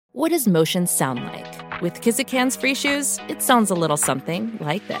What does motion sound like? With Kizik Hands Free Shoes, it sounds a little something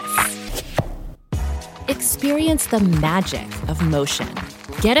like this. Experience the magic of motion.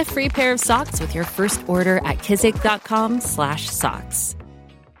 Get a free pair of socks with your first order at kizik.com/socks.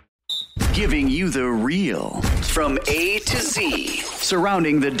 Giving you the real from A to Z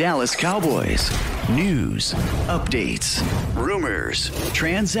surrounding the Dallas Cowboys. News, updates, rumors,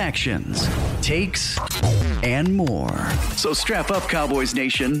 transactions, takes, and more. So strap up, Cowboys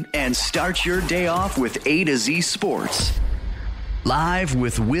Nation, and start your day off with A to Z Sports. Live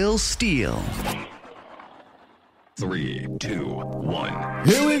with Will Steele. 3, 2, 1.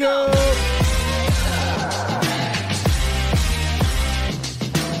 Here we go.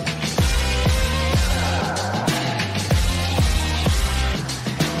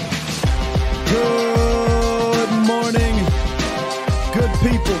 Good morning, good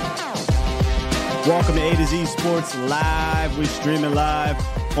people. Welcome to A to Z Sports Live. We're streaming live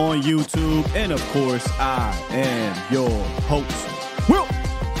on YouTube. And of course, I am your host, Will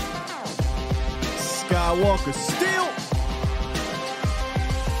Skywalker. Still.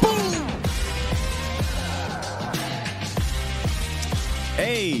 Boom.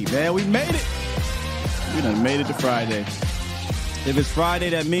 Hey, man, we made it. We done made it to Friday. If it's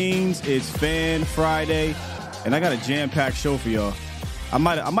Friday, that means it's Fan Friday, and I got a jam-packed show for y'all. I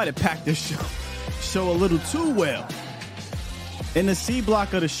might have packed this show a little too well. In the C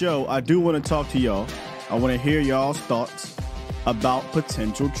block of the show, I do want to talk to y'all. I want to hear y'all's thoughts about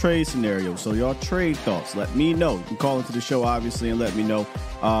potential trade scenarios. So y'all trade thoughts, let me know. You can call into the show, obviously, and let me know.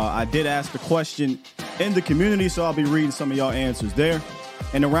 I did ask the question in the community, so I'll be reading some of y'all answers there.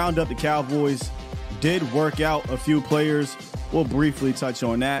 And to round up, the Cowboys did work out a few players. We'll briefly touch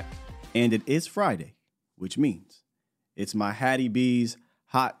on that. And it is Friday, which means it's my Hattie B's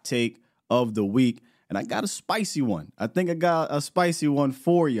hot take of the week. And I got a spicy one. I think I got a spicy one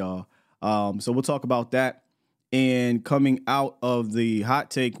for y'all. So we'll talk about that. And coming out of the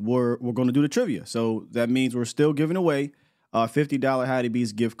hot take, we're going to do the trivia. So that means we're still giving away a $50 Hattie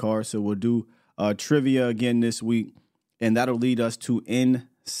B's gift card. So we'll do trivia again this week. And that'll lead us to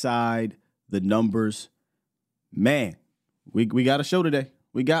Inside the Numbers. Man. We got a show today.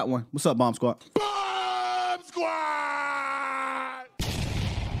 We got one. What's up, Bomb Squad? Bomb Squad!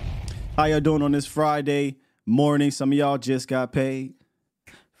 How y'all doing on this Friday morning? Some of y'all just got paid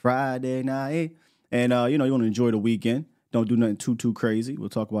Friday night. And, you want to enjoy the weekend. Don't do nothing too crazy. We'll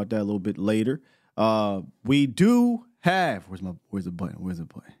talk about that a little bit later. We do have, where's the button?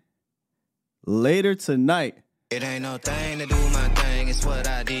 Later tonight. It ain't no thing to do my thing. It's what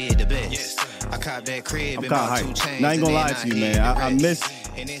I did the best. Yes. I caught that crib. I'm kind of hyped. Now, I ain't gonna lie to you, man. I miss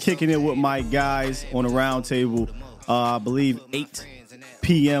kicking it with my guys on a round table. I believe 8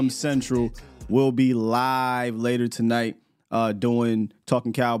 p.m. Central. We'll be live later tonight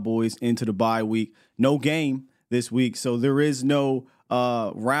talking Cowboys into the bye week. No game this week, so there is no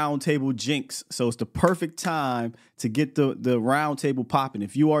round table jinx. So it's the perfect time to get the round table popping.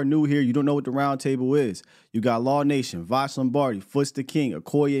 If you are new here, you don't know what the round table is. You got Law Nation, Vosh Lombardi, Foots the King,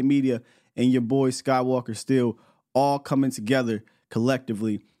 Okoye Media, and your boy Skywalker Still all coming together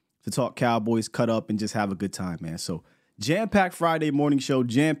collectively to talk Cowboys, cut up, and just have a good time, man. So jam-packed Friday morning show,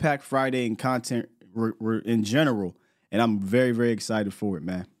 jam-packed Friday and content in general, and I'm very, very excited for it,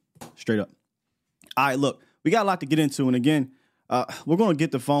 man. Straight up. All right, look, we got a lot to get into, and again, we're going to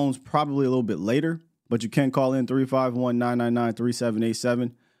get the phones probably a little bit later, but you can call in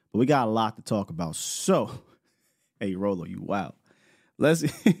 351-999-3787. But we got a lot to talk about. So, hey, Rolo, you wow. Let's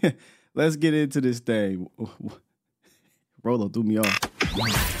get into this thing. Rolo threw me off.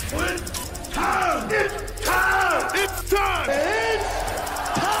 It's time! It's time! It's time!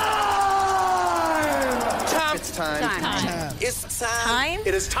 It's time! Time. It's time.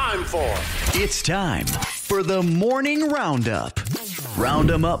 It is time for... It's time for the Morning Roundup. Round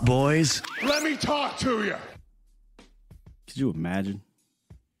 'em up, boys. Let me talk to you. Could you imagine?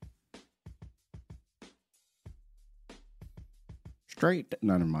 Straight.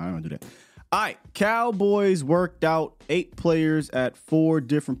 No, never mind. I don't do that. All right. Cowboys worked out 8 players at 4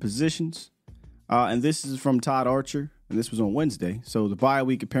 different positions. And this is from Todd Archer. And this was on Wednesday. So the bye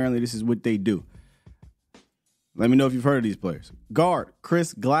week, apparently, this is what they do. Let me know if you've heard of these players. Guard,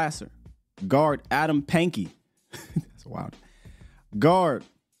 Chris Glasser. Guard, Adam Pankey. That's wild. Guard,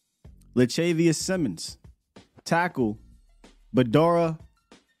 Lachavious Simmons. Tackle, Badora.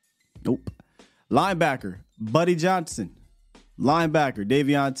 Nope. Linebacker, Buddy Johnson. Linebacker,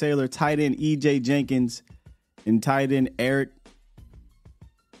 Davion Taylor. Tight end, E.J. Jenkins. And tight end, Eric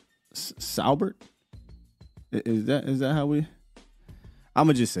Saubert. Is that how we... I'm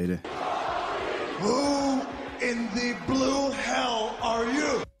going to just say that. Who in the blue hell are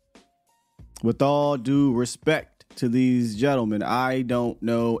you? with all due respect to these gentlemen, I don't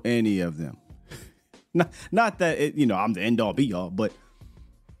know any of them. Not that I'm the end all be all, but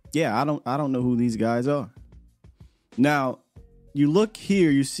yeah, I don't know who these guys are. Now, you look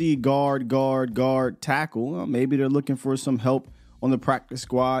here, you see guard, tackle. Well, maybe they're looking for some help on the practice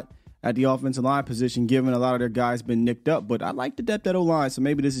squad at the offensive line position, given a lot of their guys been nicked up. But I like the depth at O-line, so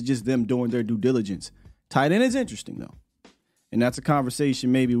maybe this is just them doing their due diligence. Tight end is interesting, though. And that's a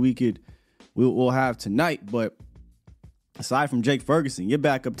conversation maybe we'll have tonight. But aside from Jake Ferguson, your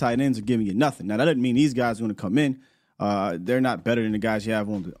backup tight ends are giving you nothing. Now, that doesn't mean these guys are going to come in. They're not better than the guys you have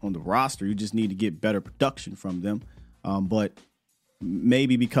on the roster. You just need to get better production from them. But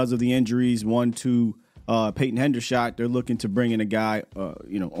maybe because of the injuries, Peyton Hendershot, they're looking to bring in a guy,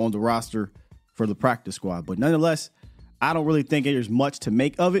 on the roster for the practice squad. But nonetheless, I don't really think there's much to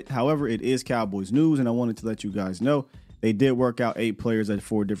make of it. However, it is Cowboys news, and I wanted to let you guys know they did work out 8 players at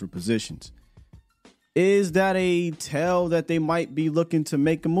 4 different positions. Is that a tell that they might be looking to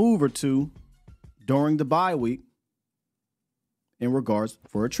make a move or two during the bye week in regards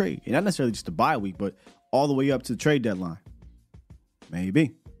for a trade? And not necessarily just the bye week, but all the way up to the trade deadline.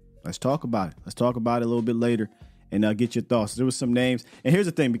 Maybe. Let's talk about it. Let's talk about it a little bit later and get your thoughts. There was some names. And here's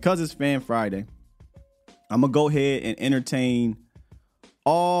the thing. Because it's Fan Friday, I'm going to go ahead and entertain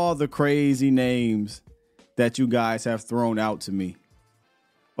all the crazy names that you guys have thrown out to me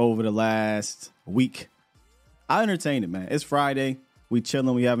over the last week. I entertain it, man. It's Friday. We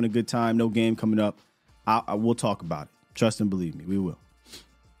chilling. We having a good time. No game coming up. I will talk about it. Trust and believe me. We will.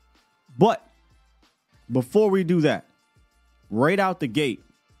 But before we do that, right out the gate,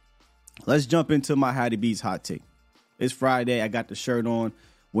 let's jump into my Hattie B's hot take. It's Friday. I got the shirt on.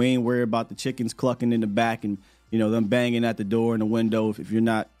 We ain't worried about the chickens clucking in the back and, them banging at the door and the window. If you're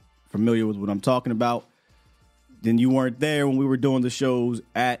not familiar with what I'm talking about, then you weren't there when we were doing the shows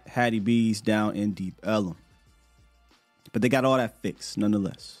at Hattie B's down in Deep Ellum. But they got all that fixed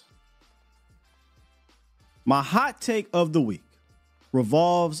nonetheless. My hot take of the week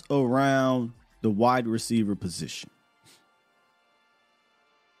revolves around the wide receiver position.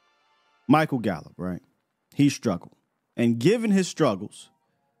 Michael Gallup, right? He struggled. And given his struggles,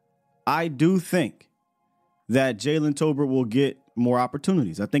 I do think that Jalen Tolbert will get more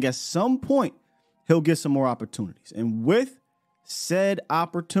opportunities. I think at some point he'll get some more opportunities. And with said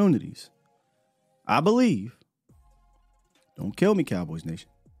opportunities, I believe, don't kill me, Cowboys Nation,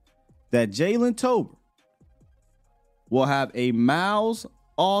 that Jalen Tolbert will have a Miles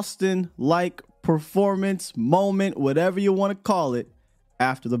Austin-like performance, moment, whatever you want to call it,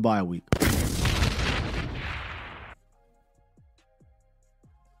 after the bye week.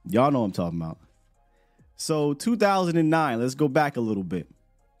 Y'all know what I'm talking about. So 2009, let's go back a little bit.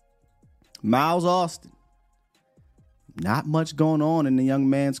 Miles Austin. Not much going on in the young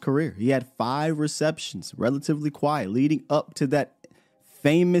man's career. He had 5 receptions, relatively quiet, leading up to that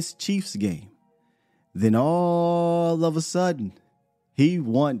famous Chiefs game. Then all of a sudden, he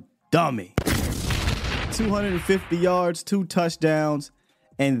went dummy. 250 yards, 2 touchdowns,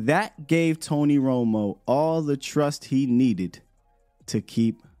 and that gave Tony Romo all the trust he needed to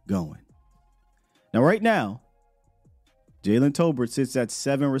keep going. Now, right now, Jalen Tolbert sits at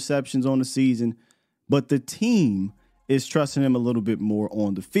 7 receptions on the season, but the team is trusting him a little bit more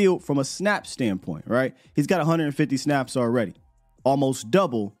on the field from a snap standpoint, right? He's got 150 snaps already, almost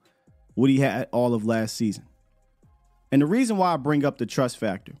double what he had all of last season. And the reason why I bring up the trust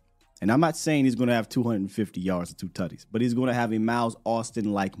factor, and I'm not saying he's going to have 250 yards and 2 tutties, but he's going to have a Miles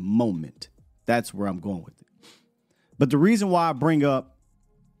Austin-like moment. That's where I'm going with it. But the reason why I bring up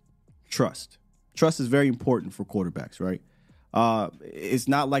trust is very important for quarterbacks, right? It's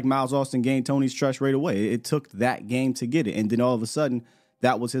not like Miles Austin gained Tony's trust right away. It took that game to get it. And then all of a sudden,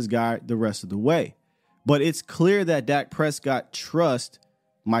 that was his guy the rest of the way. But it's clear that Dak Prescott trusts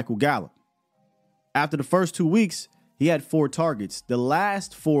Michael Gallup. After the first 2 weeks, he had 4 targets. The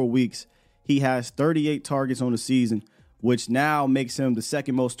last 4 weeks, he has 38 targets on the season, which now makes him the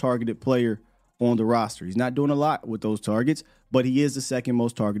second most targeted player on the roster. He's not doing a lot with those targets, but he is the second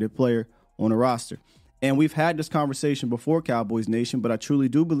most targeted player on the roster. And we've had this conversation before, Cowboys Nation, but I truly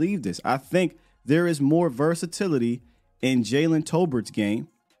do believe this. I think there is more versatility in Jalen Tolbert's game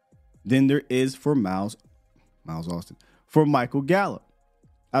than there is for Miles Austin, for Michael Gallup.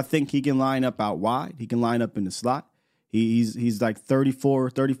 I think he can line up out wide. He can line up in the slot. He's like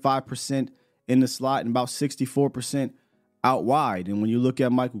 35% in the slot and about 64% out wide. And when you look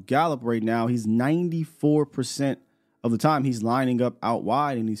at Michael Gallup right now, he's 94% of the time he's lining up out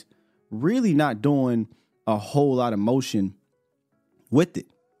wide, and he's really not doing a whole lot of motion with it.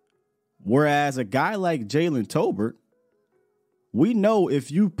 Whereas a guy like Jalen Tolbert, We know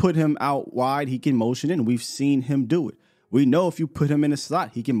if you put him out wide, he can motion in. We've seen him do it. We know if you put him in a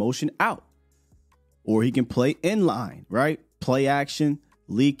slot, he can motion out. Or he can play inline, right? Play action,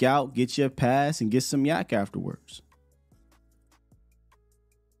 leak out, get you a pass, and get some yak afterwards.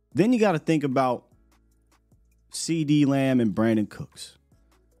 Then you got to think about CeeDee Lamb and Brandon Cooks.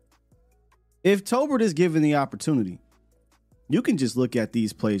 If Tolbert is given the opportunity, you can just look at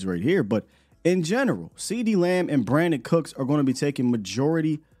these plays right here. But in general, CeeDee Lamb and Brandon Cooks are going to be taking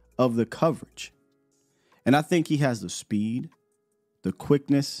majority of the coverage. And I think he has the speed, the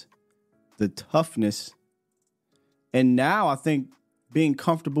quickness, the toughness, and now I think being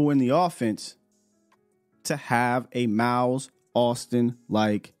comfortable in the offense to have a Miles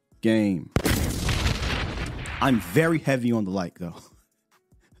Austin-like game. I'm very heavy on the like, though.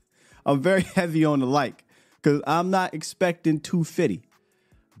 I'm very heavy on the like because I'm not expecting 250.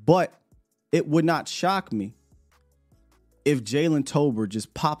 But it would not shock me if Jalen Tolbert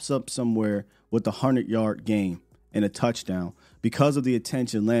just pops up somewhere with a 100-yard game and a touchdown because of the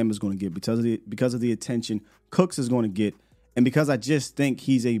attention Lamb is going to get, because of the attention Cooks is going to get, and because I just think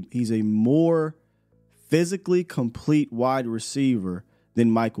he's a more physically complete wide receiver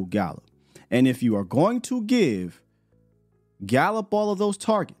than Michael Gallup. And if you are going to give Gallup all of those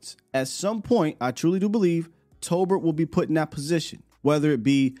targets, at some point, I truly do believe Tolbert will be put in that position, whether it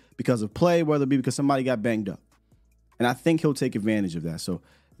be because of play, whether it be because somebody got banged up. And I think he'll take advantage of that. So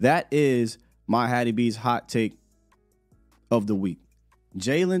that is my Hattie B's hot take of the week.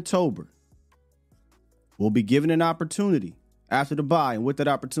 Jalen Tolbert will be given an opportunity after the bye. And with that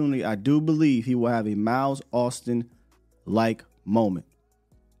opportunity, I do believe he will have a Miles Austin-like moment.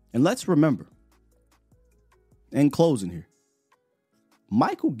 And let's remember, in closing here,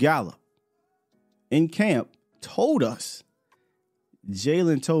 Michael Gallup in camp told us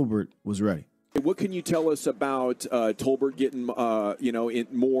Jalen Tolbert was ready. What can you tell us about Tolbert getting,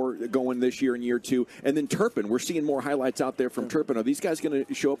 more going this year in year two? And then Turpin, we're seeing more highlights out there from Turpin. Are these guys going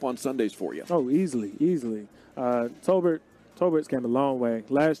to show up on Sundays for you? Oh, easily. Tolbert's came a long way.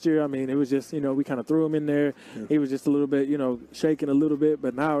 Last year, it was just, we kind of threw him in there. Yeah. He was just a little bit, shaking a little bit.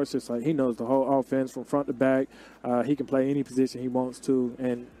 But now it's just like he knows the whole offense from front to back. He can play any position he wants to,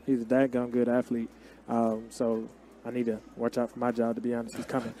 and he's a daggone good athlete. So I need to watch out for my job, to be honest. He's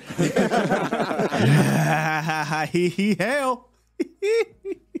coming. Hell.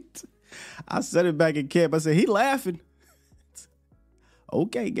 I said it back in camp. I said, he laughing.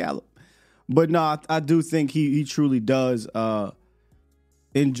 Okay, Gallup. But no, I do think he truly does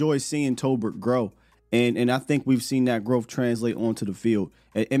enjoy seeing Tolbert grow. And I think we've seen that growth translate onto the field.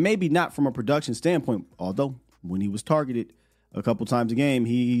 And maybe not from a production standpoint, although when he was targeted a couple times a game,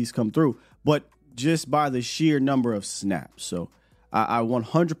 he's come through. But just by the sheer number of snaps. So I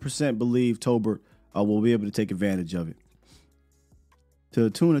 100% believe Tolbert will be able to take advantage of it. To the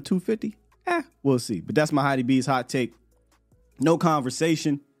tune of 250? We'll see. But that's my Hattie B's hot take. No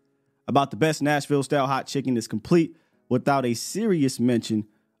conversation about the best Nashville-style hot chicken is complete without a serious mention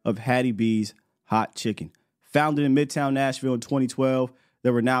of Hattie B's hot chicken. Founded in Midtown Nashville in 2012, they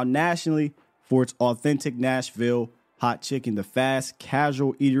were now nationally for its authentic Nashville hot chicken. The fast,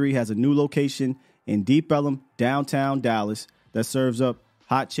 casual eatery has a new location in Deep Ellum, downtown Dallas, that serves up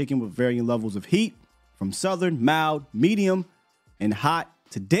hot chicken with varying levels of heat, from southern, mild, medium, and hot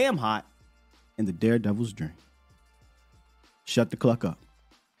to damn hot, and the Daredevil's dream. Shut the cluck up.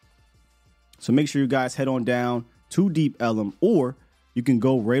 So make sure you guys head on down to Deep Ellum, or you can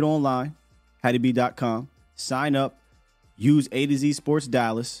go right online, HattieB.com, sign up, use A to Z Sports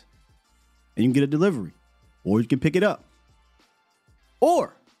Dallas, and you can get a delivery. Or you can pick it up.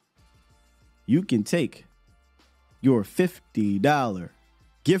 Or you can take your $50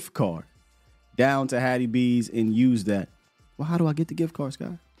 gift card down to Hattie B's and use that. Well, how do I get the gift card,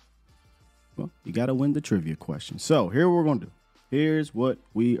 Scott? Well, you got to win the trivia question. So here's what we're going to do. Here's what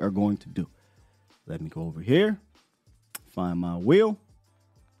we are going to do. Let me go over here, find my wheel,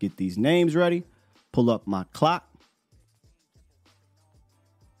 get these names ready, pull up my clock.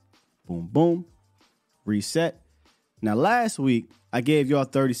 Boom, boom. Reset. Now, last week, I gave y'all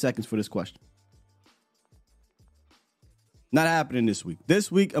 30 seconds for this question. Not happening this week.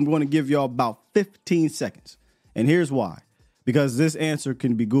 This week, I'm going to give y'all about 15 seconds. And here's why. Because this answer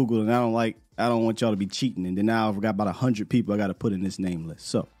can be Googled, and I don't want y'all to be cheating. And then now I've got about 100 people I got to put in this name list.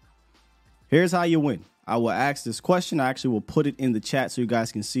 So, here's how you win. I will ask this question. I actually will put it in the chat so you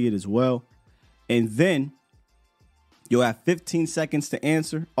guys can see it as well. And then you'll have 15 seconds to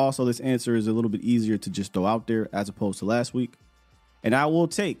answer. Also, this answer is a little bit easier to just throw out there as opposed to last week. And I will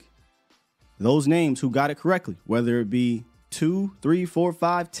take those names who got it correctly, whether it be 2, 3, 4,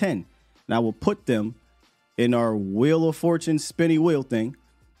 5, 10. And I will put them in our Wheel of Fortune spinny wheel thing,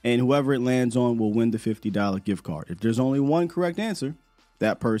 and whoever it lands on will win the $50 gift card. If there's only one correct answer,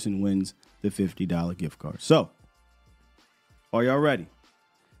 that person wins the $50 gift card. So, are y'all ready?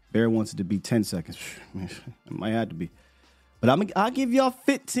 Bear wants it to be 10 seconds. It might have to be. But I'll give y'all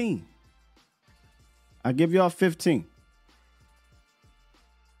 15. I'll give y'all 15.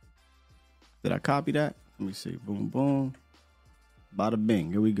 Did I copy that? Let me see. Boom, boom. Bada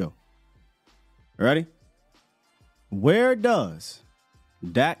bing. Here we go. Ready? Where does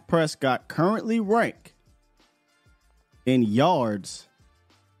Dak Prescott currently rank in yards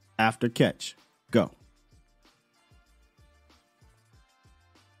after catch? Go.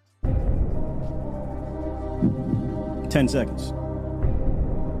 Ten seconds.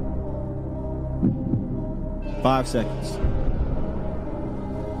 5 seconds.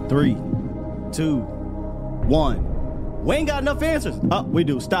 3, 2, 1. We ain't got enough answers. Oh, we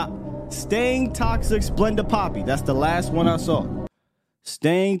do. Stop. Staying Toxic, Splenda Poppy. That's the last one I saw.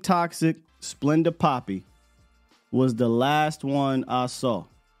 Staying Toxic, Splenda Poppy was the last one I saw.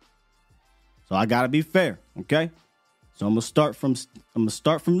 So I gotta be fair, okay? So I'm gonna start from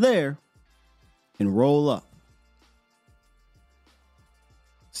there and roll up.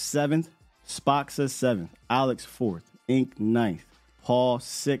 7th, Spock says 7th, Alex 4th, Inc 9th, Paul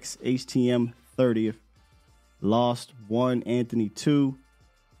 6th, HTM 30th, Lost 1, Anthony 2,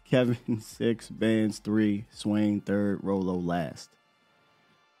 Kevin 6, Bands 3, Swain 3rd, Rolo last.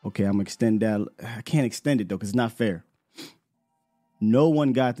 Okay, I'm gonna extend that. I can't extend it though because it's not fair. No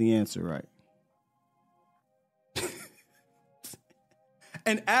one got the answer right.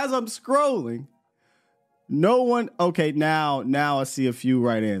 And as I'm scrolling, no one. Okay, now I see a few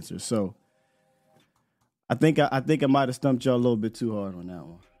right answers. So I think I might have stumped y'all a little bit too hard on that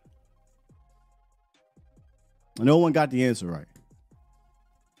one. No one got the answer right.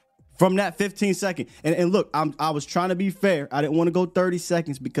 From that 15 second. And look, I was trying to be fair. I didn't want to go 30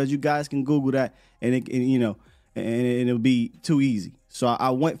 seconds because you guys can Google that and it'll be too easy. So I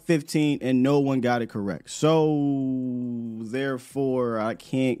went 15 and no one got it correct. So therefore, I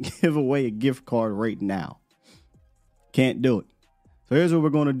can't give away a gift card right now. Can't do it. So here's what we're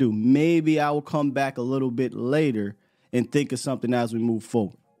going to do. Maybe I will come back a little bit later and think of something as we move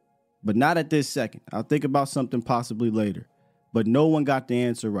forward. But not at this second. I'll think about something possibly later. But no one got the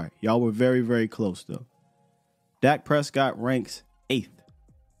answer right. Y'all were very, very close, though. Dak Prescott ranks 8th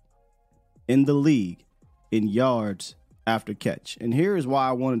in the league in yards after catch. And here is why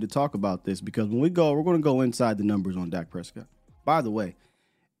I wanted to talk about this, because when we're going to go inside the numbers on Dak Prescott. By the way,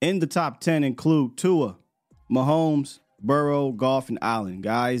 in the top 10 include Tua, Mahomes, Burrow, Goff, and Allen.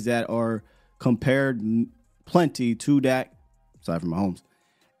 Guys that are compared plenty to Dak, aside from Mahomes.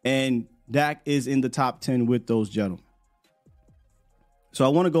 And Dak is in the top 10 with those gentlemen. So I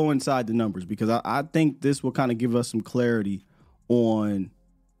want to go inside the numbers because I think this will kind of give us some clarity on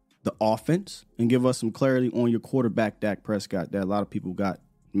the offense and give us some clarity on your quarterback, Dak Prescott, that a lot of people got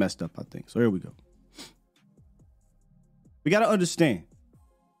messed up, I think. So here we go. We got to understand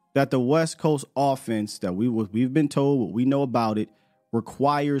that the West Coast offense that we've been told, what we know about it,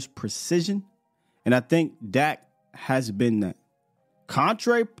 requires precision. And I think Dak has been that.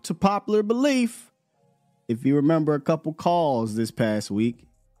 Contrary to popular belief, if you remember a couple calls this past week,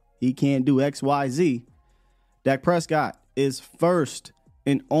 he can't do X, Y, Z. Dak Prescott is first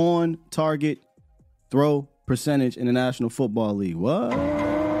in on-target throw percentage in the National Football League. What?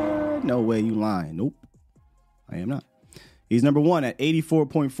 No way, you lying. Nope, I am not. He's number 1 at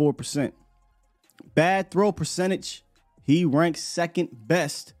 84.4%. Bad throw percentage, he ranks second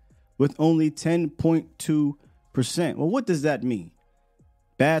best with only 10.2%. Well, what does that mean?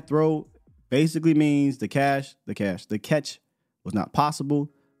 Bad throw basically means the catch was not possible,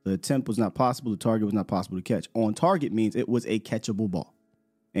 the attempt was not possible, the target was not possible to catch. On target means it was a catchable ball.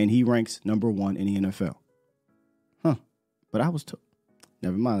 And he ranks number 1 in the NFL. But I was told.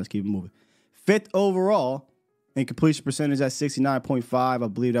 Never mind, let's keep it moving. 5th overall in completion percentage at 69.5. I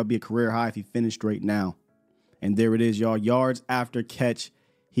believe that'll be a career high if he finished right now. And there it is, y'all. Yards after catch,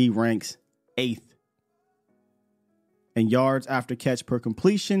 he ranks 8th. And yards after catch per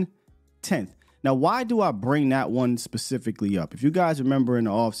completion, 10th. Now, why do I bring that one specifically up? If you guys remember in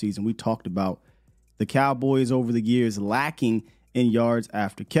the offseason, we talked about the Cowboys over the years lacking in yards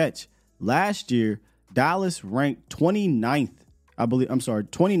after catch. Last year, Dallas ranked 29th,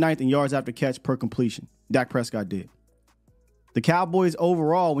 29th in yards after catch per completion. Dak Prescott did. The Cowboys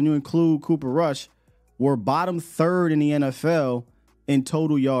overall, when you include Cooper Rush, were bottom 3rd in the NFL in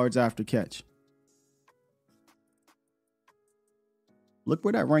total yards after catch. Look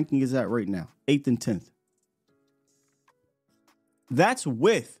where that ranking is at right now, 8th and 10th. That's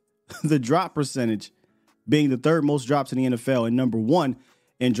with the drop percentage being the third most drops in the NFL and number one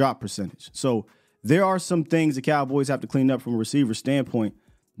in drop percentage. So there are some things the Cowboys have to clean up from a receiver standpoint,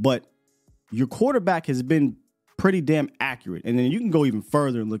 but your quarterback has been pretty damn accurate. And then you can go even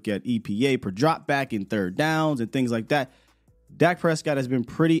further and look at EPA per drop back in third downs and things like that. Dak Prescott has been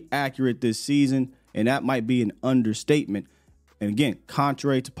pretty accurate this season, and that might be an understatement. And again,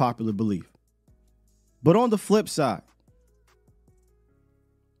 contrary to popular belief. But on the flip side,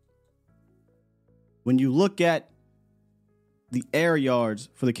 when you look at the air yards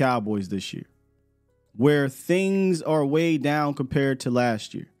for the Cowboys this year, where things are way down compared to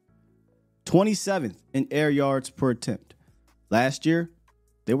last year, 27th in air yards per attempt. Last year,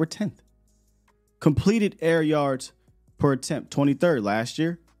 they were 10th. Completed air yards per attempt, 23rd. Last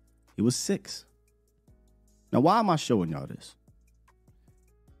year, it was 6th. Now, why am I showing y'all this?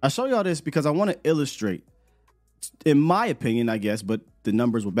 I show y'all this because I want to illustrate, in my opinion, I guess, but the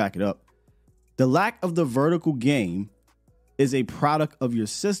numbers will back it up. The lack of the vertical game is a product of your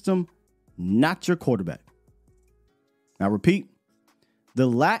system, not your quarterback. Now, repeat. The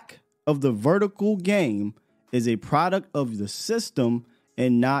lack of the vertical game is a product of the system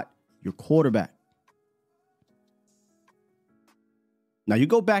and not your quarterback. Now, you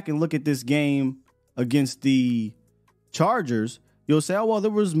go back and look at this game against the Chargers, you'll say, oh, well,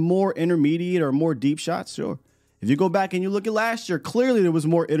 there was more intermediate or more deep shots. Sure. If you go back and you look at last year, clearly there was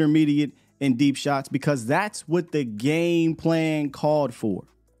more intermediate and deep shots because that's what the game plan called for.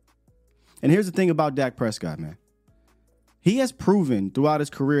 And here's the thing about Dak Prescott, man. He has proven throughout his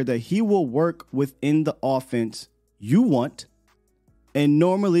career that he will work within the offense you want and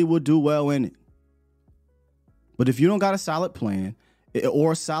normally will do well in it. But if you don't got a solid plan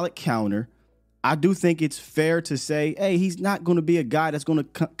or a solid counter, I do think it's fair to say, hey, he's not going to be a guy that's going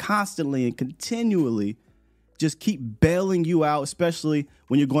to constantly and continually just keep bailing you out, especially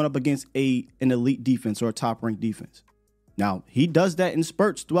when you're going up against an elite defense or a top-ranked defense. Now, he does that in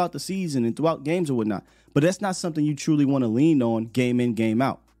spurts throughout the season and throughout games and whatnot, but that's not something you truly want to lean on game in, game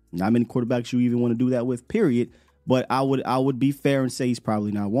out. Not many quarterbacks you even want to do that with, period, but I would be fair and say he's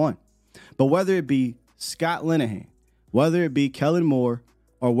probably not one. But whether it be Scott Linehan, whether it be Kellen Moore,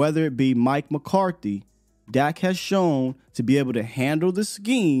 or whether it be Mike McCarthy, Dak has shown to be able to handle the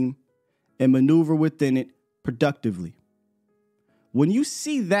scheme and maneuver within it productively. When you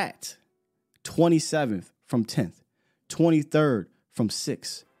see that 27th from 10th, 23rd from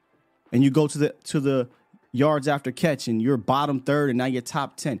 6th, and you go to the yards after catch and you're bottom third and now you're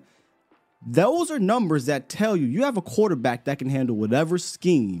top 10, those are numbers that tell you have a quarterback that can handle whatever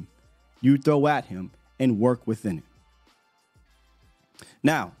scheme you throw at him and work within it.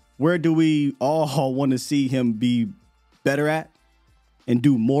 Now, where do we all want to see him be better at and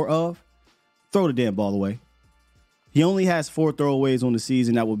do more of? Throw the damn ball away. He only has 4 throwaways on the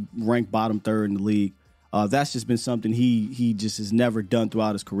season that would rank bottom third in the league. That's just been something he just has never done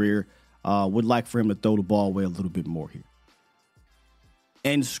throughout his career. Would like for him to throw the ball away a little bit more here.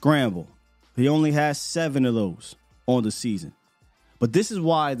 And scramble. He only has 7 of those on the season. But this is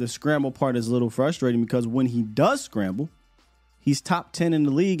why the scramble part is a little frustrating, because when he does scramble, he's top 10 in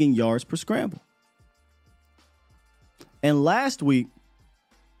the league in yards per scramble. And last week,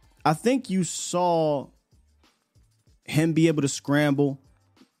 I think you saw him be able to scramble,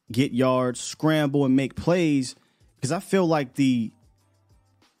 get yards, scramble, and make plays, because I feel like the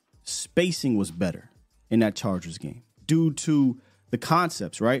spacing was better in that Chargers game due to the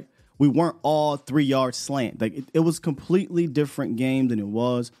concepts, right? We weren't all 3-yard slant. Like it was a completely different game than it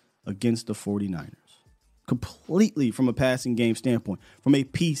was against the 49ers. Completely from a passing game standpoint, from a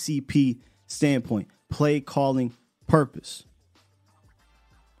PCP standpoint, play calling purpose.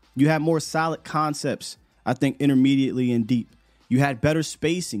 You had more solid concepts, I think, intermediately and deep. You had better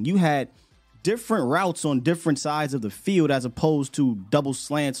spacing. You had different routes on different sides of the field as opposed to double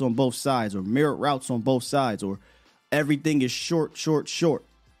slants on both sides or mirror routes on both sides, or everything is short, short, short.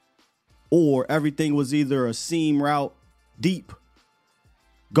 Or everything was either a seam route, deep,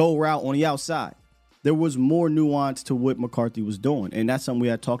 go route on the outside. There was more nuance to what McCarthy was doing, and that's something we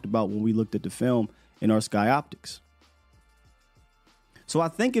had talked about when we looked at the film in our Sky Optics. So I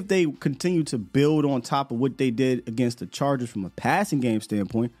think if they continue to build on top of what they did against the Chargers from a passing game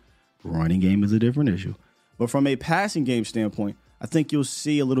standpoint, running game is a different issue. But from a passing game standpoint, I think you'll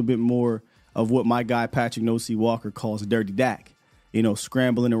see a little bit more of what my guy Patrick Nosey Walker calls a dirty Dak. You know,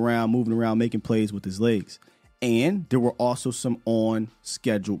 scrambling around, moving around, making plays with his legs. And there were also some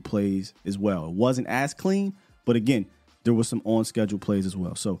on-scheduled plays as well. It wasn't as clean, but again, there were some on-scheduled plays as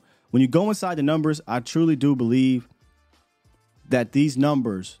well. So when you go inside the numbers, I truly do believe that these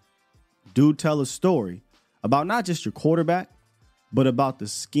numbers do tell a story about not just your quarterback, but about the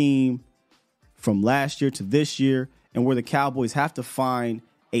scheme from last year to this year, and where the Cowboys have to find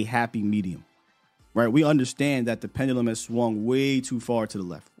a happy medium. Right? We understand that the pendulum has swung way too far to the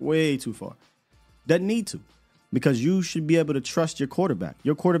left, way too far. Doesn't need to, because you should be able to trust your quarterback.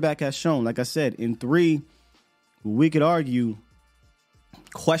 Your quarterback has shown, like I said, in 3, we could argue,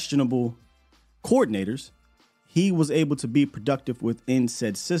 questionable coordinators, he was able to be productive within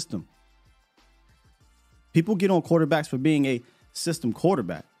said system. People get on quarterbacks for being a system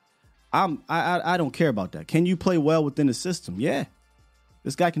quarterback. I don't care about that. Can you play well within the system? Yeah,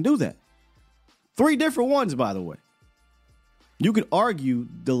 this guy can do that. 3 different ones, by the way. You could argue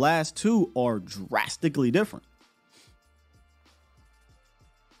the last 2 are drastically different.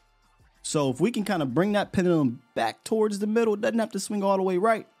 So if we can kind of bring that pendulum back towards the middle, it doesn't have to swing all the way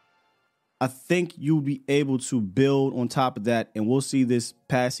right. I think you'll be able to build on top of that, and we'll see this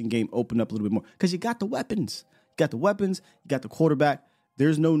passing game open up a little bit more because you got the weapons. You got the quarterback.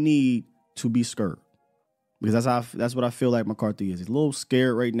 There's no need to be scared. Because that's what I feel like McCarthy is. He's a little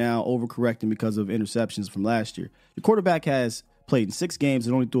scared right now, overcorrecting because of interceptions from last year. The quarterback has played in 6 games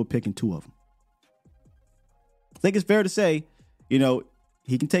and only threw a pick in 2 of them. I think it's fair to say,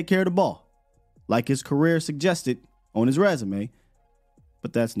 he can take care of the ball, like his career suggested on his resume.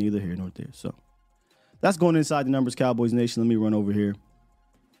 But that's neither here nor there. So that's going inside the numbers, Cowboys Nation. Let me run over here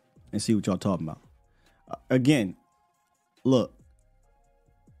and see what y'all talking about. Again, look,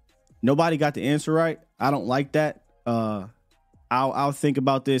 nobody got the answer right. I don't like that. I'll think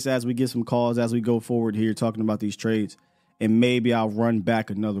about this as we get some calls, as we go forward here talking about these trades, and maybe I'll run back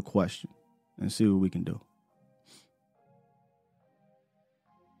another question and see what we can do.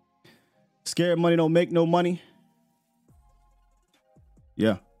 Scared money don't make no money.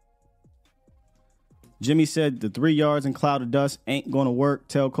 Yeah. Jimmy said the 3 yards and cloud of dust ain't going to work.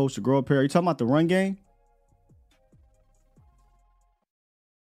 Tell coach to grow a pair. Are you talking about the run game?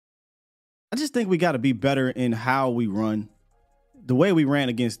 I just think we got to be better in how we run. The way we ran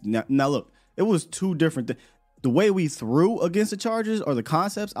against... Now, look, it was 2 different things. The way we threw against the Chargers or the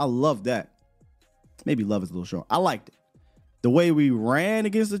concepts, I love that. Maybe love is a little short. I liked it. The way we ran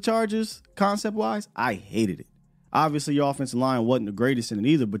against the Chargers, concept-wise, I hated it. Obviously, your offensive line wasn't the greatest in it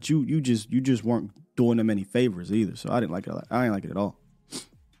either, but you just weren't doing them any favors either. So I didn't like it. I didn't like it at all.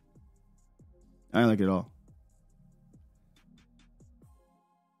 I didn't like it at all.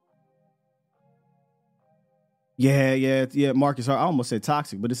 Yeah. Marcus, I almost said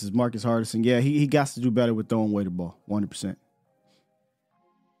toxic, but this is Marcus Hardison. Yeah, he got to do better with throwing away the ball, 100%.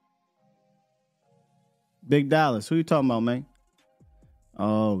 Big Dallas, who you talking about, man?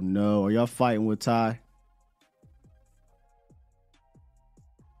 Oh no, are y'all fighting with Ty?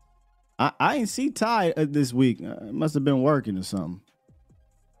 I ain't see Ty this week. It must have been working or something.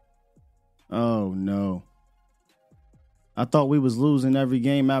 Oh no. I thought we was losing every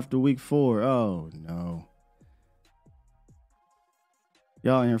game after week 4. Oh no.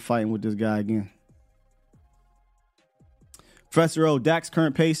 Y'all in here fighting with this guy again. Professor O, Dak's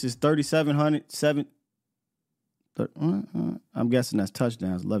current pace is 3,700. I'm guessing that's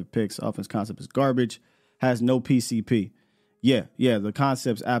touchdowns, 11 picks. Offense concept is garbage. Has no PCP. Yeah, the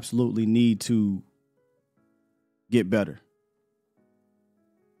concepts absolutely need to get better.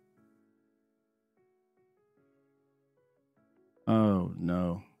 Oh,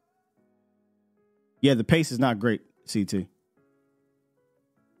 no. Yeah, the pace is not great, CT.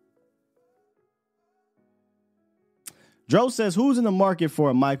 Dro says, who's in the market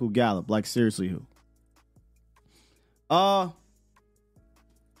for a Michael Gallup? Like, seriously, who?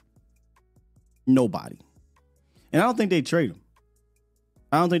 Nobody. And I don't think they trade him.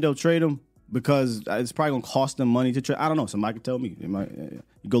 I don't think they'll trade him because it's probably going to cost them money to trade. I don't know. Somebody could tell me. You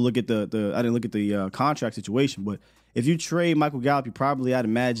go look at the I didn't look at the contract situation, but if you trade Michael Gallup, you probably, I'd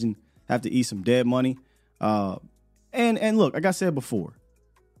imagine, have to eat some dead money. And look, like I said before,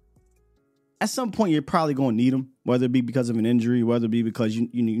 at some point you're probably going to need him, whether it be because of an injury, whether it be because you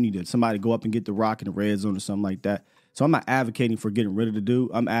need somebody to go up and get the rock in the red zone or something like that. So I'm not advocating for getting rid of the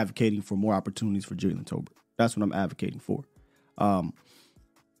dude. I'm advocating for more opportunities for Jalen Tolbert. That's what I'm advocating for.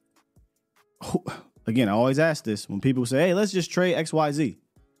 Again, I always ask this when people say, hey, let's just trade XYZ.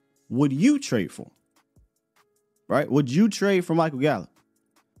 Would you trade for him? Right? Would you trade for Michael Gallup?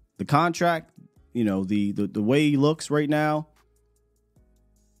 The contract, the way he looks right now,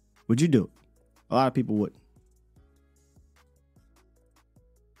 would you do it? A lot of people wouldn't.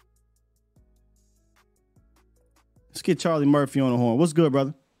 Let's get Charlie Murphy on the horn. What's good,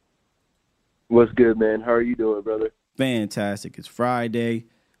 brother? What's good, man? How are you doing, brother? Fantastic. It's Friday.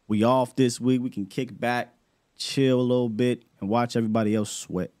 We off this week. We can kick back, chill a little bit, and watch everybody else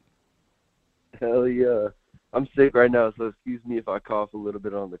sweat. Hell yeah. I'm sick right now, so excuse me if I cough a little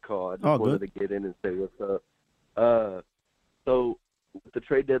bit on the call. I just wanted good. to get in and say what's up. So with the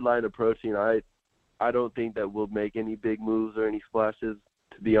trade deadline approaching, I don't think that we'll make any big moves or any splashes.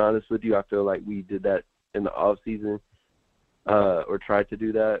 To be honest with you, I feel like we did that in the off season, or tried to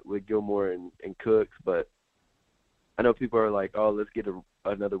do that with Gilmore and Cooks. But I know people are like, "Oh, let's get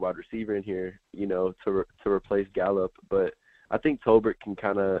another wide receiver in here, to replace Gallup." But I think Tolbert can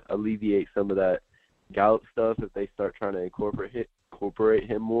kind of alleviate some of that Gallup stuff if they start trying to incorporate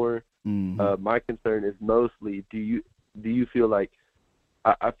him more. Mm-hmm. My concern is mostly, do you feel like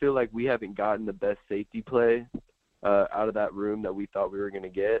I feel like we haven't gotten the best safety play out of that room that we thought we were going to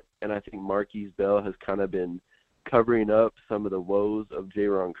get, and I think Marquise Bell has kind of been covering up some of the woes of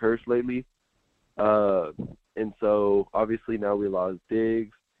Jaron Kearse lately. And so obviously now we lost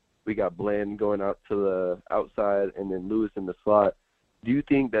Diggs. We got Bland going out to the outside and then Lewis in the slot. Do you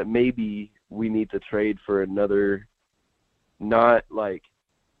think that maybe we need to trade for another, not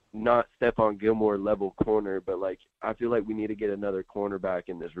Stephon Gilmore level corner, but I feel like we need to get another cornerback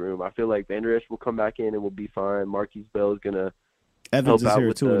in this room. I feel like Van Der Esch will come back in and we'll be fine. Marquise Bell is going to Evans help is out here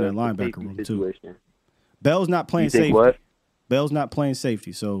with too in the that linebacker room situation. too. Bell's not playing You think safety. what? Bell's not playing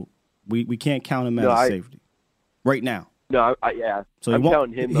safety, so we can't count him as safety right now. No, yeah. So I'm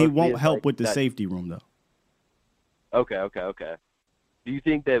counting him. he won't help like with the that. safety room though. Okay. Do you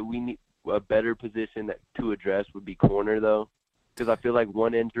think that we need a better position to address would be corner though? Because I feel like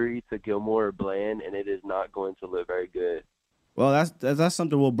one injury to Gilmore or Bland, and it is not going to look very good. Well, that's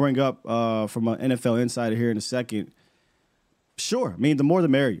something we'll bring up from an NFL insider here in a second. Sure, I mean the more the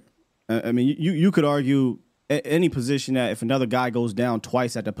merrier. I mean you could argue any position that if another guy goes down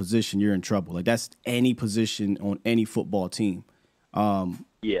twice at the position, you're in trouble. Like that's any position on any football team.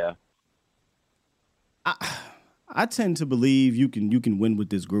 Yeah. I tend to believe you can win with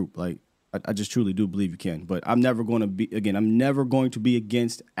this group. Like I just truly do believe you can. But I'm never going to be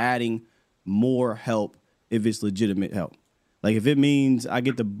against adding more help if it's legitimate help. Like if it means I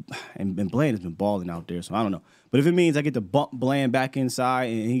get and Bland has been balling out there, so I don't know. But if it means I get to bump Bland back inside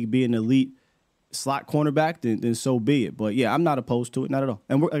and he can be an elite slot cornerback, then so be it. But yeah, I'm not opposed to it, not at all.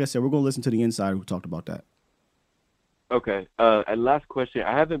 And like I said, we're going to listen to the insider who talked about that. Okay. And last question,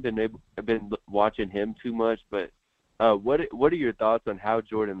 I haven't been watching him too much, but what are your thoughts on how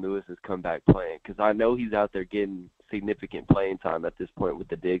Jordan Lewis has come back playing? Because I know he's out there getting significant playing time at this point with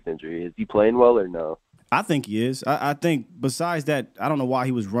the Diggs injury. Is he playing well or no? I think he is. I think besides that, I don't know why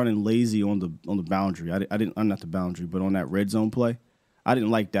he was running lazy on the boundary. I'm not the boundary, but on that red zone play, I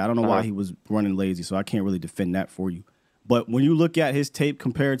didn't like that. I don't know why he was running lazy, so I can't really defend that for you. But when you look at his tape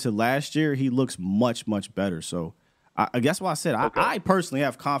compared to last year, he looks much, much better. So I guess why I said I personally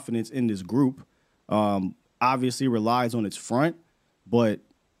have confidence in this group. Obviously relies on its front, but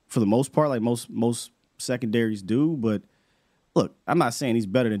for the most part, like most secondaries do. But look, I'm not saying he's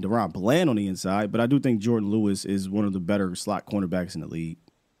better than DaRon Bland on the inside, but I do think Jordan Lewis is one of the better slot cornerbacks in the league.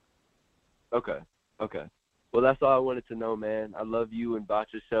 Okay. Well, that's all I wanted to know, man. I love you and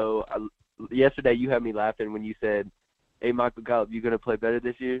Bacha's show. Yesterday you had me laughing when you said, "Hey, Michael Gallup, you going to play better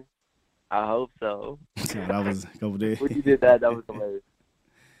this year?" I hope so. That was over there. When you did that was hilarious.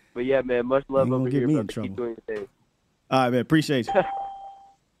 But yeah, man, much love over here, brother. Keep doing your thing. All right, man. Appreciate you.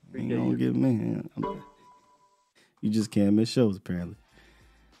 Appreciate you don't get me. You just can't miss shows, apparently.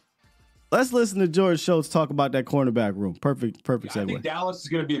 Let's listen to George Schultz talk about that cornerback room. Perfect segue. I think Dallas is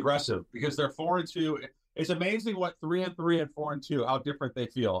going to be aggressive because they're 4-2. It's amazing what 3-3 and 4-2, how different they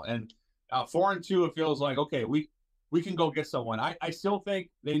feel. And 4-2, it feels like, okay, we can go get someone. I still think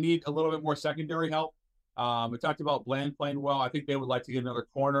they need a little bit more secondary help. We talked about Bland playing well. I think they would like to get another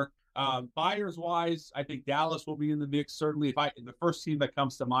corner. Buyers-wise, I think Dallas will be in the mix. Certainly, the first team that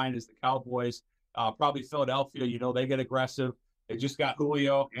comes to mind is the Cowboys. Probably Philadelphia. They get aggressive. They just got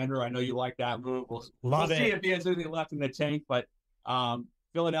Julio. Andrew, I know you like that move. We'll see if he has anything left in the tank. But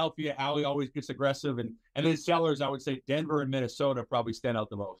Philadelphia, Allie always gets aggressive. And then sellers, I would say Denver and Minnesota probably stand out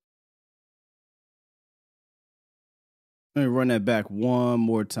the most. Let me run that back one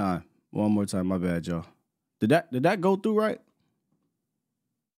more time. My bad, y'all. Did that go through right?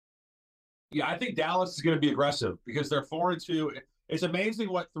 Yeah, I think Dallas is going to be aggressive because they're 4-2. It's amazing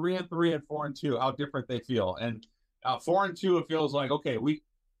what 3-3 and 4-2, how different they feel. And 4-2, it feels like, okay, we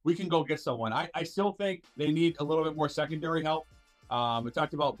can go get someone. I still think they need a little bit more secondary help. We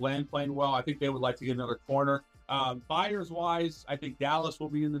talked about Bland playing well. I think they would like to get another corner. Buyers-wise, I think Dallas will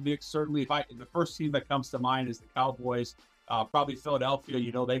be in the mix. Certainly, the first team that comes to mind is the Cowboys. Probably Philadelphia.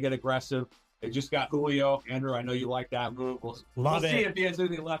 They get aggressive. They just got Julio. Andrew, I know you like that move. We'll see if he has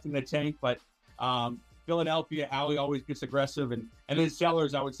anything left in the tank. But Philadelphia, Allie always gets aggressive. And then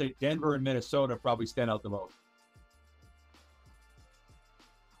sellers, I would say Denver and Minnesota probably stand out the most.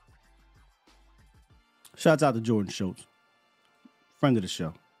 Shouts out to Jordan Schultz, friend of the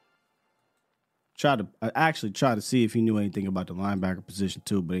show. I actually tried to see if he knew anything about the linebacker position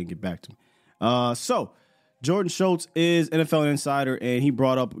too, but he didn't get back to me. So Jordan Schultz is NFL insider, and he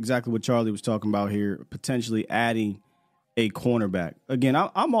brought up exactly what Charlie was talking about here, potentially adding a cornerback. Again,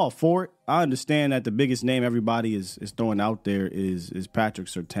 I'm all for it. I understand that the biggest name everybody is throwing out there is Patrick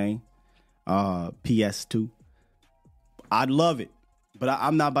Surtain, PS2. I'd love it, but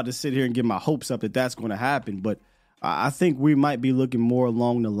I'm not about to sit here and get my hopes up that that's going to happen. But I think we might be looking more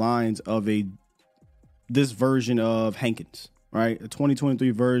along the lines of this version of Hankins, right? A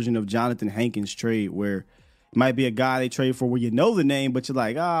 2023 version of Jonathan Hankins trade where it might be a guy they trade for where you know the name, but you're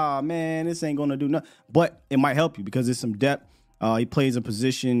like, oh, man, this ain't going to do nothing. But it might help you because there's some depth. He plays a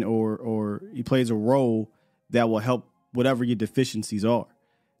position or he plays a role that will help whatever your deficiencies are.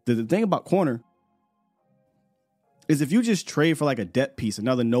 The thing about corner is if you just trade for like a depth piece,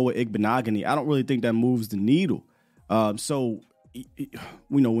 another Noah Igbenogany, I don't really think that moves the needle. So,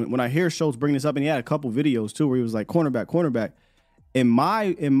 when I hear Schultz bring this up, and he had a couple videos too where he was like cornerback. In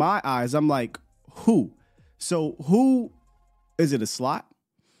my eyes, I'm like, who? So who is it? A slot?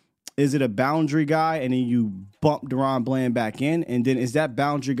 Is it a boundary guy? And then you bump DaRon Bland back in, and then is that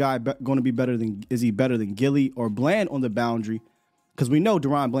boundary guy going to be better than? Is he better than Gilly or Bland on the boundary? Because we know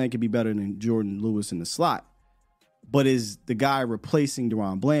DaRon Bland could be better than Jordan Lewis in the slot. But is the guy replacing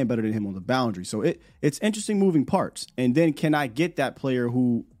DaRon Bland better than him on the boundary? So it's interesting moving parts. And then can I get that player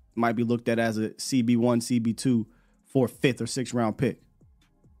who might be looked at as a CB1, CB2 for a 5th or 6th round pick?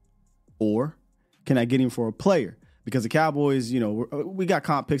 Or can I get him for a player? Because the Cowboys, we got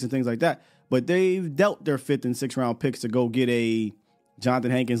comp picks and things like that, but they've dealt their 5th and 6th round picks to go get a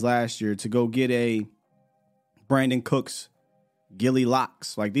Jonathan Hankins last year, to go get a Brandon Cooks, Gilly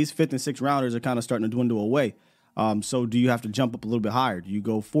Locks. Like these 5th and 6th rounders are kind of starting to dwindle away. So do you have to jump up a little bit higher? Do you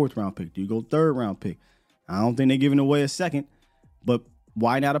go 4th round pick? Do you go 3rd round pick? I don't think they're giving away a 2nd, but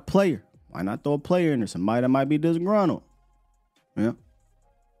why not a player? Why not throw a player in there? Somebody that might be disgruntled. Yeah.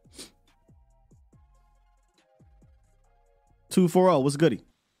 240, what's goody?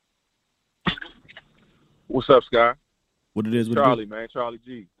 What's up, Sky? What it is? What Charlie, man. Charlie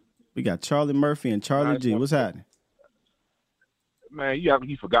G. We got Charlie Murphy and Charlie G. What's happening? Man,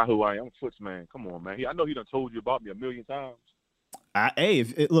 he forgot who I am. I'm Foots, man. Come on, man. I know he done told you about me a million times.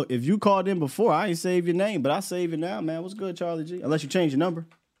 If you called in before, I ain't save your name, but I save it now, man. What's good, Charlie G? Unless you change your number.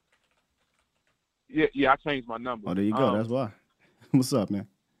 Yeah, I changed my number. Oh, there you go. That's why. What's up, man?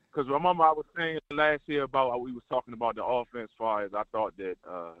 Because remember I was saying last year about how we was talking about the offense as far as I thought that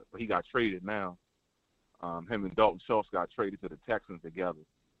he got traded now. Him and Dalton Schultz got traded to the Texans together.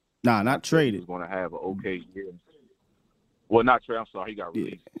 Nah, not traded. He was going to have an okay year. Well, not traded. I'm sorry. He got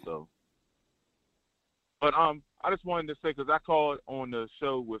released. Yeah. So, but I just wanted to say, because I called on the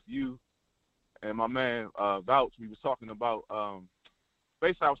show with you and my man Vouch. We was talking about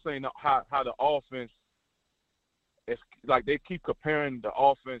basically I was saying how the offense, it's like they keep comparing the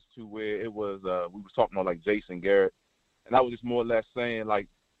offense to where it was we was talking about like Jason Garrett, and I was just more or less saying like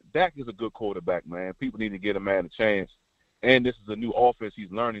Dak is a good quarterback, man. People need to give a man a chance, and this is a new offense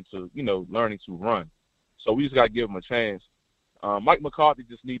he's learning to run. So we just got to give him a chance. Mike McCarthy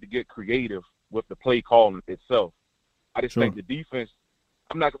just need to get creative with the play calling itself. I just think the defense,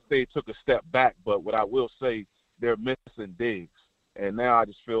 I'm not going to say it took a step back, but what I will say, they're missing Diggs. And now I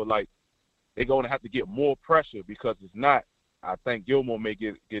just feel like they're going to have to get more pressure, because if not, I think Gilmore may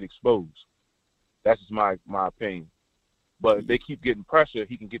get exposed. That's just my opinion. But if they keep getting pressure,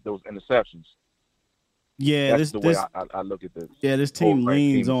 he can get those interceptions. Yeah, that's the way I look at this. Yeah, this team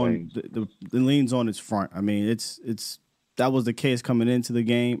leans on the leans on its front. I mean, it's that was the case coming into the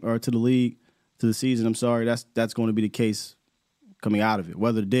game or to the league, to the season. I'm sorry, that's going to be the case coming out of it,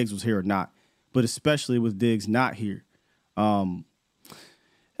 whether Diggs was here or not. But especially with Diggs not here,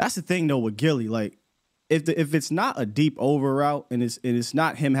 that's the thing though with Gilly. Like, if it's not a deep over route and it's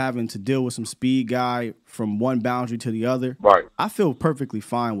not him having to deal with some speed guy from one boundary to the other, right? I feel perfectly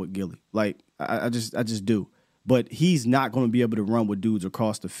fine with Gilly. Like I just do. But he's not going to be able to run with dudes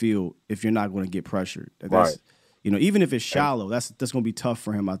across the field if you're not going to get pressured. Right. Even if it's shallow, that's going to be tough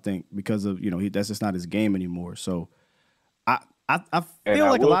for him, I think, because of that's just not his game anymore. So I feel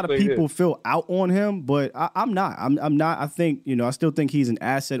like a lot of people feel out on him, but I'm not. I'm not. I think I still think he's an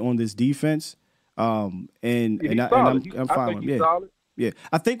asset on this defense. I'm fine with him. Solid. Yeah.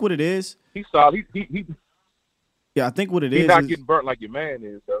 I think what it is. He's solid. Yeah, I think what it is. He's not getting burnt like your man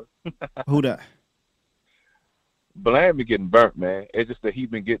is, though. Who that? Bland been getting burnt, man. It's just that he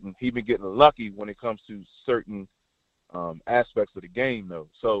been getting lucky when it comes to certain aspects of the game, though.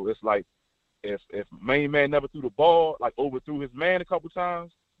 So it's like if main man never threw the ball, like overthrew his man a couple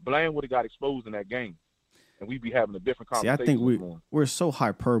times, Bland would have got exposed in that game. and we'd be having a different See, conversation. I think we're so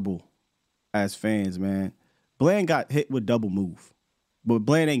hyperbole as fans, man. Bland got hit with double move, but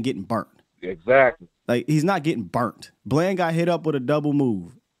Bland ain't getting burnt. Exactly. Like, he's not getting burnt. Bland got hit up with a double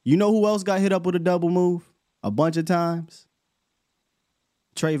move. You know who else got hit up with a double move a bunch of times?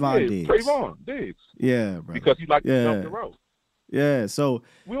 Trayvon Diggs. Trayvon Diggs. Yeah, bro. Because he liked to jump the rope. Yeah, so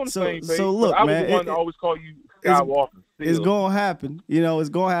we on the same page. So look, I was man, the one to always call you Skywalker. It's gonna happen. You know, it's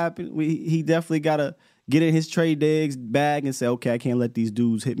gonna happen. He definitely gotta get in his Trey Diggs bag and say, okay, I can't let these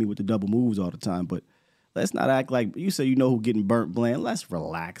dudes hit me with the double moves all the time. But let's not act like you say you know who getting burnt, Bland. Let's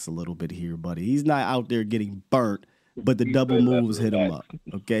relax a little bit here, buddy. He's not out there getting burnt, but the double moves hit him up.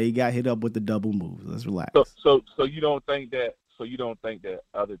 Okay, he got hit up with the double moves. Let's relax. So you don't think that? So you don't think that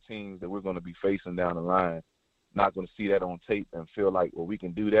other teams that we're going to be facing down the line not going to see that on tape and feel like, well, we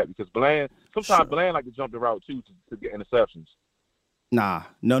can do that? Because sometimes Bland like to jump the route too to get interceptions. Nah,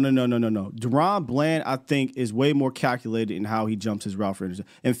 no. DaRon Bland, I think, is way more calculated in how he jumps his route for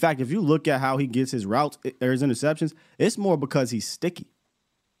interception. In fact, if you look at how he gets his routes or his interceptions, it's more because he's sticky.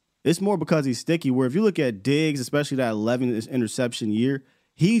 Where if you look at Diggs, especially that 11 interception year,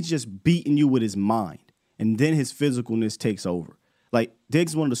 he's just beating you with his mind, and then his physicalness takes over. Like,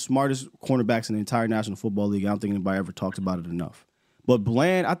 Diggs is one of the smartest cornerbacks in the entire National Football League. I don't think anybody ever talks about it enough. But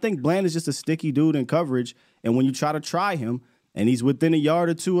Bland, I think Bland is just a sticky dude in coverage, and when you try him, and he's within a yard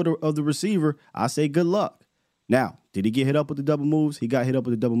or two of the receiver, I say good luck. Now, did he get hit up with the double moves? He got hit up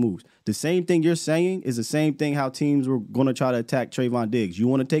with the double moves. The same thing you're saying is the same thing how teams were going to try to attack Trayvon Diggs. You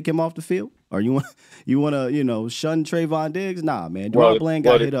want to take him off the field? Or you want to, shun Trayvon Diggs? Nah, man. DaRon Bland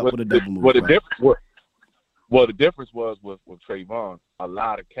got hit up with a double move. The difference was with Trayvon, a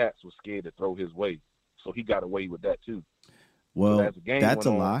lot of cats were scared to throw his way. So he got away with that too. Well, so as the game that's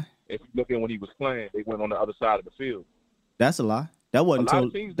went a lie. If you look at when he was playing, they went on the other side of the field. That's a lie. That wasn't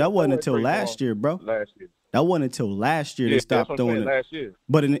until last year, bro. That wasn't until last year they stopped throwing it. Last year.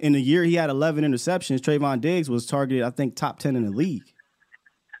 But in the year he had 11 interceptions, Trayvon Diggs was targeted, I think, top 10 in the league.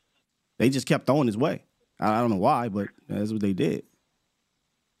 They just kept throwing his way. I don't know why, but that's what they did.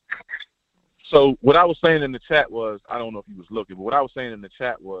 So what I was saying in the chat was, I don't know if you was looking, but what I was saying in the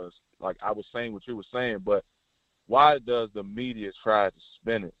chat was, like, I was saying what you were saying, but why does the media try to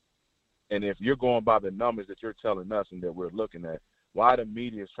spin it? And if you're going by the numbers that you're telling us and that we're looking at, why the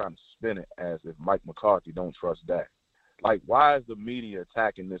media is trying to spin it as if Mike McCarthy don't trust Dak? Like, why is the media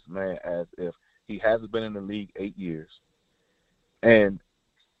attacking this man as if he hasn't been in the league 8 years? And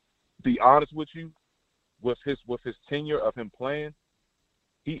be honest with you, with his tenure of him playing,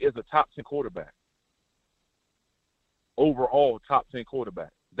 he is a top 10 quarterback. Overall, top 10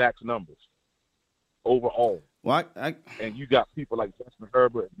 quarterback. Dak's numbers. Overall. And you got people like Justin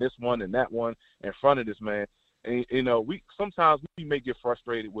Herbert, this one and that one in front of this man. And, sometimes we may get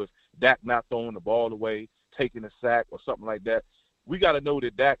frustrated with Dak not throwing the ball away, taking a sack or something like that. We got to know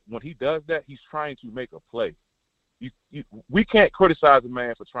that Dak, when he does that, he's trying to make a play. We can't criticize a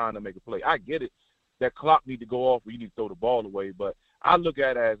man for trying to make a play. I get it. That clock need to go off or you need to throw the ball away. But I look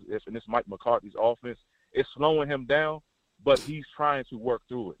at it as if in this Mike McCarthy's offense, it's slowing him down, but he's trying to work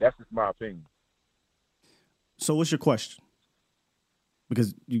through it. That's just my opinion. So what's your question?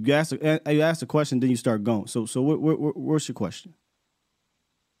 Because you asked a question, then you start going. So what's your question?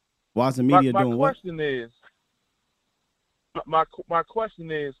 Why is the media doing what? My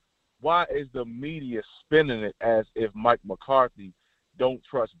question is, why is the media spinning it as if Mike McCarthy don't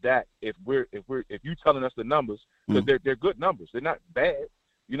trust Dak? If you telling us the numbers, because they're good numbers, they're not bad.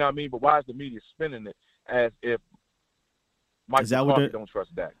 You know what I mean? But why is the media spinning it as if Mike McCarthy don't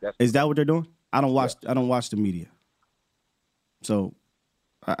trust Dak? Is that what they're doing? I don't watch the media, so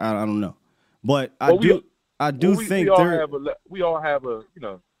I don't know. But I do think we all have a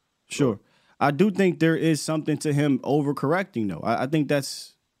Sure, I do think there is something to him overcorrecting though. I think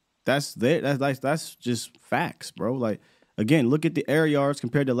that's just facts, bro. Like, again, look at the air yards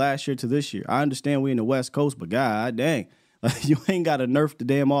compared to last year to this year. I understand we in the West Coast, but god dang, you ain't got to nerf the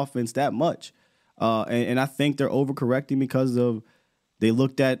damn offense that much. And I think they're overcorrecting because of they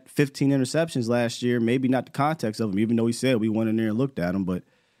looked at 15 interceptions last year, maybe not the context of them, even though he said we went in there and looked at them,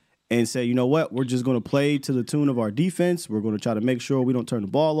 and said, you know what, we're just going to play to the tune of our defense. We're going to try to make sure we don't turn the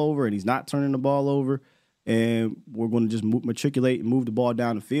ball over, and he's not turning the ball over, and we're going to just matriculate and move the ball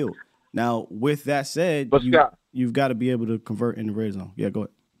down the field. Now, with that said, you've got to be able to convert in the red zone. Yeah, go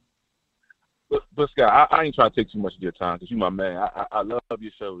ahead. But Scott, I ain't trying to take too much of your time because you're my man. I love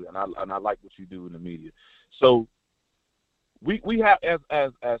your show, and I like what you do in the media. So we have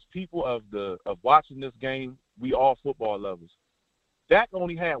as people of watching this game, we all football lovers. Dak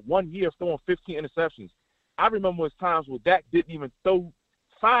only had 1 year of throwing 15 interceptions. I remember there was times where Dak didn't even throw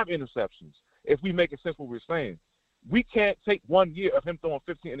 5 interceptions. if we make sense what we're saying. We can't take 1 year of him throwing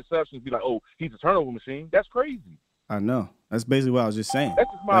 15 interceptions and be like, oh, he's a turnover machine. That's crazy. I know. That's basically what I was just saying. That's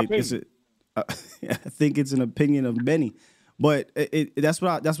just my opinion. I think it's an opinion of many, but that's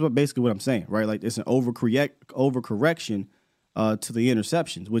what basically what I'm saying, right? Like it's an overcorrection to the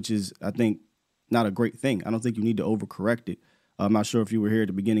interceptions, which is, I think, not a great thing. I don't think you need to overcorrect it. I'm not sure if you were here at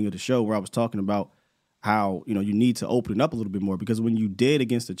the beginning of the show where I was talking about how, you need to open it up a little bit more, because when you did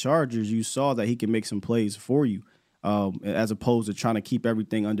against the Chargers, you saw that he can make some plays for you, as opposed to trying to keep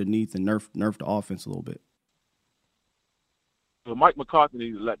everything underneath and nerf the offense a little bit. So Mike McCarthy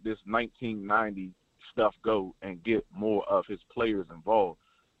needs to let this 1990 stuff go and get more of his players involved.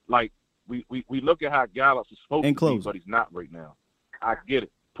 Like, we look at how Gallup is supposed to be, but he's not right now. I get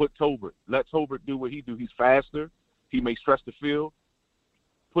it. Put Tolbert. Let Tolbert do what he do. He's faster. He may stretch the field.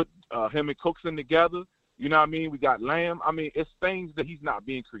 Put him and Cookson together. You know what I mean? We got Lamb. I mean, it's things that he's not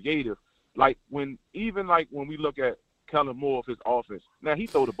being creative. Like when we look at Kellen Moore of his offense, now he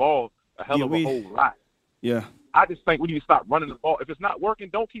throw the ball a hell of a whole lot. Yeah. I just think we need to stop running the ball. If it's not working,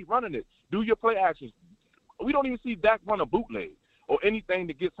 don't keep running it. Do your play actions. We don't even see Dak run a bootleg or anything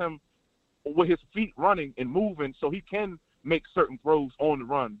that gets him with his feet running and moving so he can make certain throws on the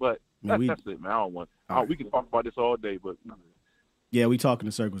run. But that's it, man. I don't want. Right. We can talk about this all day, but yeah, we talking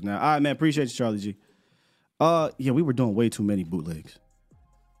in circles now. All right, man. Appreciate you, Charlie G. Yeah, we were doing way too many bootlegs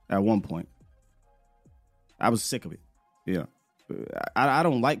at one point. I was sick of it. Yeah. I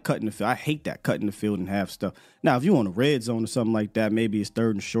don't like cutting the field. I hate that, cutting the field in half stuff. Now, if you on a red zone or something like that, maybe it's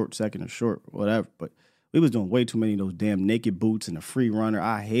third and short, second and short, whatever. But we was doing way too many of those damn naked boots and a free runner.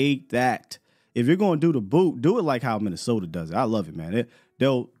 I hate that. If you're going to do the boot, do it like how Minnesota does it. I love it, man.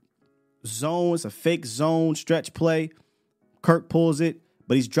 They'll zone. It's a fake zone stretch play. Kirk pulls it,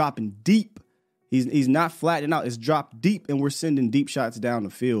 but he's dropping deep. He's not flattening out. It's dropped deep, and we're sending deep shots down the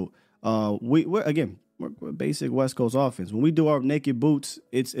field. We're basic West Coast offense. When we do our naked boots,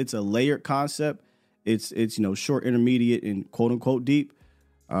 it's a layered concept. It's short, intermediate, and quote unquote deep.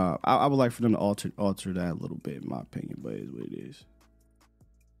 I would like for them to alter that a little bit, in my opinion, but it's what it is.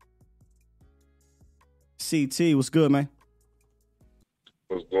 CT, what's good, man?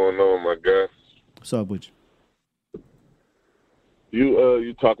 What's going on, my guy? What's up with you?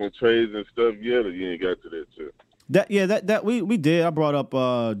 You talking trades and stuff yet, or you ain't got to that yet? That we did. I brought up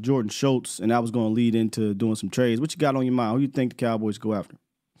Jordan Schultz, and I was going to lead into doing some trades. What you got on your mind? Who you think the Cowboys go after?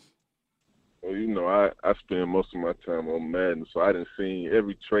 Well, I spend most of my time on Madden, so I didn't see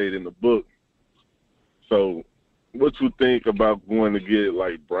every trade in the book. So, what you think about going to get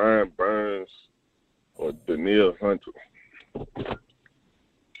like Brian Burns or Danielle Hunter?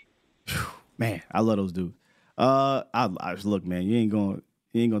 Man, I love those dudes. Look, man, you ain't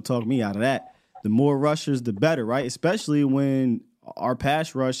gonna talk me out of that. The more rushers, the better, right? Especially when our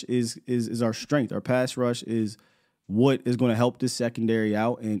pass rush is our strength. Our pass rush is what is going to help this secondary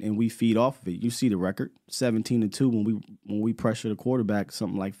out, and we feed off of it. You see the record, 17-2 when we pressure the quarterback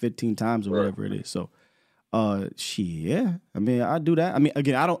something like 15 times or whatever it is. So, yeah. I mean, I do that. I mean,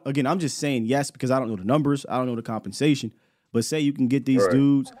 I'm just saying yes because I don't know the numbers, I don't know the compensation. But say you can get these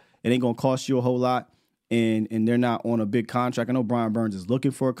dudes, it ain't gonna cost you a whole lot. And they're not on a big contract. I know Brian Burns is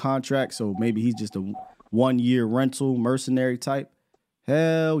looking for a contract, so maybe he's just a 1-year rental mercenary type.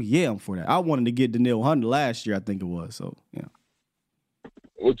 Hell yeah, I'm for that. I wanted to get Danielle Hunter last year, I think it was. So yeah.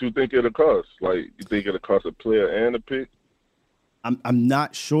 What you think it'll cost? Like, you think it'll cost a player and a pick? I'm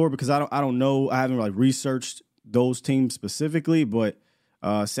not sure because I don't know. I haven't like researched those teams specifically, but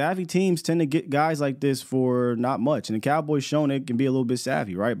savvy teams tend to get guys like this for not much. And the Cowboys shown it can be a little bit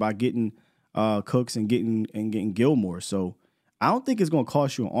savvy, right? By getting Cooks and getting Gilmore. So I don't think it's going to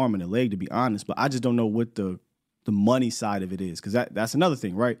cost you an arm and a leg, to be honest, but I just don't know what the money side of it is, because that's another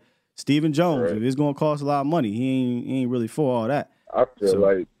thing, right? Stephen Jones, if it's going to cost a lot of money, he ain't really for all that. I feel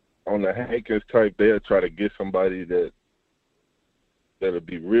like on the Hankins type, they'll try to get somebody that'll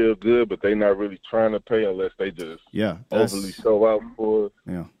be real good, but they're not really trying to pay unless they just overly show out for it.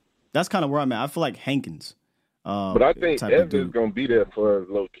 Yeah, that's kind of where I'm at. I feel like Hankins. But I think Evans is going to be there for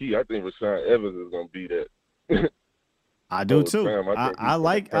low key. I think Rashaan Evans is going to be that. I do too.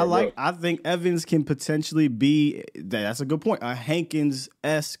 I think Evans can potentially be. That's a good point. A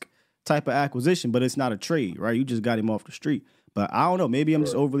Hankins-esque type of acquisition, but it's not a trade, right? You just got him off the street. But I don't know. Maybe I'm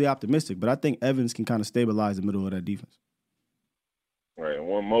just overly optimistic. But I think Evans can kind of stabilize the middle of that defense. Right. And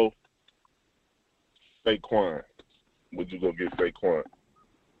one more. Saquon. Would you go get Saquon?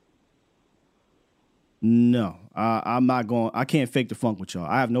 No, I'm not going. I can't fake the funk with y'all.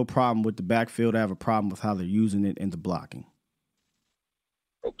 I have no problem with the backfield. I have a problem with how they're using it and the blocking.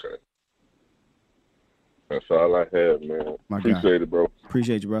 Okay. That's all I have, man. Appreciate it, bro.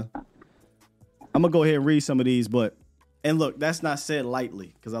 Appreciate you, brother. I'm going to go ahead and read some of these, and look, that's not said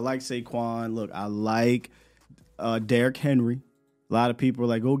lightly because I like Saquon. Look, I like Derrick Henry. A lot of people are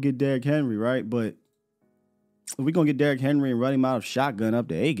like, go get Derrick Henry, right? But if we're going to get Derrick Henry and run him out of shotgun up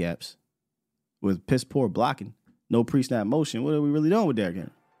to A-gaps with piss poor blocking, no pre-snap motion, what are we really doing with Derrick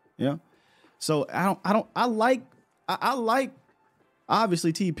Henry? You know? So I like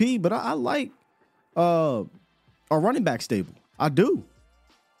obviously TP, but I like a running back stable. I do.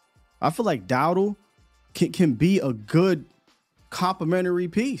 I feel like Dowdle can be a good complementary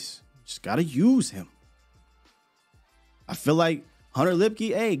piece. Just got to use him. I feel like Hunter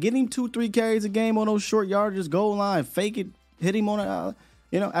Lipke, hey, get him 2-3 carries a game on those short yardages, goal line, fake it, hit him on it.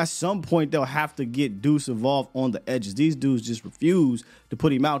 At some point they'll have to get Deuce involved on the edges. These dudes just refuse to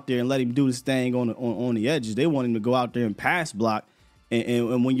put him out there and let him do this thing on the edges. They want him to go out there and pass block.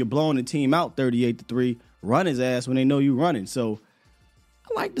 And when you're blowing the team out 38-3, run his ass when they know you're running. So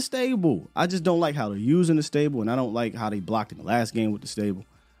I like the stable. I just don't like how they're using the stable, and I don't like how they blocked in the last game with the stable.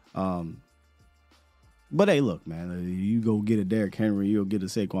 But hey, look, man, you go get a Derrick Henry, you'll get a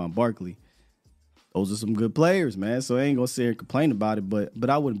Saquon Barkley. Those are some good players, man. So I ain't gonna sit here and complain about it, but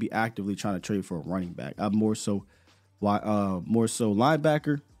I wouldn't be actively trying to trade for a running back. I'm more so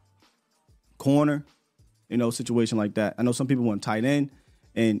linebacker, corner, situation like that. I know some people want tight end,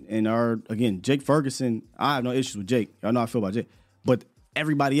 and Jake Ferguson. I have no issues with Jake. I know how I feel about Jake, but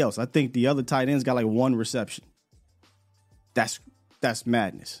everybody else, I think the other tight ends got like one reception. That's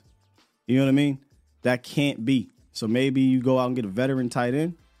madness. You know what I mean? That can't be. So maybe you go out and get a veteran tight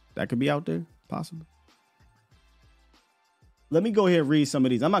end. That could be out there, possibly. Let me go ahead and read some of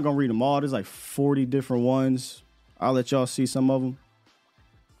these. I'm not going to read them all. There's like 40 different ones. I'll let y'all see some of them.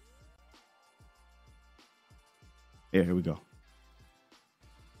 Yeah, here we go.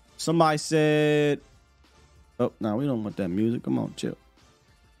 Somebody said, oh, no, we don't want that music. Come on, chill.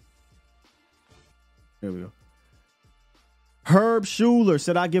 Here we go. Herb Schuler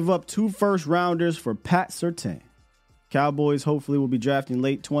said, I give up 2 first-rounders for Pat Surtain. Cowboys hopefully will be drafting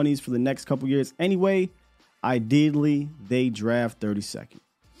late 20s for the next couple years. Anyway, ideally, they draft 32nd.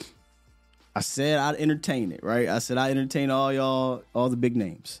 I said I'd entertain it, right? I said I'd entertain all y'all, all the big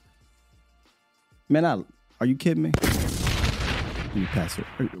names. Man, are you kidding me?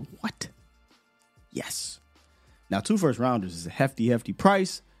 What? Yes. Now, 2 first-rounders is a hefty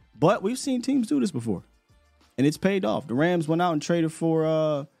price, but we've seen teams do this before. And it's paid off. The Rams went out and traded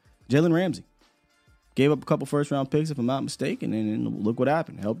for Jalen Ramsey. Gave up a couple first-round picks, if I'm not mistaken, and look what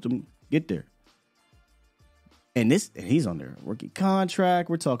happened. Helped him get there. And he's on their rookie contract.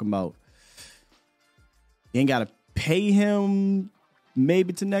 We're talking about you ain't got to pay him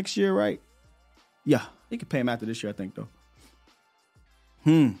maybe to next year, right? Yeah, you can pay him after this year, I think, though.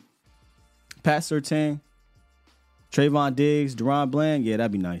 Pat Surtain, Trayvon Diggs, Deron Bland. Yeah,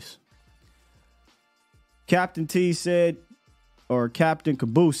 that'd be nice. Captain T said, or Captain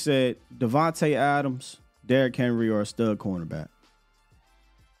Caboose said, Devontae Adams, Derrick Henry, or a stud cornerback.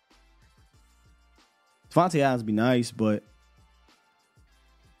 Devontae Adams would be nice, but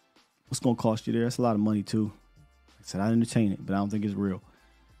what's going to cost you there? That's a lot of money, too. Like I said, I entertain it, but I don't think it's real.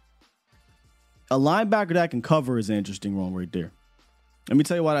 A linebacker that can cover is an interesting one right there. Let me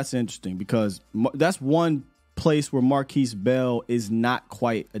tell you why that's interesting, because that's one place where Marquise Bell is not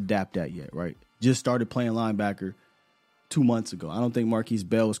quite adapted at yet, right? Just started playing linebacker 2 months ago. I don't think Marquise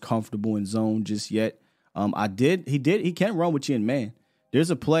Bell is comfortable in zone just yet. He can run with you in man. There's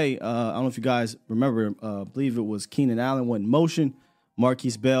a play, I don't know if you guys remember, I believe it was Keenan Allen went in motion.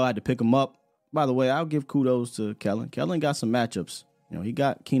 Marquise Bell had to pick him up. By the way, I'll give kudos to Kellen. Kellen got some matchups. He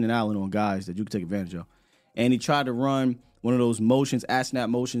got Keenan Allen on guys that you can take advantage of. And he tried to run one of those motions, snap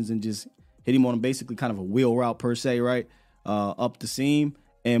motions, and just hit him on basically kind of a wheel route per se, right? Up the seam.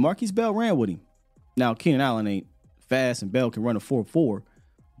 And Marquise Bell ran with him. Now, Keenan Allen ain't fast, and Bell can run a 4.4,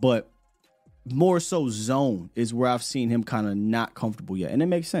 but more so zone is where I've seen him kind of not comfortable yet. And it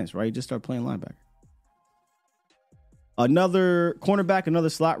makes sense, right? Just start playing linebacker. Another cornerback, another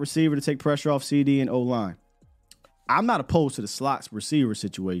slot receiver to take pressure off CD and O-line. I'm not opposed to the slot receiver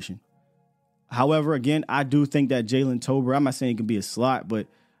situation. However, again, I do think that Jalen Tolbert, I'm not saying he can be a slot, but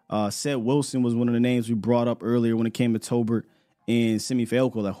Seth Wilson was one of the names we brought up earlier when it came to Tolbert and Simi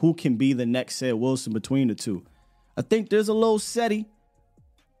Fehoko. Like, who can be the next Seth Wilson between the two? I think there's a little SETI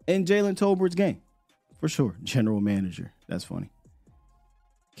in Jalen Tolbert's game. For sure. General manager. That's funny.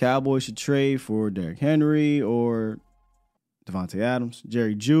 Cowboys should trade for Derrick Henry or Devontae Adams,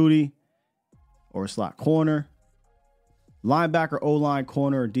 Jerry Jeudy, or a slot corner. Linebacker, O-line,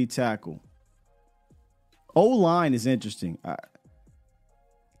 corner, or D-tackle. O-line is interesting.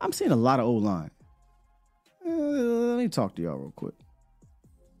 I'm seeing a lot of O-line. Let me talk to y'all real quick.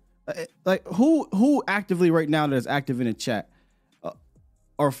 Like who actively right now that is active in a chat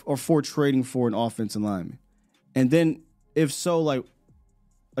are for trading for an offensive lineman? And then if so, like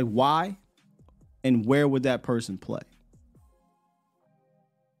why and where would that person play?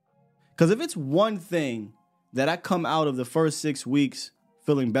 Because if it's one thing that I come out of the first 6 weeks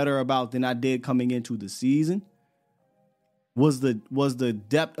feeling better about than I did coming into the season, was the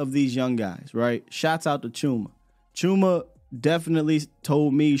depth of these young guys, right? Shouts out to Chuma. Chuma definitely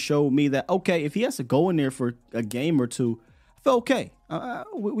showed me that, okay, if he has to go in there for a game or two, I feel okay.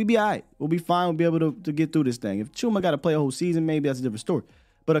 We'll be all right. We'll be fine. We'll be able to get through this thing. If Chuma got to play a whole season, maybe that's a different story.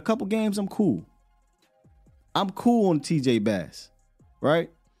 But a couple games, I'm cool. I'm cool on TJ Bass,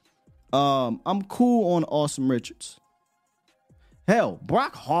 right? I'm cool on Austin Richards. Hell,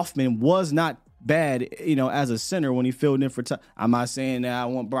 Brock Hoffman was not bad, as a center when he filled in for time. I'm not saying that I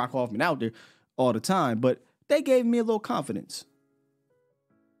want Brock Hoffman out there all the time, but they gave me a little confidence.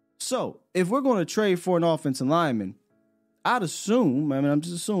 So if we're going to trade for an offensive lineman, I'd assume, I'm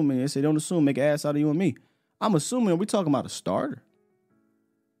just assuming, they say don't assume, make an ass out of you and me. I'm assuming, are we talking about a starter?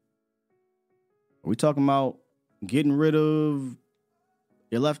 Are we talking about getting rid of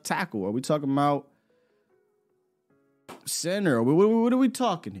your left tackle? Are we talking about center? What are we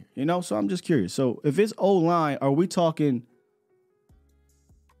talking here? So I'm just curious. So if it's O-line, are we talking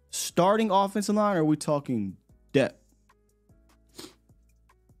starting offensive line or are we talking depth?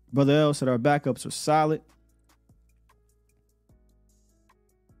 Brother L said our backups are solid.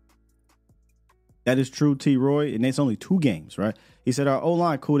 That is true, T. Roy, and it's only 2 games, right? He said our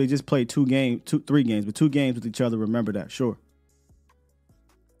O-line cool. They just played 3 games, but 2 games with each other. Remember that, sure.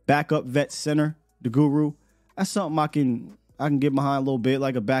 Backup vet center, the guru. That's something I can get behind a little bit,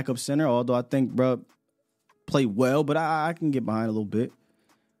 like a backup center. Although I think bro played well, but I can get behind a little bit.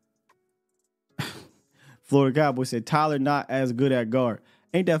 Florida Cowboy said Tyler not as good at guard.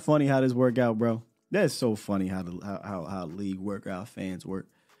 Ain't that funny how this work out, bro? That's so funny how league work, how fans work.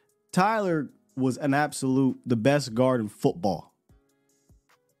 Tyler was the best guard in football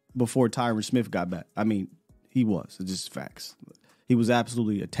before Tyron Smith got back. I mean, he was. It's just facts. He was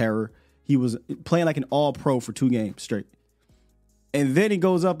absolutely a terror. He was playing like an all-pro for 2 games straight. And then he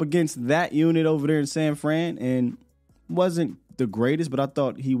goes up against that unit over there in San Fran and wasn't the greatest, but I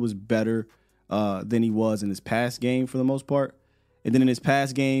thought he was better than he was in his past game for the most part. And then in his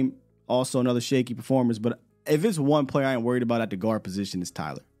past game, also another shaky performance. But if it's one player I ain't worried about at the guard position, it's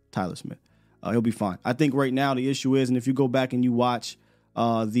Tyler Smith. He'll be fine. I think right now the issue is, and if you go back and you watch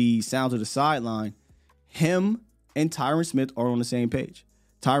the Sounds of the Sideline, him and Tyron Smith are on the same page.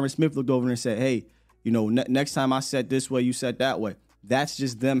 Tyron Smith looked over and said, hey, next time I set this way, you set that way. That's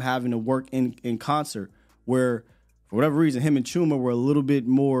just them having to work in concert where, for whatever reason, him and Chuma were a little bit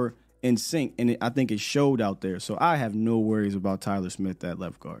more in sync, and I think it showed out there. So I have no worries about Tyler Smith at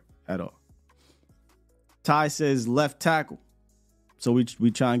left guard at all. Ty says left tackle. So we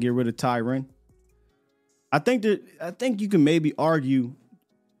try and get rid of Tyron. I think you can maybe argue,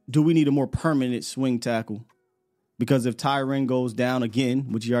 do we need a more permanent swing tackle? Because if Tyron goes down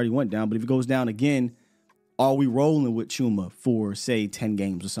again, which he already went down, but if he goes down again, are we rolling with Chuma for, say, 10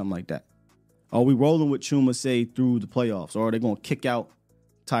 games or something like that? Are we rolling with Chuma, say, through the playoffs? Or are they going to kick out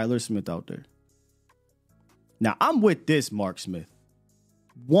Tyler Smith out there? Now, I'm with this, Mark Smith.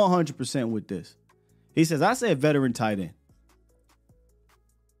 100% with this. He says, I say a veteran tight end.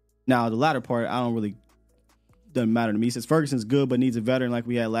 Now, the latter part, doesn't matter to me. He says Ferguson's good, but needs a veteran like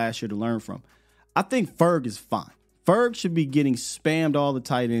we had last year to learn from. I think Ferg is fine. Ferg should be getting spammed all the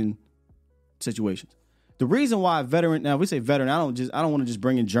tight end situations. The reason why a veteran, now if we say veteran, I don't want to just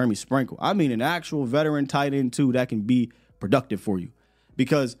bring in Jeremy Sprinkle. I mean an actual veteran tight end too that can be productive for you.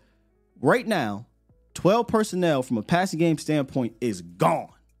 Because right now, 12 personnel from a passing game standpoint is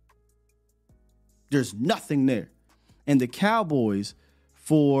gone. There's nothing there. And the Cowboys,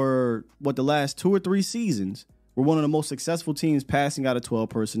 for the last 2 or 3 seasons, were one of the most successful teams passing out of 12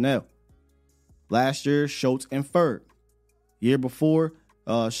 personnel. Last year, Schultz and Ferg. Year before,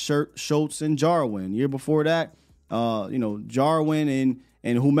 Schultz and Jarwin. Year before that, Jarwin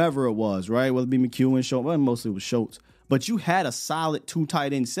and whomever it was, right? Whether it be McEwen, Schultz, well, mostly it was Schultz. But you had a solid 2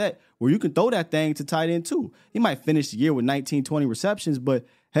 tight end set where you can throw that thing to tight end too. He might finish the year with 19, 20 receptions, but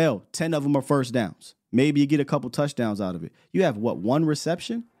hell, 10 of them are first downs. Maybe you get a couple touchdowns out of it. You have, 1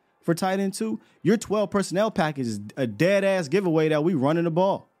 reception for tight end 2? Your 12 personnel package is a dead-ass giveaway that we running the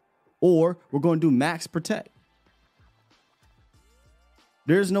ball. Or we're going to do max protect.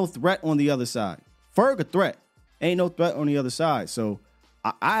 There's no threat on the other side. Ferg a threat. Ain't no threat on the other side. So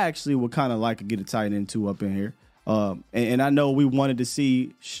I actually would kind of like to get a tight end 2 up in here. And I know we wanted to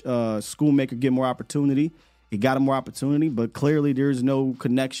see Schoolmaker get more opportunity. He got him more opportunity, but clearly there's no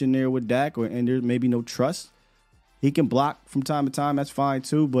connection there with Dak, and there's maybe no trust. He can block from time to time. That's fine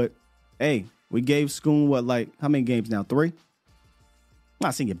too. But hey, we gave Schoon how many games now? 3. I'm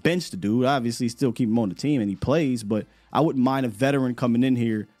not saying you bench the dude. Obviously, still keep him on the team and he plays. But I wouldn't mind a veteran coming in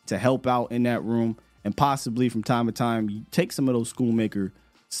here to help out in that room, and possibly from time to time you take some of those Schoonmaker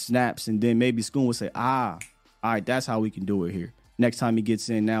snaps, and then maybe Schoon would say, all right, that's how we can do it here. Next time he gets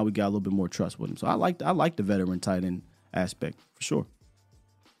in, now we got a little bit more trust with him. So I like the veteran tight end aspect for sure.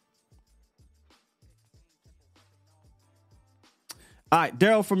 All right,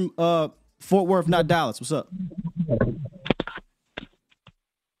 Daryl from Fort Worth, not Dallas. What's up?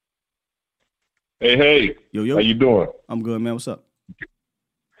 Hey. Yo. How you doing? I'm good, man. What's up?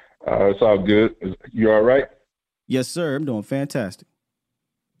 It's all good. You all right? Yes, sir. I'm doing fantastic.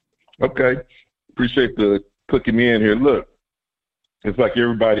 Okay. Appreciate the cooking me in here. Look, it's like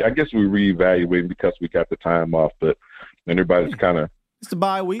everybody, I guess we're reevaluating because we got the time off, but everybody's kind of it's the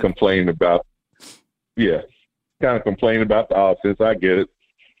bye week. Complaining about the offense. I get it.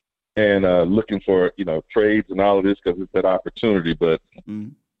 And looking for, trades and all of this because it's that opportunity. But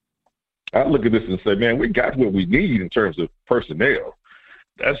I look at this and say, man, we got what we need in terms of personnel.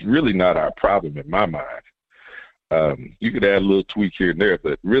 That's really not our problem in my mind. You could add a little tweak here and there,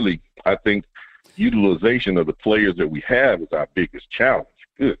 but really, I think utilization of the players that we have is our biggest challenge.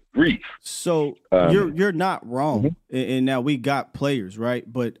 Good grief. So you're not wrong in that we got players,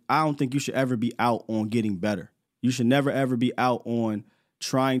 right? But I don't think you should ever be out on getting better. You should never, ever be out on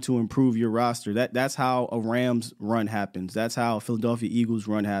trying to improve your roster. That's how a Rams run happens. That's how a Philadelphia Eagles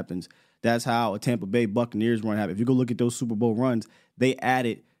run happens. That's how a Tampa Bay Buccaneers run happens. If you go look at those Super Bowl runs, they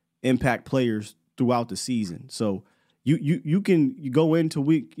added impact players throughout the season. So you go into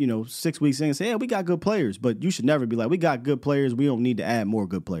week 6 weeks in and say, yeah, we got good players, but you should never be like, we got good players, we don't need to add more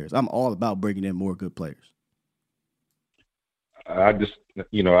good players. I'm all about bringing in more good players. I just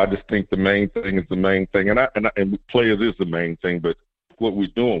think the main thing is the main thing, and players is the main thing, but what we're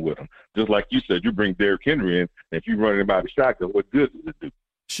doing with them, just like you said, you bring Derrick Henry in, and if you run him out of shotgun, what good does it do?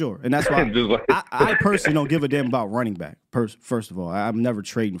 Sure, and that's why I personally don't give a damn about running back. First of all, I'm never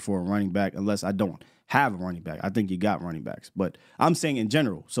trading for a running back unless I don't have a running back. I think you got running backs, but I'm saying in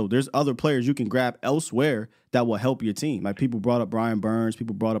general. So there's other players you can grab elsewhere that will help your team. Like people brought up Brian Burns,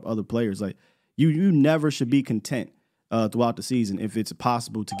 people brought up other players. Like you never should be content throughout the season if it's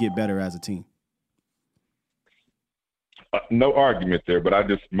possible to get better as a team. No argument there, but I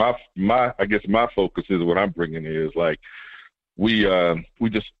guess my focus is what I'm bringing is like we so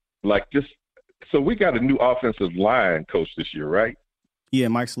we got a new offensive line coach this year, right? Yeah,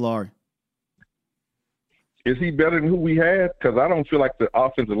 Mike Solari. Is he better than who we had? Because I don't feel like the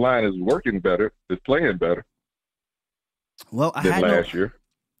offensive line is working better, is playing better. Well, last year.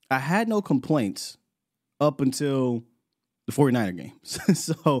 I had no complaints up until the 49er games.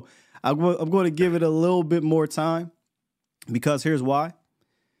 So I'm going to give it a little bit more time because here's why.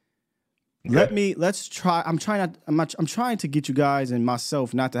 Okay. Let's try. I'm trying to get you guys and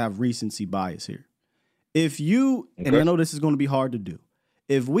myself not to have recency bias here. And I know this is going to be hard to do.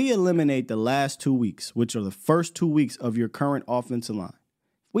 If we eliminate the last 2 weeks, which are the first 2 weeks of your current offensive line,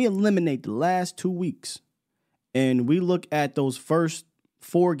 if we eliminate the last 2 weeks and we look at those first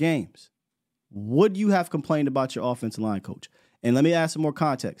 4 games, would you have complained about your offensive line coach? And let me add some more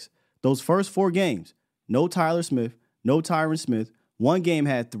context. Those first 4 games, no Tyler Smith, no Tyron Smith. One game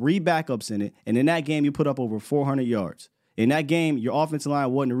had 3 backups in it, and in that game you put up over 400 yards. In that game, your offensive line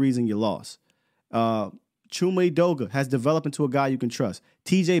wasn't the reason you lost. Chuma Edoga has developed into a guy you can trust.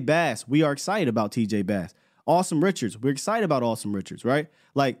 TJ Bass, we are excited about TJ Bass. Awesome Richards, we're excited about Awesome Richards, right?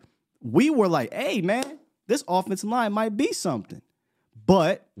 Like, we were like, hey, man, this offensive line might be something.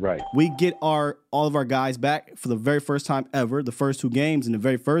 But we get all of our guys back for the very first time ever. The first 2 games, in the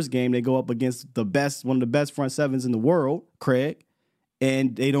very first game, they go up against one of the best front sevens in the world, Craig,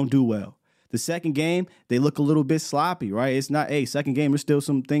 and they don't do well. The second game, they look a little bit sloppy, right? It's not, second game, there's still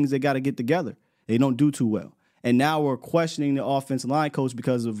some things they got to get together. They don't do too well. And now we're questioning the offensive line coach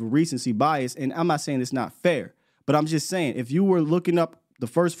because of recency bias. And I'm not saying it's not fair, but I'm just saying if you were looking up the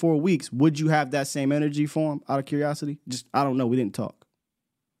first 4 weeks, would you have that same energy for him out of curiosity? I don't know. We didn't talk.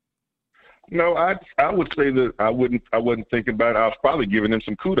 No, I would say that I wasn't thinking about it. I was probably giving them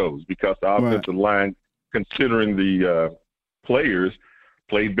some kudos because the offensive line, considering the players,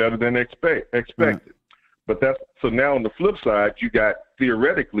 played better than expected. Right. But so now on the flip side, you got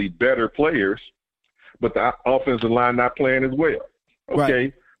theoretically better players, but the offensive line not playing as well.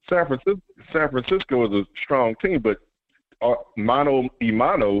 Okay, right. San Francisco is a strong team, but mano a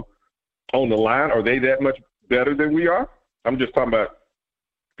mano on the line, are they that much better than we are? I'm just talking about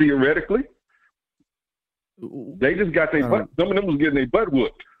theoretically. They just got their butt. Some of them was getting their butt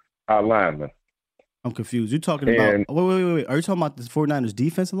whooped. Our linemen. I'm confused. You're talking about wait. Are you talking about the 49ers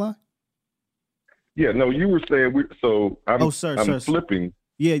defensive line? Yeah, no, you were saying I'm flipping.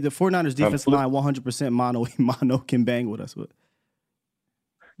 Yeah, the 49ers defensive line 100% mono can bang with us.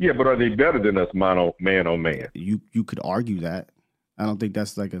 Yeah, but are they better than us man on man? You could argue that. I don't think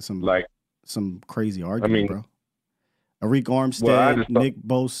that's some crazy argument, bro. Arik Armstead, Nick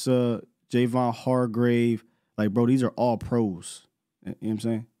Bosa, Javon Hargrave, bro, these are all pros. You know what I'm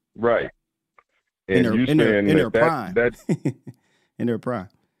saying? Right. And in their prime. In their prime.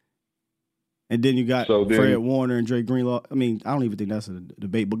 And then you got Fred Warner and Dre Greenlaw. I mean, I don't even think that's a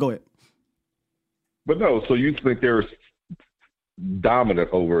debate, but go ahead. But no, so you think they're dominant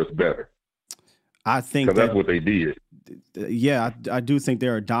over us better? I think because that's what they did. Yeah, I do think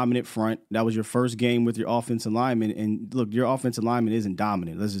they're a dominant front. That was your first game with your offensive lineman, and look, your offensive lineman isn't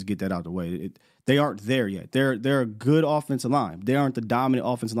dominant. Let's just get that out of the way. They aren't there yet. They're a good offensive line. They aren't the dominant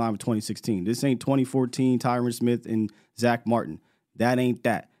offensive line of 2016. This ain't 2014 Tyron Smith and Zach Martin. That ain't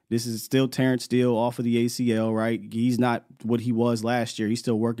that. This is still Terrence Steele off of the ACL, right? He's not what he was last year. He's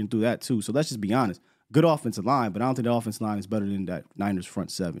still working through that too. So let's just be honest. Good offensive line, but I don't think the offensive line is better than that Niners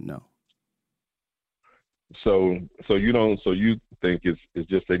front seven. No. So you think it's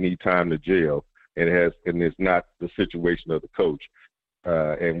just they need time to gel, and it's not the situation of the coach,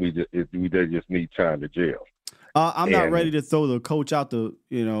 and they just need time to gel. I'm not ready to throw the coach out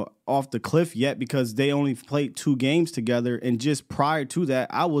off the cliff yet because they only played 2 games together, and just prior to that,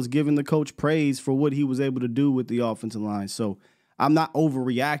 I was giving the coach praise for what he was able to do with the offensive line. So I'm not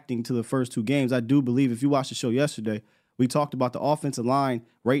overreacting to the first 2 games. I do believe if you watched the show yesterday, we talked about the offensive line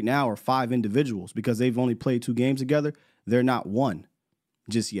right now are 5 individuals because they've only played 2 games together. They're not one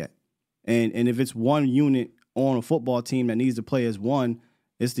just yet. And if it's one unit on a football team that needs to play as one,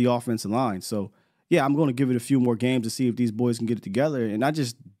 it's the offensive line. So, yeah, I'm going to give it a few more games to see if these boys can get it together. And I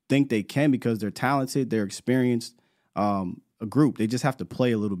just think they can because they're talented, they're experienced, a group. They just have to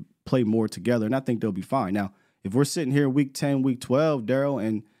play more together, and I think they'll be fine. Now, if we're sitting here week 10, week 12, Daryl,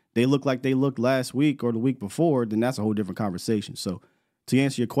 and they look like they looked last week or the week before, then that's a whole different conversation. So to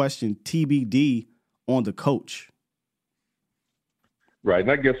answer your question, TBD on the coach. Right.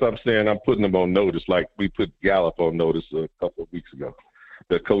 And I guess I'm saying I'm putting them on notice like we put Gallup on notice a couple of weeks ago,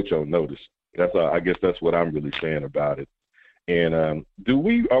 the coach on notice. I guess that's what I'm really saying about it. And are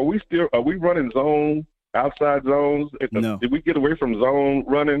we running zone, outside zones? No. Did we get away from zone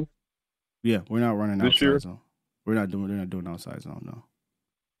running? Yeah, we're not running this outside year? zone. They're not doing outside zone, no.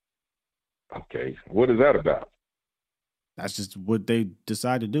 Okay. What is that about? That's just what they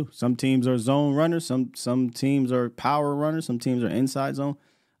decide to do. Some teams are zone runners. Some teams are power runners. Some teams are inside zone.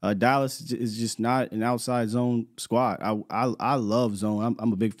 Dallas is just not an outside zone squad. I love zone.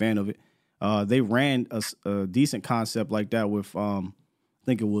 I'm a big fan of it. They ran a decent concept like that with I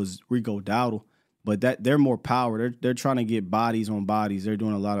think it was Rico Dowdle, but they're more power. They're trying to get bodies on bodies. They're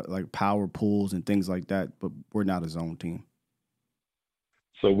doing a lot of like power pulls and things like that. But we're not a zone team.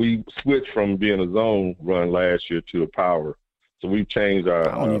 So we switched from being a zone run last year to a power. So we've changed our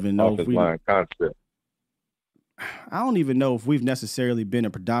offensive line concept. I don't even know if we've necessarily been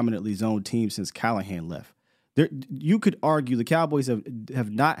a predominantly zone team since Callahan left. You could argue the Cowboys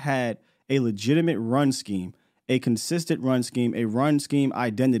have not had a legitimate run scheme, a consistent run scheme, a run scheme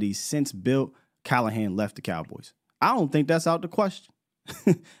identity since Bill Callahan left the Cowboys. I don't think that's out the question.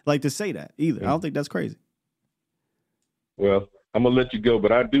 Like to say that either. I don't think that's crazy. Well, I'm gonna let you go,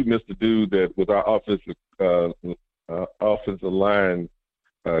 but I do miss the dude that was our offensive line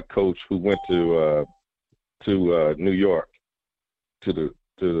coach who went to New York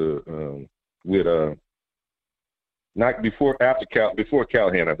not before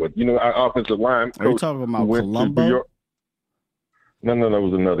Callahan, but our offensive line coach. Are you talking about Colombo? No, it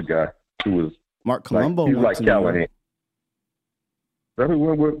was another guy who was Mark Colombo. He's like Callahan.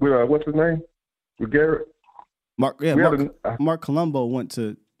 What's his name? With Garrett. Mark Colombo went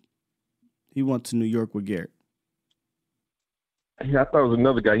to New York with Garrett. Yeah, I thought it was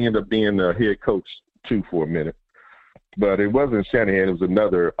another guy. He ended up being the head coach too for a minute, but it wasn't Shanahan. It was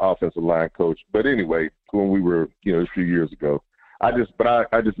another offensive line coach. But anyway, when we were, a few years ago, I just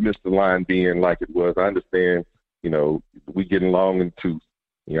missed the line being like it was. I understand, we getting long in the tooth.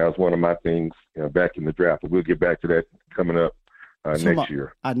 That was one of my things, back in the draft. But we'll get back to that coming up next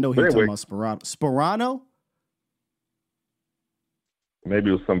year. I know he's talking about Sperano.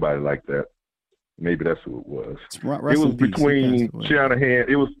 Maybe it was somebody like that. Maybe that's who it was. It was between Shanahan.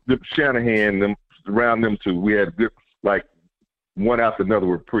 It was Shanahan them around them two. We had good, like one after another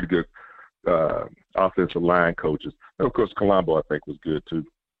were pretty good offensive line coaches. And of course, Colombo I think was good too.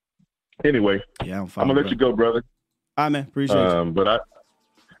 Anyway, yeah, I'm gonna let you go, brother. All right, man. Appreciate you. But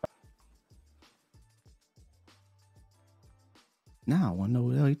now I want to know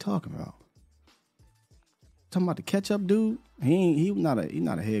what the hell he talking about. Talking about the catch-up dude? He's not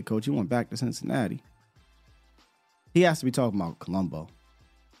a head coach. He went back to Cincinnati. He has to be talking about Colombo.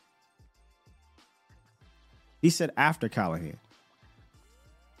 He said after Callahan.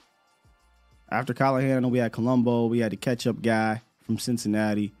 After Callahan, I know we had Colombo. We had the catch-up guy from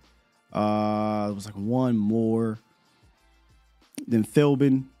Cincinnati. It was like one more. Then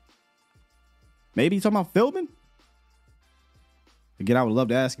Philbin. Maybe you talking about Philbin? Again, I would love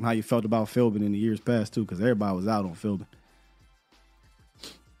to ask him how you felt about Philbin in the years past, too, because everybody was out on Philbin.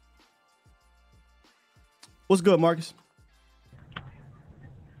 What's good, Marcus?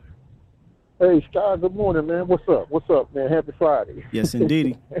 Hey, Sky, good morning, man. What's up? What's up, man? Happy Friday. Yes,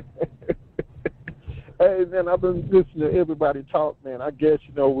 indeedy. Hey, man, I've been listening to everybody talk, man. I guess,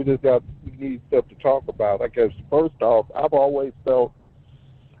 we need stuff to talk about. I guess, first off, I've always felt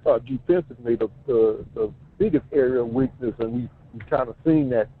defensively the biggest area of weakness, and we've kind of seen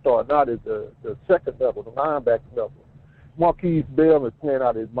that start out at the second level, the linebacker level. Marquise Bell is playing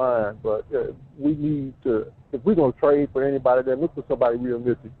out his mind, but we need to, if we're going to trade for anybody, then look for somebody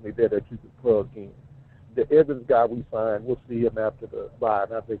realistically there that you can plug in. The Evans guy we signed, we'll see him after the bye,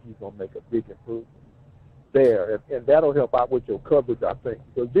 and I think he's going to make a big improvement there. And that'll help out with your coverage, I think,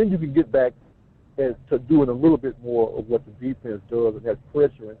 because then you can get back to doing a little bit more of what the defense does, and that's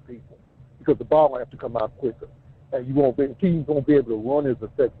pressuring people, because the ball will have to come out quicker. And teams won't be able to run as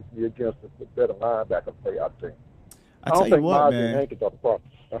effectively against us with better linebacker play, I think. I tell you what, man.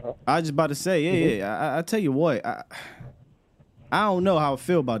 I was just about to say, yeah. I tell you what, I don't know how I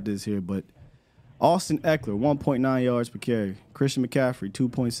feel about this here, but Austin Eckler, 1.9 yards per carry. Christian McCaffrey,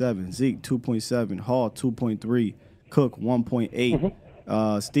 2.7. Zeke, 2.7. Hall, 2.3. Cook,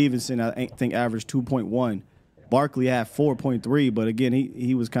 1.8. Stevenson, I think, averaged 2.1. Barkley had 4.3, but again,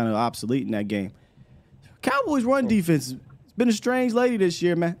 he was kind of obsolete in that game. Cowboys' run defense has been a strange lady this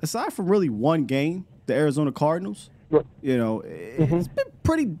year, man. Aside from really one game, the Arizona Cardinals, it's been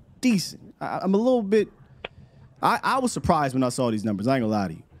pretty decent. I'm a little bit – I was surprised when I saw these numbers. I ain't going to lie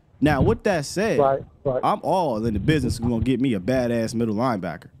to you. Now, with that said, I'm all in the business of going to get me a badass middle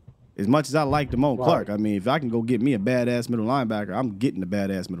linebacker. As much as I like Damone Clark, I mean, if I can go get me a badass middle linebacker, I'm getting a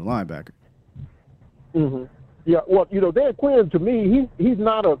badass middle linebacker. Mm-hmm. Yeah, well, Dan Quinn, to me, he's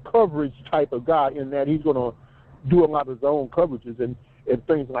not a coverage type of guy in that he's going to do a lot of his own coverages and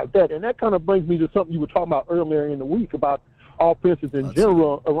things like that. And that kind of brings me to something you were talking about earlier in the week about offenses in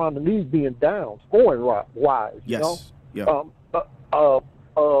general around the league being down, scoring-wise. Yes. Yeah.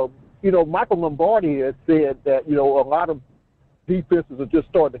 Michael Lombardi has said that, a lot of defenses are just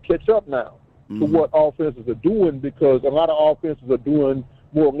starting to catch up now to what offenses are doing, because a lot of offenses are doing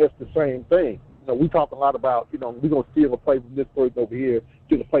more or less the same thing. We talk a lot about, we're going to steal a play from this person over here,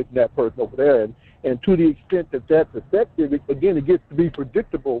 steal a play from that person over there. And to the extent that that's effective, it gets to be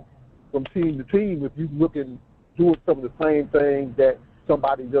predictable from team to team if you look and doing some of the same things that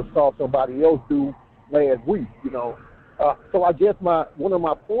somebody just saw somebody else do last week, So I guess one of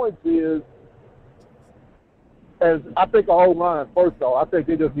my points is, as I think the whole line, first of all, I think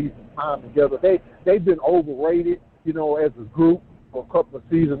they just need some time together. They've been overrated, as a group for a couple of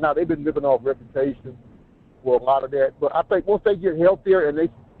seasons now. They've been living off reputation for a lot of that. But I think once they get healthier and they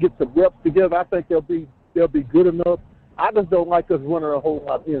get some reps together, I think they'll be good enough. I just don't like us running a whole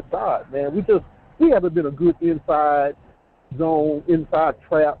lot inside, man. We haven't been a good inside zone, inside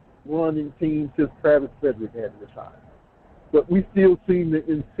trap running team since Travis Frederick had this time. But we still seem to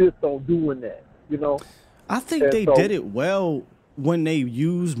insist on doing that, I think they did it well when they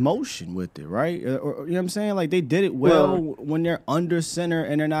use motion with it, right? Or, you know what I'm saying? Like, they did it well when they're under center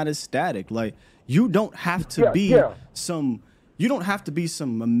and they're not as static. Like, you don't have to be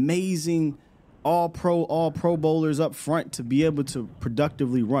some amazing all pro bowlers up front to be able to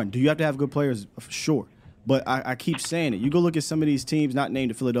productively run. Do you have to have good players? Sure. But I keep saying it. You go look at some of these teams, not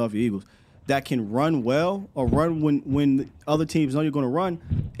named the Philadelphia Eagles, that can run well or run when other teams know you're going to run.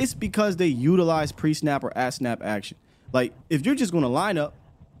 It's because they utilize pre-snap or at-snap action. Like, if you're just going to line up,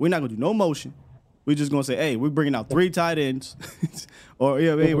 we're not going to do no motion. We're just going to say, hey, we're bringing out 3 tight ends. Or,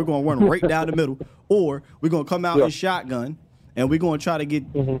 hey, we're going to run right down the middle. Or we're going to come out in shotgun, and we're going to try to get,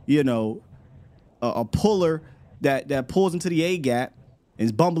 a puller that pulls into the A-gap and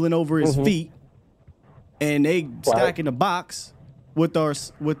is bumbling over his feet, and they stack in the box with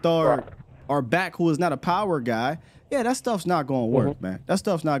our back, who is not a power guy. Yeah, that stuff's not going to work, man. That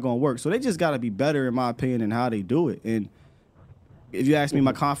stuff's not going to work. So they just got to be better, in my opinion, in how they do it. And if you ask me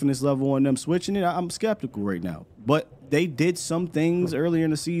my confidence level on them switching it, I'm skeptical right now. But they did some things earlier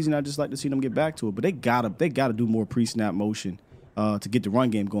in the season. I just like to see them get back to it. But they gotta do more pre-snap motion to get the run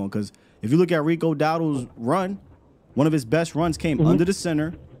game going. Because if you look at Rico Dowdle's run, one of his best runs came under the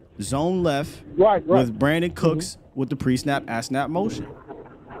center, zone left, with Brandon Cooks with the pre-snap, snap motion.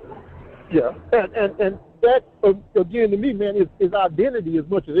 Yeah, and that, again, to me, man, is identity as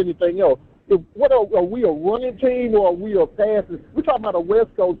much as anything else. Are we a running team or are we a passing? We're talking about a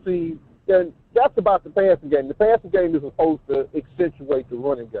West Coast team, then that's about the passing game. The passing game is supposed to accentuate the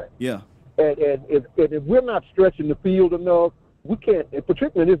running game. Yeah. And if we're not stretching the field enough, we can't, and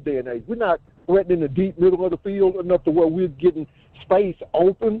particularly in this day and age, we're not threatening the deep middle of the field enough to where we're getting space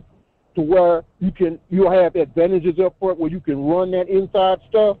open to where you'll have advantages up front where you can run that inside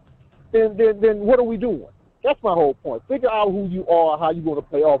stuff. Then what are we doing? That's my whole point. Figure out who you are, how you're going to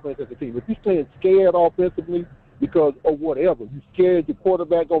play offense as a team. If you're playing scared offensively because of whatever, you're scared your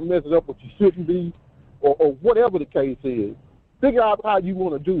quarterback going to mess it up, but you shouldn't be, or whatever the case is, figure out how you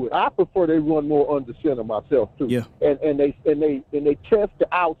want to do it. I prefer they run more under center myself too. Yeah. And they test the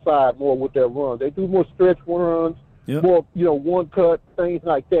outside more with their runs. They do more stretch runs, more one cut, things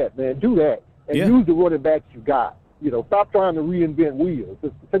like that. Man, do that and use the running backs you got. Stop trying to reinvent wheels.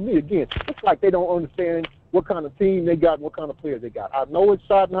 To me, again, it's like they don't understand what kind of team they got, what kind of players they got. I know it's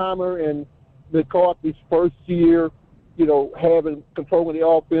Schottenheimer and McCarthy's first year, having control of the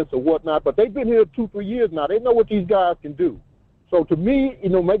offense or whatnot, but they've been here 2-3 years now. They know what these guys can do. So to me,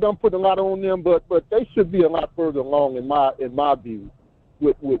 maybe I'm putting a lot on them, but they should be a lot further along in my view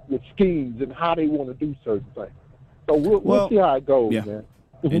with schemes and how they want to do certain things. So we'll see how it goes, man.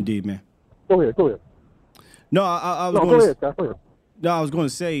 Indeed, man. Go ahead. No, I was going to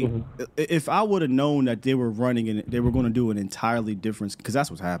say, if I would have known that they were running and they were going to do an entirely different, because that's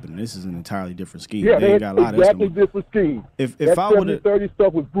what's happening. This is an entirely different scheme. Yeah, they got a lot exactly of different scheme. If that I would have 30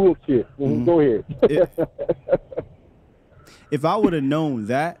 stuff was bullshit. Go ahead. If I would have known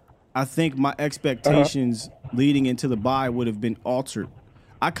that, I think my expectations leading into the bye would have been altered.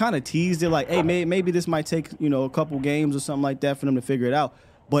 I kind of teased it like, hey, maybe this might take a couple games or something like that for them to figure it out.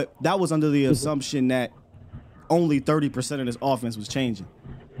 But that was under the assumption that only 30% of this offense was changing.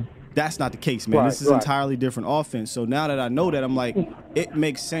 That's not the case, man. This is entirely different offense. So now that I know that, I'm like, it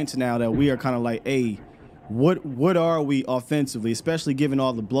makes sense now that we are kind of like, hey, what are we offensively, especially given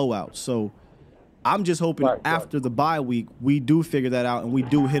all the blowouts? So I'm just hoping after the bye week, we do figure that out and we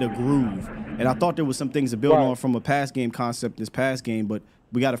do hit a groove. And I thought there was some things to build on from a pass game concept this past game, but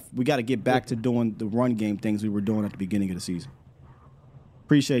we gotta get back to doing the run game things we were doing at the beginning of the season.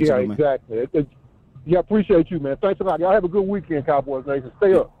 Appreciate you, man. Yeah, exactly. Yeah, appreciate you, man. Thanks a lot. Y'all have a good weekend, Cowboys Nation.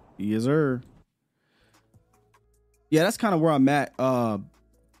 Stay up. Yes, sir. Yeah, that's kind of where I'm at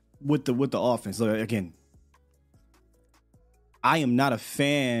with the offense. Look, again, I am not a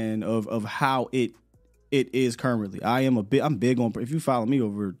fan of how it is currently. I'm big on, if you follow me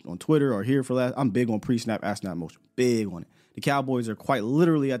over on Twitter or here I'm big on pre-snap, snap motion. Big on it. The Cowboys are quite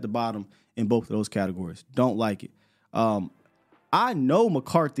literally at the bottom in both of those categories. Don't like it. I know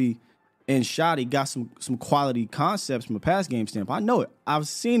McCarthy and Shotty got some quality concepts from a pass game standpoint. I know it. I've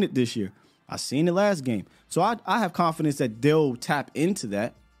seen it this year. I've seen it last game. So I have confidence that they'll tap into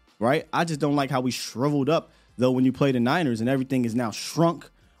that, right? I just don't like how we shriveled up, though, when you play the Niners and everything is now shrunk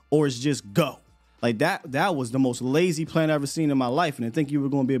or it's just go. Like that was the most lazy plan I've ever seen in my life, and to think you were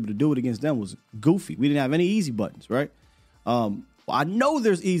going to be able to do it against them was goofy. We didn't have any easy buttons, right? I know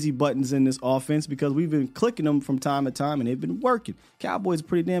there's easy buttons in this offense because we've been clicking them from time to time, and they've been working. Cowboys are a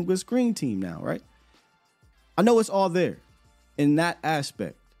pretty damn good screen team now, right? I know it's all there in that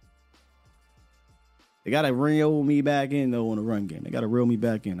aspect. They got to reel me back in, though, on the run game. They got to reel me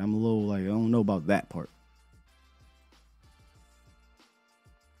back in. I'm a little like, I don't know about that part.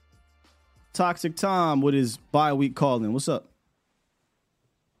 Toxic Tom with his bye week call-in. What's up?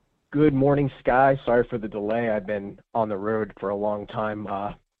 Good morning, Sky. Sorry for the delay. I've been on the road for a long time,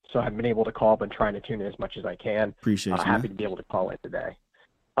 so I haven't been able to call. I've been trying to tune in as much as I can. Appreciate you. Happy to be able to call in today.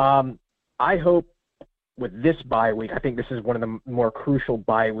 I hope with this bye week, I think this is one of the more crucial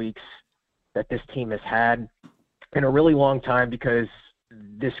bye weeks that this team has had in a really long time, because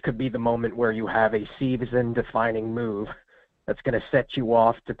this could be the moment where you have a season-defining move that's going to set you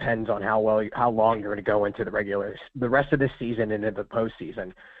off. Depends on how long you're going to go into the rest of this season and into the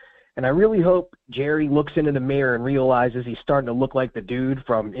postseason. And I really hope Jerry looks into the mirror and realizes he's starting to look like the dude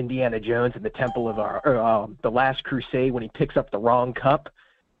from Indiana Jones in the Temple of the Last Crusade when he picks up the wrong cup,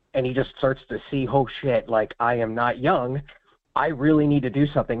 and he just starts to see, oh shit, like, I am not young. I really need to do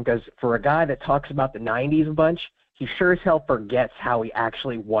something, because for a guy that talks about the 90s a bunch, he sure as hell forgets how he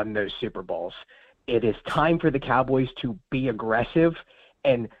actually won those Super Bowls. It is time for the Cowboys to be aggressive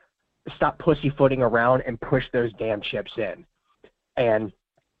and stop pussyfooting around and push those damn chips in. And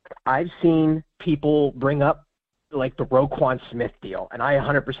I've seen people bring up like the Roquan Smith deal, and I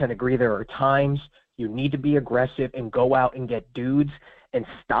 100% agree. There are times you need to be aggressive and go out and get dudes and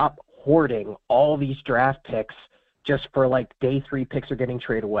stop hoarding all these draft picks just for like day 3 picks are getting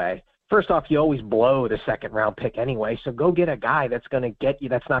traded away. First off, you always blow the second round pick anyway, so go get a guy that's going to get you,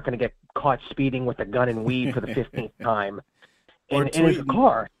 that's not going to get caught speeding with a gun and weed for the 15th time in his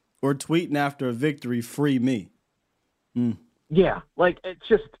car. Or tweeting after a victory, free me. Yeah, like it's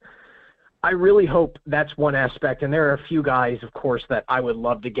just, I really hope that's one aspect. And there are a few guys, of course, that I would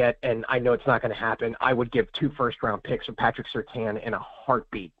love to get, and I know it's not going to happen. I would give 2 first-round picks for Patrick Surtain in a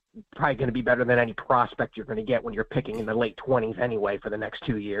heartbeat. Probably going to be better than any prospect you're going to get when you're picking in the late 20s anyway for the next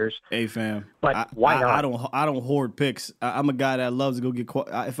 2 years. Hey, fam. But why not? I don't hoard picks. I'm a guy that loves to go get –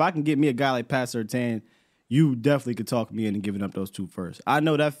 if I can get me a guy like Pat Surtain, you definitely could talk me into giving up those 2 first. I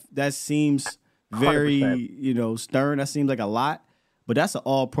know that seems very, 100%. Stern. That seems like a lot. But that's an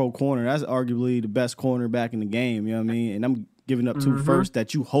all-pro corner. That's arguably the best cornerback in the game, you know what I mean? And I'm giving up 2 first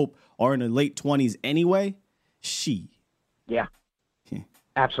that you hope are in the late 20s anyway. Yeah.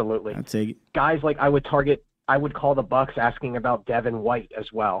 Absolutely. I'll take it. Guys like I would call the Bucs asking about Devin White as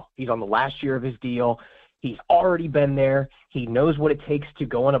well. He's on the last year of his deal. He's already been there. He knows what it takes to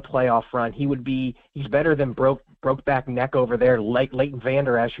go on a playoff run. He's better than Brokeback Neck over there, Leighton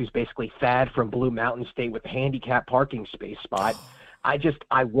Vander Esch, who's basically Thad from Blue Mountain State with a handicap parking space spot.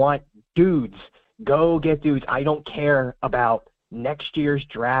 I want dudes. Go get dudes. I don't care about next year's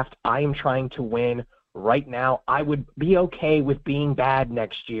draft. I am trying to win right now. I would be okay with being bad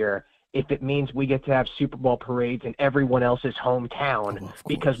next year if it means we get to have Super Bowl parades in everyone else's hometown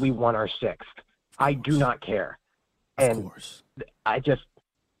because we won our 6th. I do not care. And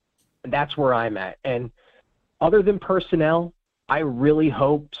that's where I'm at. And other than personnel, I really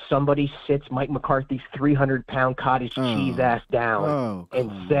hope somebody sits Mike McCarthy's 300-pound cottage cheese ass down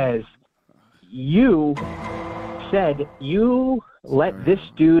and says, you said you let this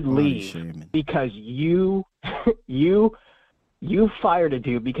dude leave because you fired a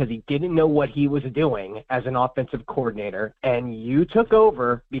dude because he didn't know what he was doing as an offensive coordinator, and you took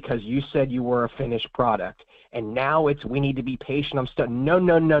over because you said you were a finished product. And now it's we need to be patient.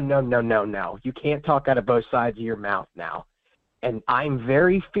 No. You can't talk out of both sides of your mouth now. And I'm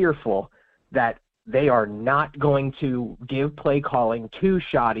very fearful that they are not going to give play calling to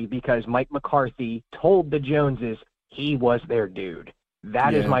Shoddy because Mike McCarthy told the Joneses he was their dude.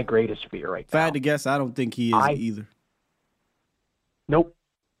 That is my greatest fear right now. If I had to guess, I don't think he is either. Nope.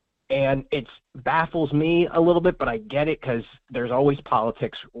 And it baffles me a little bit, but I get it because there's always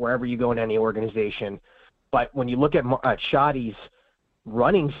politics wherever you go in any organization. But when you look at Shoddy's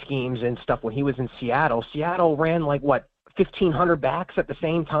running schemes and stuff when he was in Seattle ran 1,500 backs at the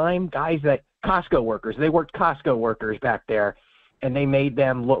same time, guys that Costco workers. They worked Costco workers back there, and they made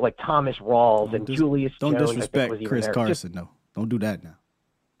them look like Thomas Rawls and Julius Jones. Don't disrespect Chris Carson, though. Don't do that now.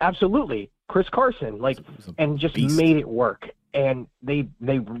 Absolutely. Chris Carson, and just made it work. And they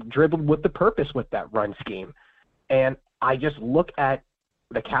dribbled with the purpose with that run scheme. And I just look at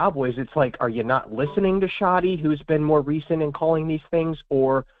the Cowboys, it's like, are you not listening to Shoddy, who's been more recent in calling these things,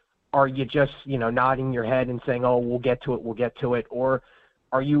 or are you just, nodding your head and saying, oh, we'll get to it, or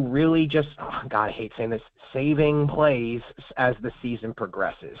are you really just, God, I hate saying this, saving plays as the season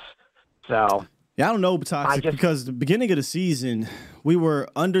progresses? So yeah, I don't know, because the beginning of the season, we were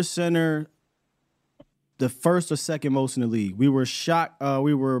under center the first or second most in the league. We were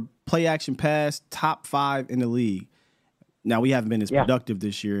we were play action pass top 5 in the league. Now, we haven't been as productive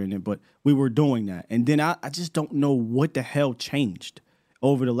this year, but we were doing that. And then I just don't know what the hell changed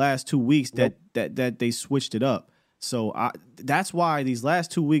over the last 2 weeks that they switched it up. So that's why these last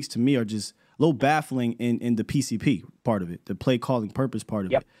 2 weeks to me are just a little baffling in the PCP part of it, the play calling purpose part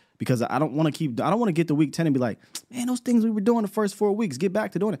of it. Because I don't want to get to week 10 and be like, man, those things we were doing the first 4 weeks, get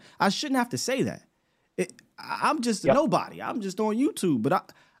back to doing it. I shouldn't have to say that. I'm just a nobody. I'm just on YouTube,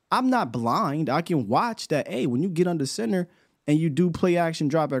 but I'm not blind. I can watch that, hey, when you get under center and you do play action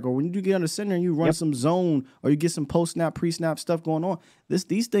drop back, or when you do get under center and you run some zone, or you get some post-snap, pre-snap stuff going on,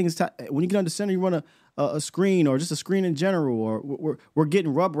 these things, when you get under center, you run a screen or just a screen in general, or we're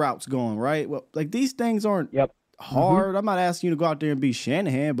getting rub routes going, right? Well, these things aren't hard. I'm not asking you to go out there and be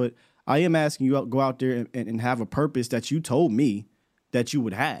Shanahan, but I am asking you to go out there and have a purpose that you told me that you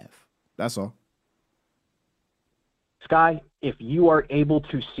would have. That's all. Sky, if you are able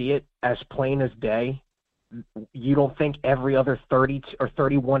to see it as plain as day, you don't think every other 30 or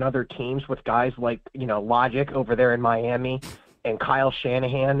 31 other teams with guys like, Logic over there in Miami and Kyle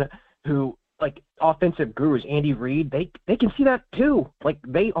Shanahan, who like offensive gurus, Andy Reid, they can see that too. Like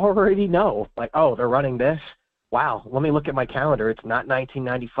they already know, like, oh, they're running this. Wow, let me look at my calendar. It's not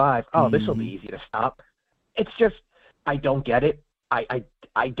 1995. Oh, this will be easy to stop. It's just, I don't get it.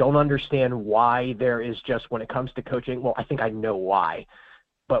 I don't understand why there is just, when it comes to coaching, well, I think I know why,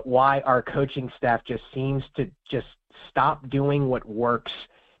 but why our coaching staff just seems to just stop doing what works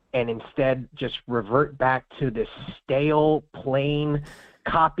and instead just revert back to this stale, plain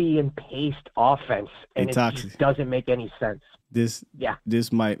copy and paste offense, and it just doesn't make any sense. This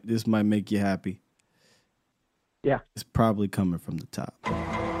might make you happy. Yeah, it's probably coming from the top.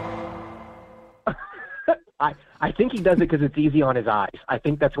 I think he does it because it's easy on his eyes. I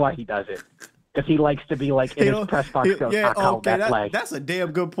think that's why he does it. Because he likes to be like in his press box goes, I call that play. That's a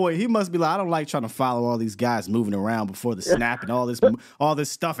damn good point. He must be like, I don't like trying to follow all these guys moving around before the snap and all this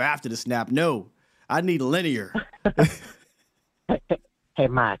stuff after the snap. No, I need linear. Hey,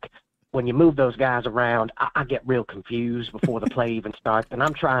 Mike, when you move those guys around, I get real confused before the play even starts, and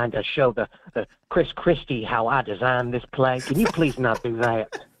I'm trying to show the Chris Christie how I designed this play. Can you please not do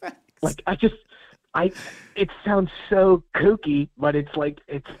that? Like, it sounds so kooky, but it's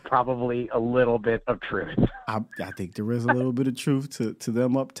probably a little bit of truth. I think there is a little bit of truth to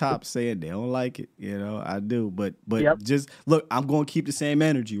them up top saying they don't like it. You know, I do. But just look, I'm going to keep the same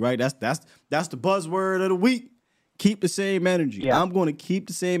energy, right? That's the buzzword of the week. Keep the same energy. Yeah. I'm going to keep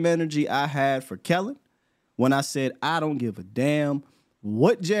the same energy I had for Kellen when I said I don't give a damn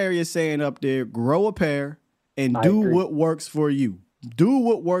what Jerry is saying up there. Grow a pair and do what works for you. Do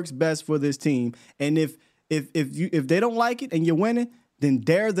what works best for this team. And if they don't like it and you're winning, then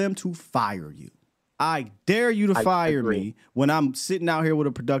dare them to fire you. I dare you to fire me when I'm sitting out here with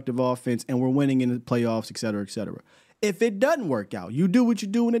a productive offense and we're winning in the playoffs, et cetera, et cetera. If it doesn't work out, you do what you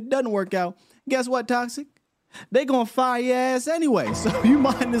do and it doesn't work out, guess what, Toxic? They're going to fire your ass anyway. So you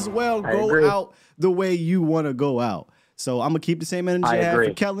might as well go out the way you want to go out. So I'm going to keep the same energy I have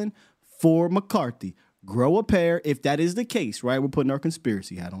for Kellen, for McCarthy. Grow a pair. If that is the case, right? We're putting our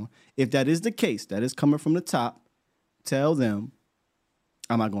conspiracy hat on. If that is the case, that is coming from the top, tell them,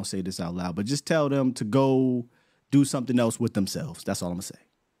 I'm not going to say this out loud, but just tell them to go do something else with themselves. That's all I'm going to say.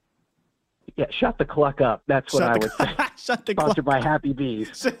 Yeah, shut the cluck up. That's what I would say. Shut the Sponsored by Happy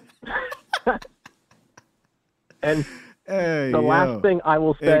Bees. And the last thing I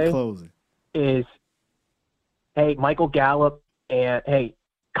will say is, hey, Michael Gallup and, hey,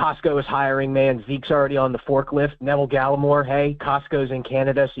 Costco is hiring, man. Zeke's already on the forklift. Neville Gallimore, hey, Costco's in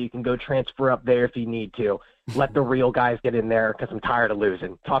Canada, so you can go transfer up there if you need to. Let the real guys get in there because I'm tired of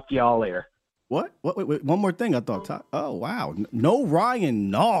losing. Talk to y'all later. What? Wait, one more thing I thought. Oh, wow. No Ryan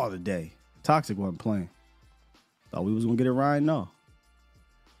Naw today. Toxic wasn't playing. Thought we was going to get a Ryan Naw.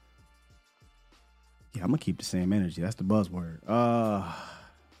 Yeah, I'm going to keep the same energy. That's the buzzword.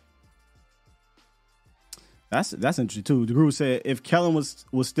 That's interesting, too. The guru said if Kellen was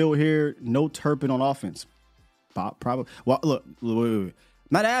still here, no Turpin on offense. Probably. Well, look, wait.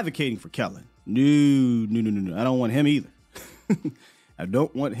 Not advocating for Kellen. No. I don't want him either. I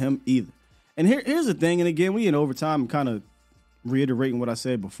don't want him either. And here's the thing, and again, we in overtime, kind of reiterating what I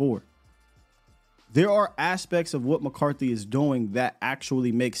said before. There are aspects of what McCarthy is doing that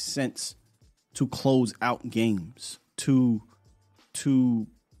actually makes sense to close out games, to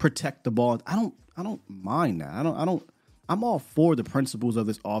protect the ball. I don't mind that. I'm all for the principles of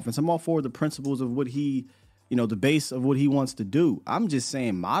this offense. I'm all for the principles of what he, the base of what he wants to do. I'm just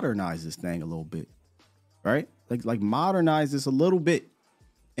saying modernize this thing a little bit, right? Like modernize this a little bit.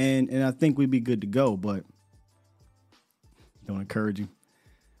 And I think we'd be good to go, but don't encourage you.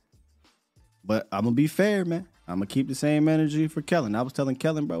 But I'm going to be fair, man. I'm going to keep the same energy for Kellen. I was telling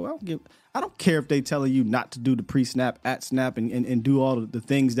Kellen, bro, I don't care if they telling you not to do the pre-snap, at snap, and do all of the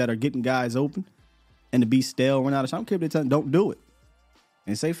things that are getting guys open and to be stale, run out of time. I don't care if they tell you, don't do it.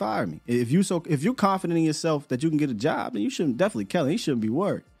 And say, fire me. If you're confident in yourself that you can get a job, then you shouldn't, definitely Kellen, he shouldn't be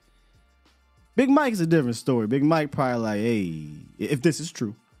worried. Big Mike is a different story. Big Mike probably like, hey, if this is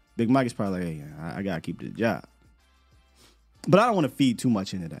true, Big Mike is probably like, hey, I got to keep the job. But I don't want to feed too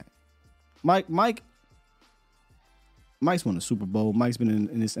much into that. Mike's won a Super Bowl. Mike's been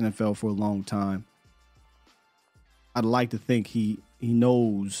in this NFL for a long time. I'd like to think he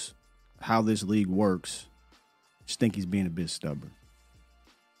knows how this league works. Just think he's being a bit stubborn.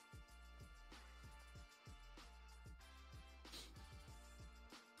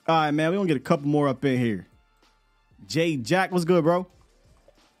 All right, man. We're going to get a couple more up in here. Jay Jack, what's good, bro?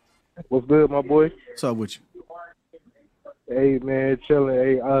 What's good, my boy? What's up with you? Hey, man, chilling.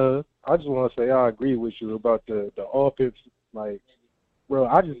 Hey, I just want to say I agree with you about the offense. Like, bro,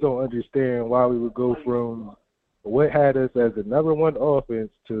 I just don't understand why we would go from what had us as the number one offense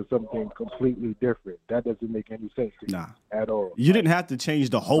to something completely different? That doesn't make any sense to me at all. You didn't have to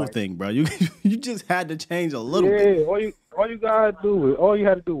change the whole thing, bro. You just had to change a little bit. Yeah, all you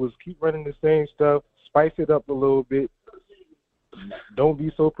had to do was keep running the same stuff, spice it up a little bit. Don't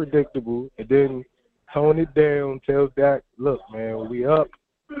be so predictable, and then tone it down. Tell Dak, look, man, we up.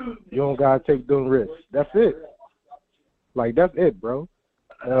 You don't gotta take them risks. That's it. Like, that's it, bro.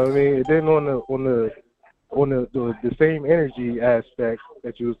 You know what I mean? And then on the same energy aspect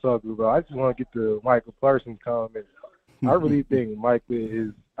that you was talking about, I just want to get to Michael Parsons' comment. I really think Micah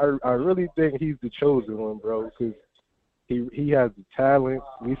is. I really think he's the chosen one, bro, because he has the talent.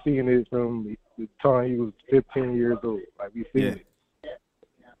 We seen it from the time he was 15 years old. Like, we seen it.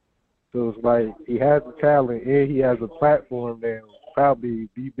 So it's like he has the talent and he has a platform now, probably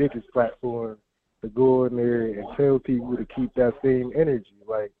the biggest platform, to go in there and tell people to keep that same energy.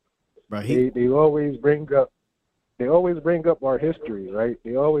 Like, they always bring up our history, right?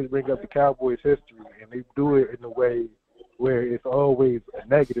 They always bring up the Cowboys' history, and they do it in a way where it's always a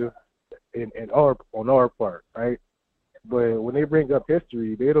negative on our part, right? But when they bring up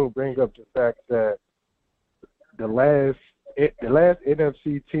history, they don't bring up the fact that the last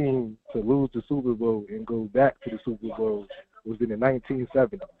NFC team to lose the Super Bowl and go back to the Super Bowl was in the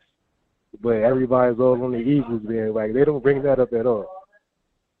 1970s. But everybody's all on the Eagles there. Like, they don't bring that up at all.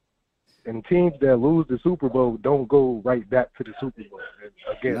 And teams that lose the Super Bowl don't go right back to the Super Bowl. And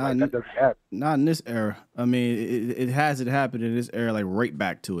again, that doesn't happen. Not in this era. I mean, it hasn't happened in this era, like, right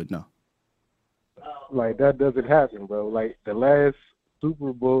back to it, no. Like, that doesn't happen, bro. Like, the last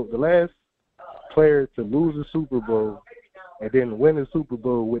player to lose a Super Bowl and then win a Super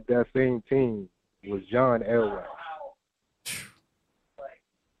Bowl with that same team was John Elway.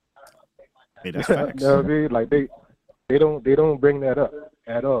 Hey, that's facts. You know what I mean? Like, they don't bring that up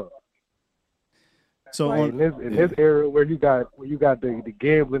at all. So like in this era where you got the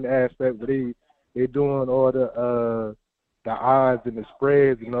gambling aspect, where they doing all the odds and the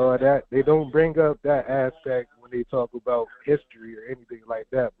spreads and all that, they don't bring up that aspect when they talk about history or anything like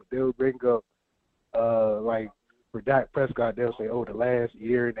that. But they'll bring up like for Dak Prescott, they'll say, oh, the last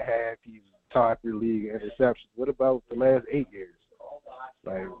year and a half he's tied for the league in interceptions. What about the last 8 years?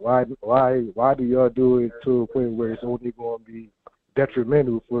 Like, why do y'all do it to a point where it's only going to be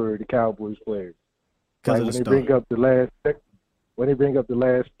detrimental for the Cowboys players? Like, when they bring up the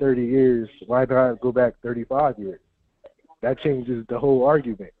last 30 years, why not go back 35 years? That changes the whole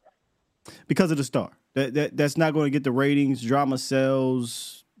argument. Because of the star. That's not going to get the ratings. Drama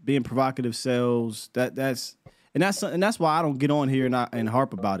sells. Being provocative sells. That's why I don't get on here and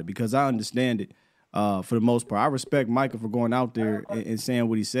harp about it, because I understand it. For the most part, I respect Micah for going out there and saying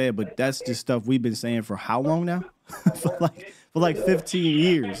what he said, but that's just stuff we've been saying for how long now? for like 15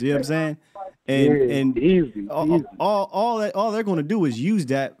 years. You know what I'm saying? And easy. All they're going to do is use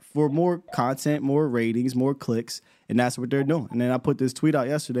that for more content, more ratings, more clicks, and that's what they're doing. And then I put this tweet out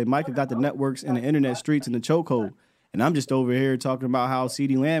yesterday. Micah got the networks and the internet streets in the chokehold, and I'm just over here talking about how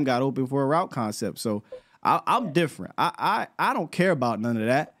CeeDee Lamb got open for a route concept. So I'm different. I don't care about none of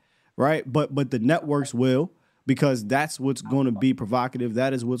that. Right, but the networks will, because that's what's going to be provocative.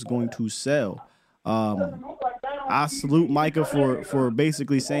 That is what's going to sell. I salute Micah for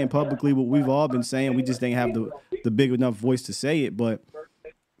basically saying publicly what we've all been saying. We just didn't have the big enough voice to say it, but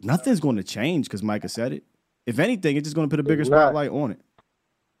nothing's going to change because Micah said it. If anything, it's just going to put a bigger spotlight on it.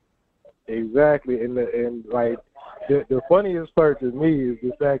 Exactly, and like the funniest part to me is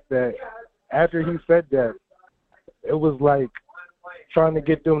the fact that after he said that, it was like trying to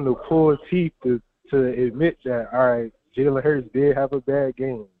get them to pull teeth to admit that, all right, Jalen Hurts did have a bad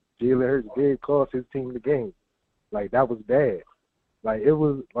game. Jalen Hurts did cost his team the game. Like, that was bad. Like, it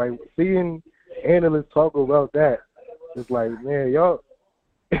was like seeing analysts talk about that. It's like, man, y'all,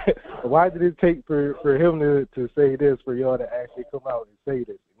 why did it take for him to say this for y'all to actually come out and say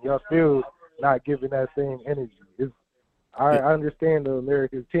this? And y'all still not giving that same energy. I understand the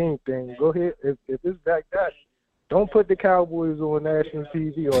American team thing. Go ahead. If it's back that, don't put the Cowboys on national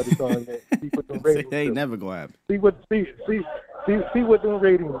TV all the time. See what them ratings they ain't do. never gonna happen. See what them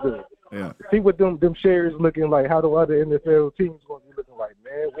ratings do. Yeah. See what them shares looking like. How the other NFL teams gonna be looking like?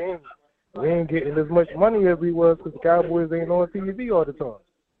 Man, we ain't getting as much money as we was because the Cowboys ain't on TV all the time.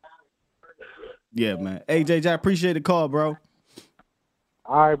 Yeah, man. Hey, JJ, I appreciate the call, bro.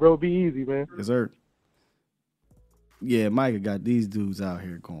 All right, bro. Be easy, man. Yes, sir. Yeah, Micah got these dudes out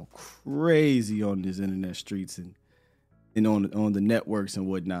here going crazy on these internet streets and on the networks and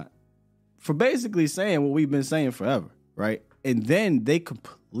whatnot for basically saying what we've been saying forever, right? And then they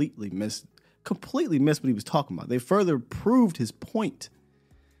completely missed what he was talking about. They further proved his point.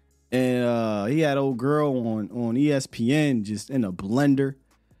 And he had old girl on ESPN just in a blender.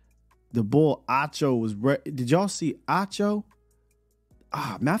 The bull Acho was did y'all see Acho?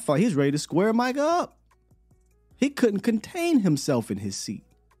 Man, I thought he was ready to square Micah up. He couldn't contain himself in his seat.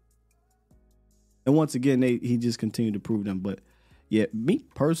 And once again, he just continued to prove them. But yeah, me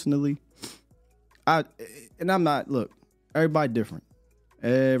personally, look, everybody different.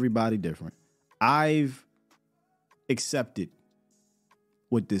 Everybody different. I've accepted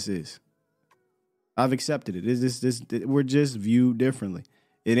what this is. I've accepted it. This we're just viewed differently.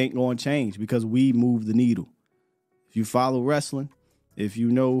 It ain't going to change because we move the needle. If you follow wrestling, if you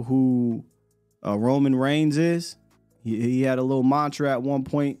know who Roman Reigns is, he had a little mantra at one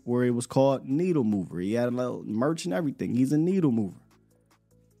point where it was called needle mover. He had a little merch and everything. He's a needle mover.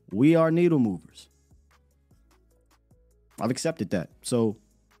 We are needle movers. I've accepted that. So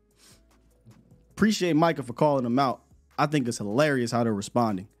appreciate Micah for calling them out. I think it's hilarious how they're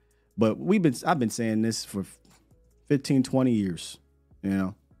responding. But I've been saying this for 15, 20 years, you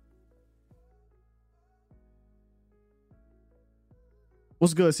know.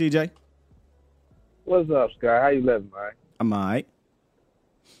 What's good, CJ? What's up, Sky? How you living, man? I'm all right.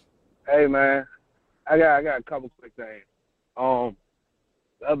 Hey, man. I got a couple quick things. The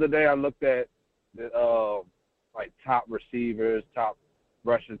other day I looked at the like top receivers, top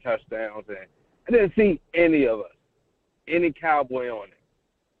rushing touchdowns, and I didn't see any of us, any Cowboy on it.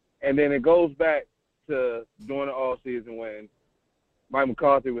 And then it goes back to during the all season when Mike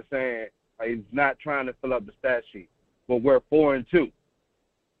McCarthy was saying he's not trying to fill up the stat sheet, but we're 4-2.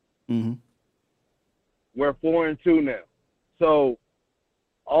 Mm-hmm. We're 4-2 now. So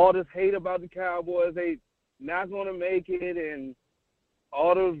all this hate about the Cowboys, they not going to make it, and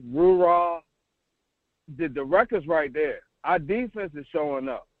all those rah-rah, the record's right there. Our defense is showing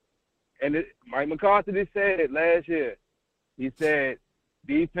up. And Mike McCarthy just said it last year. He said,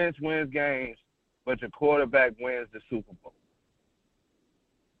 defense wins games, but your quarterback wins the Super Bowl.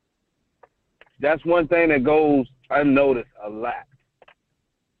 That's one thing that goes unnoticed a lot.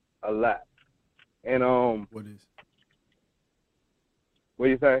 A lot. And what is? What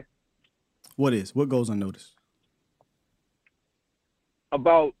do you say? What goes unnoticed?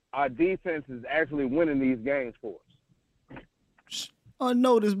 About our defense is actually winning these games for us.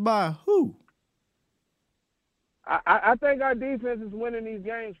 Unnoticed by who? I think our defense is winning these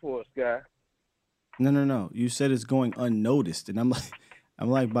games for us, guy. No. You said it's going unnoticed, and I'm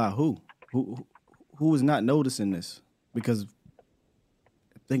like, by who? Who is not noticing this? Because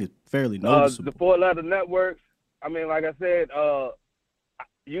I think it's fairly noticeable. The 4-letter networks. I mean, like I said,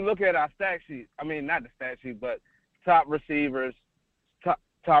 you look at our stat sheet. I mean, not the stat sheet, but top receivers,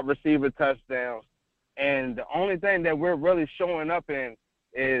 top receiver touchdowns, and the only thing that we're really showing up in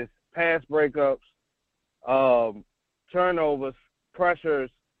is pass breakups, turnovers,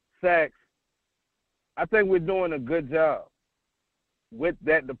 pressures, sacks. I think we're doing a good job with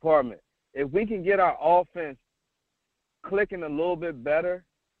that department. If we can get our offense clicking a little bit better,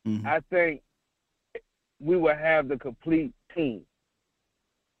 mm-hmm. I think we will have the complete team.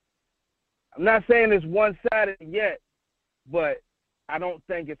 I'm not saying it's one-sided yet, but I don't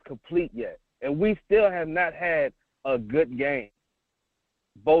think it's complete yet. And we still have not had a good game,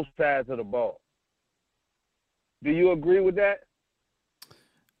 both sides of the ball. Do you agree with that?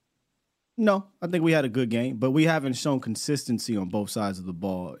 No, I think we had a good game, but we haven't shown consistency on both sides of the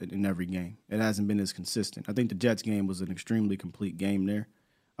ball in every game. It hasn't been as consistent. I think the Jets game was an extremely complete game there.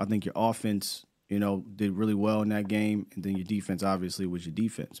 I think your offense, did really well in that game, and then your defense obviously was your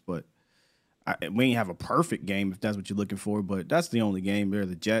defense. But we ain't have a perfect game if that's what you're looking for, but that's the only game there.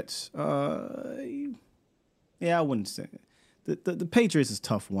 The Jets, yeah, I wouldn't say it. The Patriots is a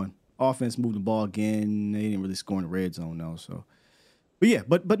tough one. Offense moved the ball again. They didn't really score in the red zone though. So, but yeah,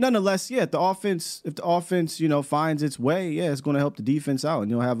 but nonetheless, yeah. If the offense, finds its way, yeah, it's going to help the defense out, and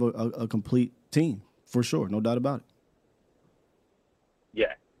you'll have a complete team for sure, no doubt about it.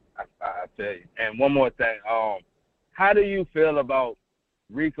 Yeah, I tell you. And one more thing, how do you feel about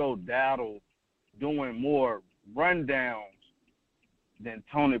Rico Dowdle doing more rundowns than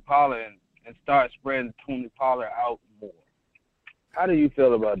Tony Pollard and start spreading Tony Pollard out more? How do you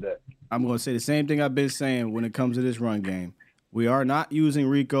feel about that? I'm going to say the same thing I've been saying when it comes to this run game. We are not using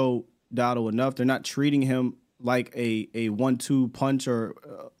Rico Dowdle enough. They're not treating him like a 1-2 punch or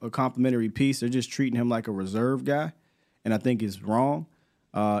a complimentary piece. They're just treating him like a reserve guy, and I think it's wrong.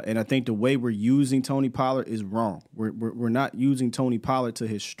 And I think the way we're using Tony Pollard is wrong. We're not using Tony Pollard to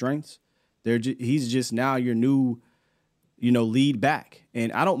his strengths. He's just now your new, lead back.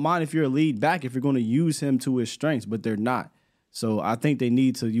 And I don't mind if you're a lead back if you're going to use him to his strengths, but they're not. So I think they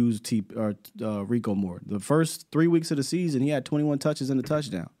need to use Rico more. The first 3 weeks of the season, he had 21 touches and a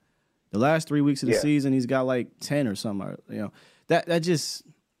touchdown. The last 3 weeks of the Yeah. season, he's got like 10 or something.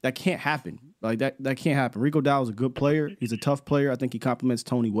 That can't happen. Like that can't happen. Rico Dowdle's a good player. He's a tough player. I think he complements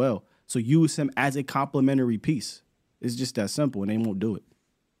Tony well. So use him as a complementary piece. It's just that simple, and they won't do it.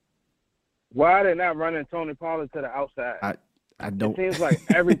 Why are they not running Tony Pollard to the outside? I don't. It seems like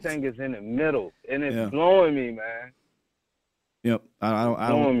everything is in the middle, and it's Yeah. blowing me, man. Yep. I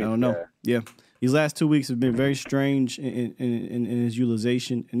don't know. Yeah. These last 2 weeks have been very strange in his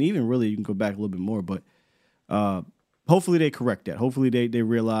utilization, and even really you can go back a little bit more, but hopefully they correct that. Hopefully they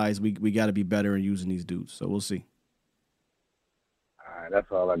realize we got to be better in using these dudes. So we'll see. All right,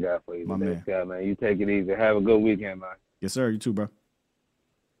 that's all I got for you My today, man. Scott, man. You take it easy. Have a good weekend, man. Yes, sir. You too, bro.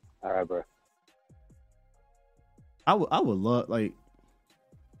 All right, bro. I would love like.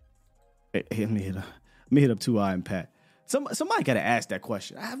 Hey, let me hit up 2i and Pat. Somebody got to ask that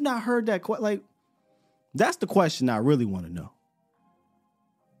question. I have not heard that question. Like, that's the question I really want to know.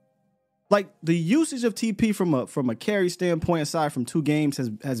 Like the usage of TP from a carry standpoint, aside from 2 games,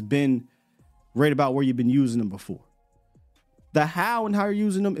 has been right about where you've been using them before. The how and how you're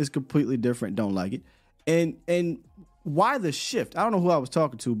using them is completely different. Don't like it. And why the shift? I don't know who I was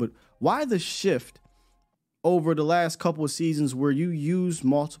talking to, but why the shift over the last couple of seasons where you use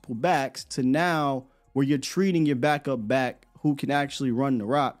multiple backs to now where you're treating your backup back who can actually run the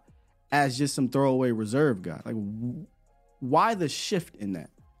rock as just some throwaway reserve guy? Like, why the shift in that?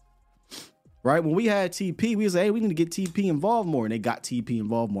 Right? When we had TP, we was like, hey, we need to get TP involved more. And they got TP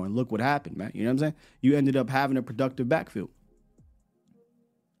involved more. And look what happened, man. You know what I'm saying? You ended up having a productive backfield.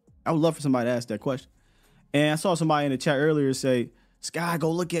 I would love for somebody to ask that question. And I saw somebody in the chat earlier say, Sky,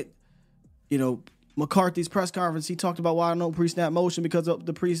 go look at, McCarthy's press conference. He talked about why no pre-snap motion because of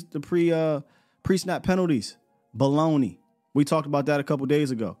the pre-snap penalties. Baloney. We talked about that a couple days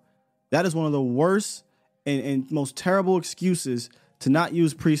ago. That is one of the worst and most terrible excuses to not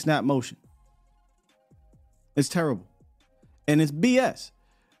use pre-snap motion. It's terrible. And it's BS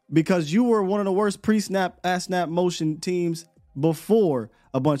because you were one of the worst pre-snap, snap motion teams before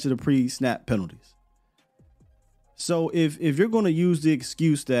a bunch of the pre-snap penalties. So if you're going to use the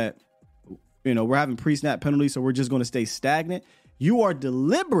excuse that, we're having pre-snap penalties, so we're just going to stay stagnant, you are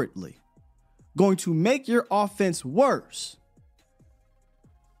deliberately going to make your offense worse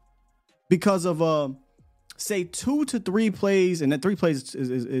because of, say, 2 to 3 plays, and that 3 plays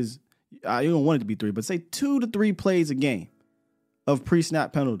is you don't want it to be 3, but say 2 to 3 plays a game of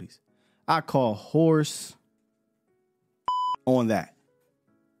pre-snap penalties. I call horse on that.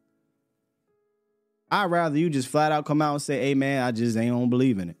 I'd rather you just flat out come out and say, hey, man, I just don't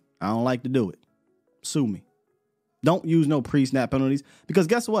believe in it. I don't like to do it. Sue me. Don't use no pre-snap penalties because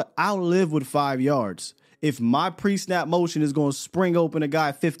guess what? I'll live with 5 yards if my pre-snap motion is going to spring open a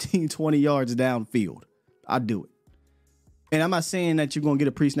guy 15, 20 yards downfield. I'll do it. And I'm not saying that you're going to get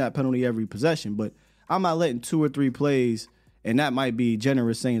a pre-snap penalty every possession, but I'm not letting 2 or 3 plays, and that might be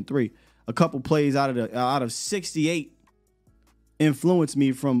generous saying 3, a couple plays out of 68 influence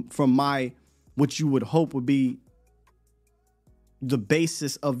me from my what you would hope would be the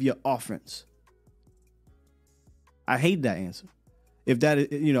basis of your offense. I hate that answer. If that,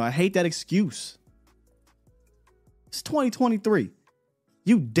 I hate that excuse. It's 2023.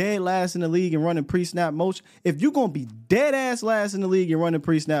 You dead last in the league and running pre-snap motion. If you're going to be dead ass last in the league and running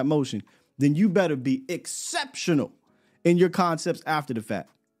pre-snap motion, then you better be exceptional in your concepts after the fact.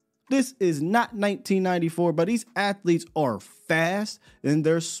 This is not 1994, but these athletes are fast and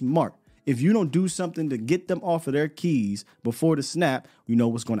they're smart. If you don't do something to get them off of their keys before the snap, you know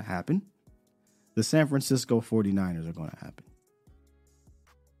what's going to happen. The San Francisco 49ers are going to happen.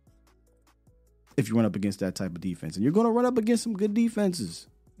 If you run up against that type of defense. And you're going to run up against some good defenses.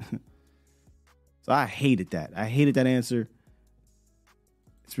 So I hated that. I hated that answer.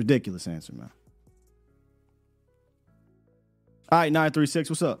 It's a ridiculous answer, man. All right, 936,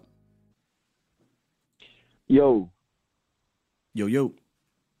 what's up? Yo. Yo.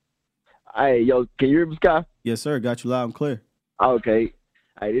 Hey, yo, can you hear me, Sky? Yes, sir. Got you loud and clear. Okay.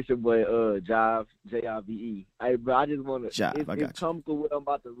 Hey, this your boy, Jive, Jive. Hey, bro, I just want to. Jive, I got it's comical what I'm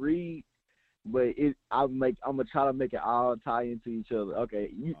about to read, but I'm gonna try to make it all tie into each other. Okay,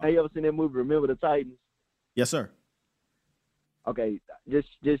 have you ever seen that movie, Remember the Titans? Yes, sir. Okay, just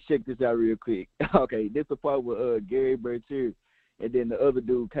check this out real quick. Okay, this the part with Gary Bertier, and then the other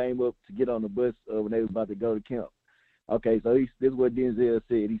dude came up to get on the bus when they was about to go to camp. Okay, so this is what Denzel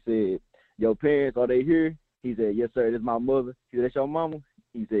said. He said, your parents, are they here? He said, yes, sir, this is my mother. He said, that's your mama?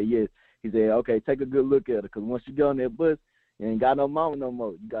 He said, yes. He said, okay, take a good look at her, because once you get on that bus, you ain't got no mama no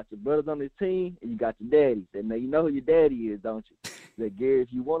more. You got your brothers on this team, and you got your daddy. He said, now you know who your daddy is, don't you? He said, Gary, if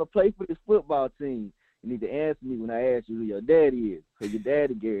you want to play for this football team, You need to answer me when I ask you who your daddy is. Because your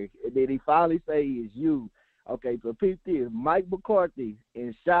daddy, Gary. And then he finally say it's you. Okay, so peep this. Mike McCarthy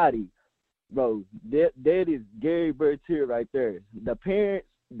and Shotty, bro, that is Gary Bertier right there. The parents,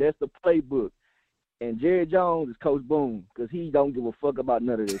 that's the playbook. And Jerry Jones is Coach Boone because he don't give a fuck about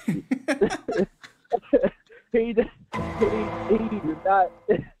none of this shit. he not,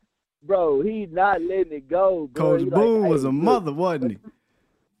 bro, he's not letting it go, bro. Coach Boone was a mother, wasn't he?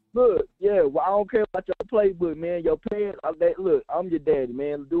 Look, yeah, well, I don't care about your playbook, man. Your parents, look, I'm your daddy,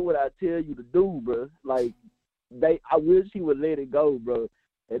 man. Do what I tell you to do, bro. Like, I wish he would let it go, bro.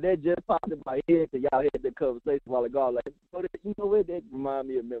 And that just popped in my head because y'all had that conversation a while ago. Like, you know what? That remind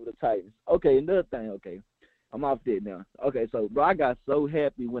me of the Titans. Okay, another thing. Okay, I'm off that now. Okay, so, bro, I got so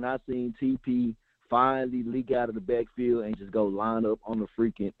happy when I seen TP finally leak out of the backfield and just go line up on the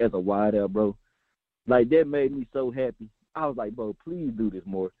freaking as a wide out, bro. Like, that made me so happy. I was like, bro, please do this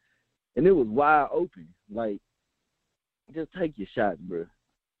more. And it was wide open. Like, just take your shots, bro.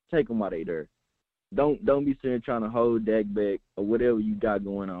 Take them while they there. Don't be sitting trying to hold Dak back or whatever you got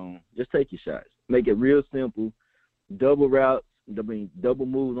going on. Just take your shots. Make it real simple. Double routes. Double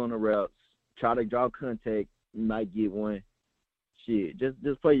moves on the routes. Try to draw contact. You might get one. Shit,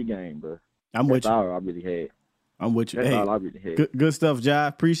 just play your game, bro. I'm with you. That's all I really had. I'm with you. That's hey, all I really had. Good stuff, Jai.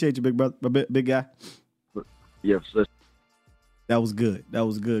 Appreciate you, big brother, big guy. Yes, sir. That was good. That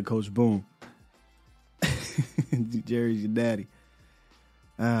was good, Coach Boone. Jerry's your daddy.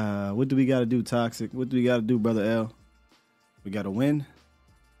 What do we got to do, Toxic? What do we got to do, Brother L? We got to win.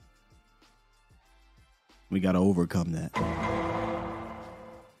 We got to overcome that.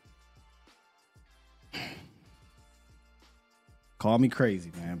 Call me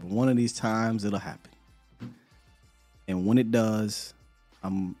crazy, man, but one of these times it'll happen. And when it does,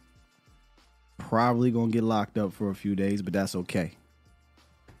 I'm probably going to get locked up for a few days, but that's okay.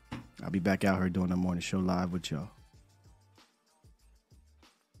 I'll be back out here doing the morning show live with y'all.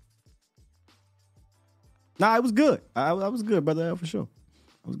 Nah, it was good. I was good, Brother L, for sure.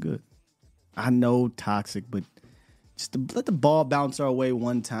 I was good. I know Toxic, but just to let the ball bounce our way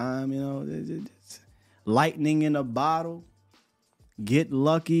one time, you know, it's lightning in a bottle. Get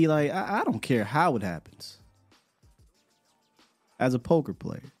lucky. Like, I don't care how it happens. As a poker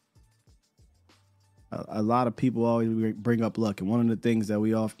player, a lot of people always bring up luck. And one of the things that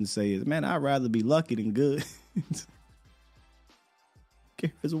we often say is, man, I'd rather be lucky than good.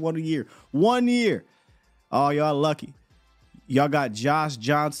 It's 1 year. 1 year. Oh, y'all lucky. Y'all got Josh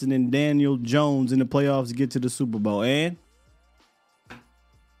Johnson and Daniel Jones in the playoffs to get to the Super Bowl. And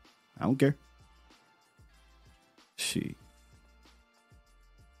I don't care. Shit.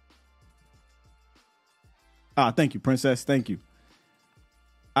 Thank you, Princess. Thank you.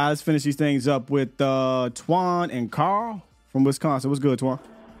 Let's finish these things up with Twan and Carl from Wisconsin. What's good, Twan?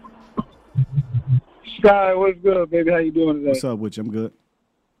 Sky, what's good, baby? How you doing today? What's up with you? I'm good.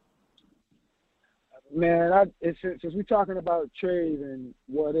 Man, since we're talking about trade and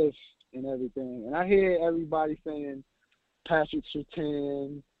what ifs and everything, and I hear everybody saying Patrick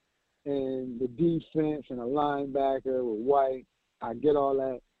Surtain and the defense and a linebacker with White. I get all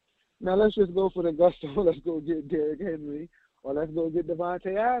that. Now let's just go for the gusto. Let's go get Derrick Henry, or let's go get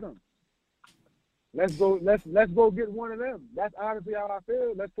Devontae Adams. Let's go get one of them. That's honestly how I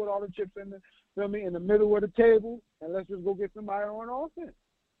feel. Let's put all the chips in the middle of the table, and let's just go get somebody on offense.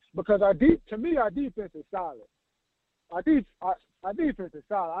 Because our defense is solid. Our defense is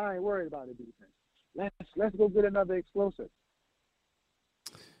solid. I ain't worried about the defense. Let's go get another explosive.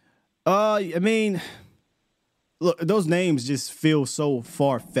 I mean, look, those names just feel so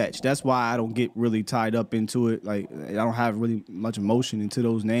far-fetched. That's why I don't get really tied up into it. Like, I don't have really much emotion into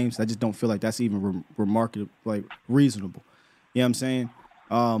those names. I just don't feel like that's even remarkable, like reasonable. You know what I'm saying?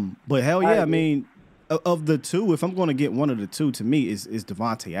 But hell yeah, I mean, of the two, if I'm going to get one of the two, to me, is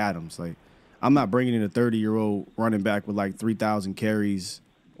Devontae Adams. Like, I'm not bringing in a 30-year-old running back with like 3,000 carries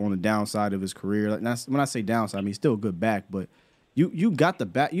on the downside of his career. Like, when I say downside, I mean, he's still a good back, but you got the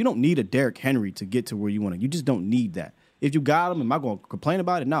back. You don't need a Derrick Henry to get to where you want to. You just don't need that. If you got him, am I going to complain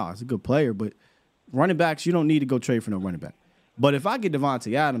about it? No, it's a good player, but running backs, you don't need to go trade for no running back. But if I get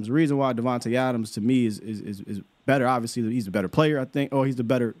Devontae Adams, the reason why Devontae Adams to me is better, obviously he's the better player, I think, or he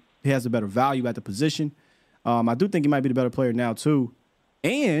has the better value at the position. I do think he might be the better player now too.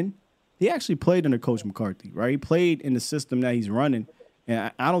 And he actually played under Coach McCarthy, right? He played in the system that he's running.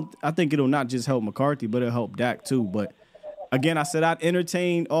 And I think it'll not just help McCarthy, but it'll help Dak too. But again, I said I'd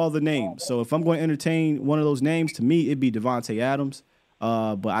entertain all the names. So if I'm going to entertain one of those names, to me, it'd be Devontae Adams.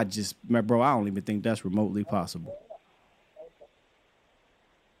 But I don't even think that's remotely possible.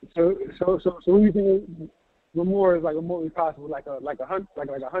 So who do you think more is like remotely possible, like a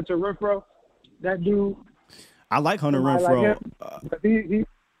Hunter Renfrow? that dude. I like Hunter Somebody Renfrow.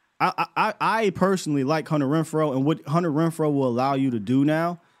 I personally like Hunter Renfrow, and what Hunter Renfrow will allow you to do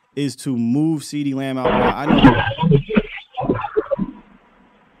now is to move CeeDee Lamb out. I know.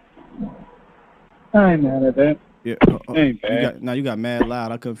 I ain't mad at that. Yeah. Ain't bad. You got mad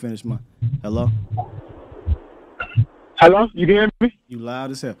loud. I couldn't finish my. Hello. Hello, you can hear me? You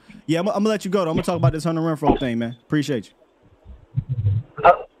loud as hell. Yeah, I'm gonna let you go. Though. I'm gonna talk about this Hunter Renfrow thing, man. Appreciate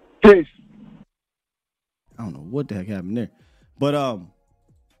you. Peace. I don't know what the heck happened there, but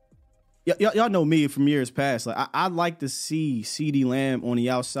y'all know me from years past. Like I'd like to see CeeDee Lamb on the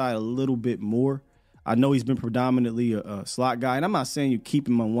outside a little bit more. I know he's been predominantly a slot guy, and I'm not saying you keep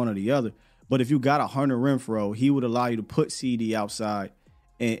him on one or the other. But if you got a Hunter Renfrow, he would allow you to put CD outside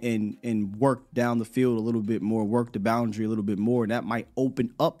and work down the field a little bit more, work the boundary a little bit more, and that might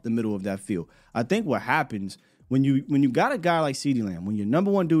open up the middle of that field. I think what happens when you got a guy like CeeDee Lamb, when your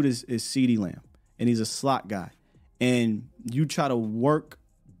number one dude is CeeDee Lamb, and he's a slot guy, and you try to work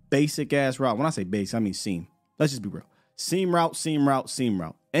basic ass route. When I say basic, I mean seam. Let's just be real. Seam route, seam route, seam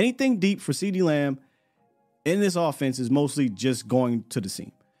route. Anything deep for CeeDee Lamb in this offense is mostly just going to the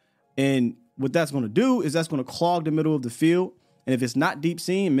seam. And what that's going to do is that's going to clog the middle of the field. And if it's not deep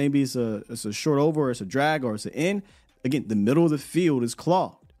seam, maybe it's a short over, or it's a drag, or it's an in. Again, the middle of the field is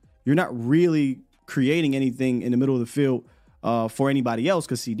clogged. You're not really creating anything in the middle of the field for anybody else,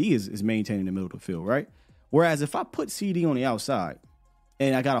 because CD is maintaining the middle of the field, right? Whereas if I put CD on the outside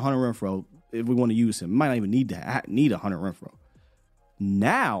and I got a Hunter Renfrow, if we want to use him, might not even need a Hunter Renfrow.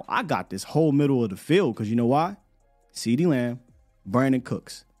 Now I got this whole middle of the field, because you know why? CeeDee Lamb, Brandon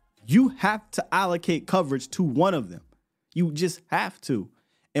Cooks. You have to allocate coverage to one of them. You just have to.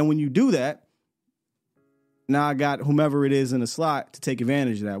 And when you do that, now I got whomever it is in the slot to take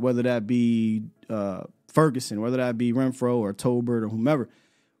advantage of that, whether that be Ferguson, whether that be Renfrow or Tolbert or whomever.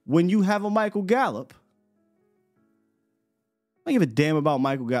 When you have a Michael Gallup, I don't give a damn about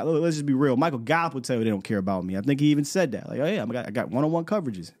Michael Gallup. Let's just be real. Michael Gallup would tell you they don't care about me. I think he even said that. Like, oh, yeah, I got one-on-one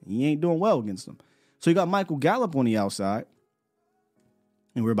coverages. He ain't doing well against them. So you got Michael Gallup on the outside,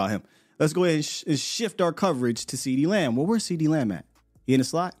 and we're about him. Let's go ahead and shift our coverage to CeeDee Lamb. Well, where's CeeDee Lamb at? He in the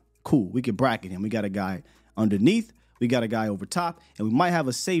slot? Cool. We can bracket him. We got a guy underneath. We got a guy over top. And we might have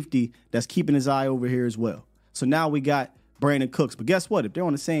a safety that's keeping his eye over here as well. So now we got Brandon Cooks. But guess what? If they're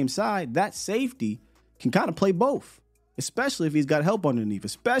on the same side, that safety can kind of play both, especially if he's got help underneath,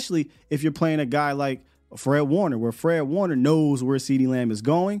 especially if you're playing a guy like Fred Warner, where Fred Warner knows where CeeDee Lamb is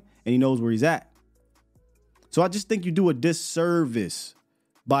going and he knows where he's at. So I just think you do a disservice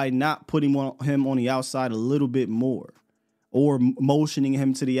by not putting him on the outside a little bit more, or motioning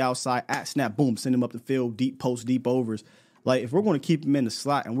him to the outside at snap, boom, send him up the field, deep post, deep overs. Like, if we're going to keep him in the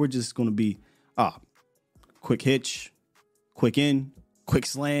slot and we're just going to be quick hitch, quick in, quick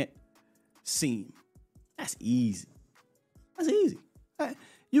slant, seam. That's easy. That's easy.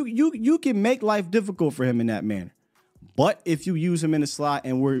 You can make life difficult for him in that manner. But if you use him in the slot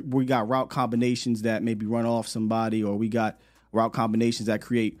and we got route combinations that maybe run off somebody, or we got route combinations that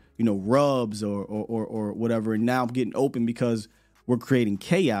create, rubs or whatever, and now I'm getting open because we're creating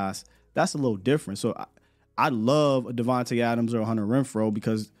chaos, that's a little different. So I love a Davante Adams or a Hunter Renfrow,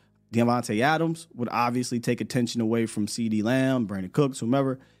 because Davante Adams would obviously take attention away from CeeDee Lamb, Brandon Cooks,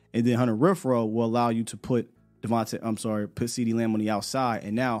 whomever, and then Hunter Renfrow will allow you to put CeeDee Lamb on the outside,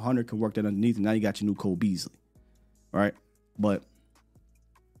 and now Hunter can work that underneath, and now you got your new Cole Beasley, right? But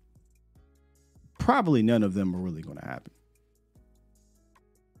probably none of them are really going to happen.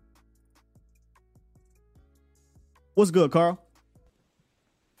 What's good, Carl?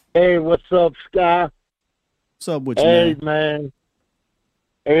 Hey, what's up, Sky? What's up with you, man?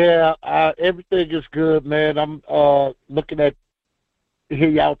 Yeah, everything is good, man. I'm looking at hear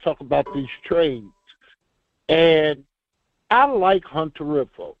y'all talk about these trades, and I like Hunter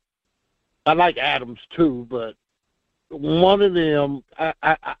Renfrow. I like Adams too, but one of them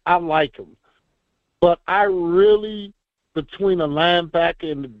I like him. But I really, between a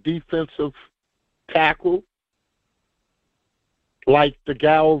linebacker and the defensive tackle, like the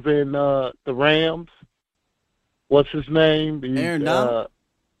guy over in the Rams, what's his name? Aaron Donald?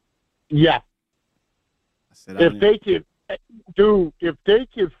 Yeah. If they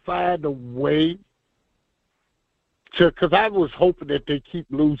could find a way to, because I was hoping that they keep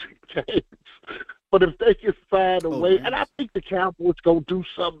losing games, but if they could find a way, and I think the Cowboys gonna do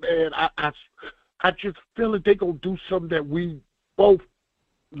something, and I just feel that they gonna do something that we both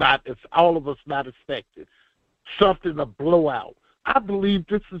all of us not expected, something, a blowout. I believe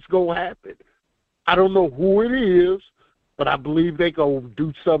this is going to happen. I don't know who it is, but I believe they're going to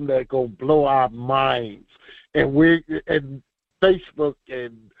do something that's going to blow our minds. And Facebook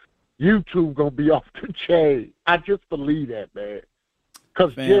and YouTube gonna be off the chain. I just believe that, man.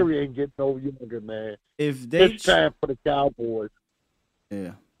 Because Jerry ain't getting no younger, man. It's time for the Cowboys.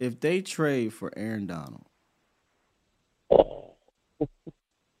 Yeah. If they trade for Aaron Donald. Oh.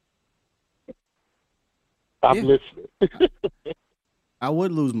 I'm listening. I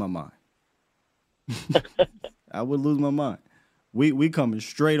would lose my mind. I would lose my mind. We coming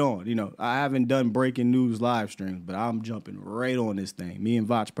straight on. You know, I haven't done breaking news live streams, but I'm jumping right on this thing. Me and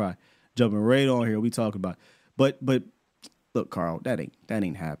Vach probably jumping right on here. We talk about it. But look, Carl, that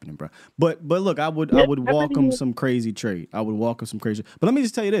ain't happening, bro. But look, I would welcome some crazy trade. I would welcome some crazy. But let me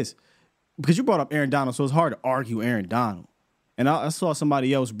just tell you this, because you brought up Aaron Donald, so it's hard to argue Aaron Donald. And I saw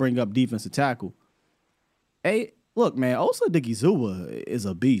somebody else bring up defensive tackle. Hey, look, man, Osa Dikizuwa is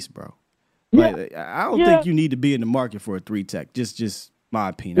a beast, bro. Like, I don't think you need to be in the market for a 3-tech. Just my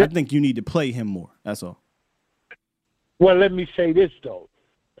opinion. I think you need to play him more. That's all. Well, let me say this, though.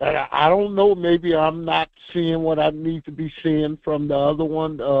 I don't know. Maybe I'm not seeing what I need to be seeing from the other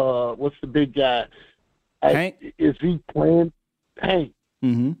one. What's the big guy? Hank? Is he playing? Hank.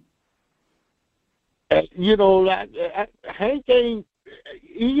 Mm-hmm. You know, like, Hank ain't.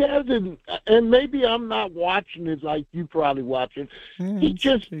 He hasn't, and maybe I'm not watching it like you probably watching. He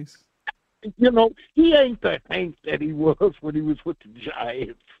just, you know, he ain't the Hank that he was when he was with the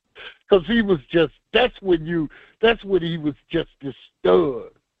Giants. Because he was just, that's when he was just this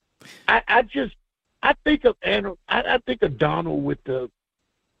stud. I think of Donald with the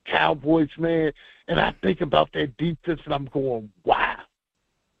Cowboys, man, and I think about that defense, and I'm going, wow,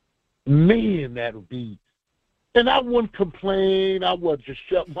 man, that'll be. And I wouldn't complain. I would just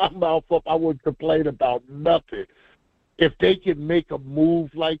shut my mouth up. I wouldn't complain about nothing. If they can make a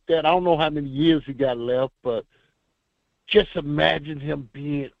move like that, I don't know how many years he got left, but just imagine him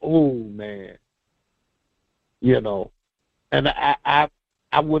being old, man. You know, and I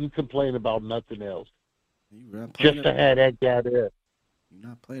wouldn't complain about nothing else. Just to have that guy there. You're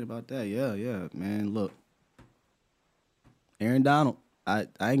not playing about that. Yeah, man. Look, Aaron Donald. I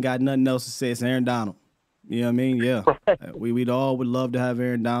ain't got nothing else to say. It's Aaron Donald. You know what I mean? Yeah. We'd all would love to have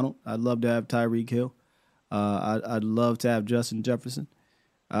Aaron Donald. I'd love to have Tyreek Hill. I'd love to have Justin Jefferson.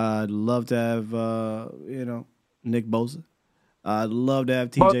 I'd love to have, Nick Bosa. I'd love to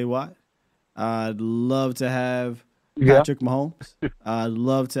have T.J. Watt. I'd love to have Patrick Mahomes. I'd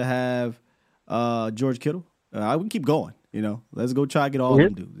love to have George Kittle. I would keep going. You know, let's go try to get all of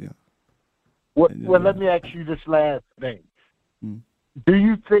them dudes. Yeah. Well, let me ask you this last thing. Do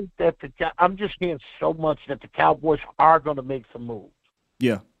you think that I'm just hearing so much that the Cowboys are going to make some moves?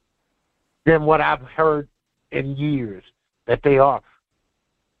 Yeah. Than what I've heard in years that they are.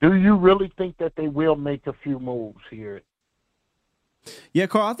 Do you really think that they will make a few moves here? Yeah,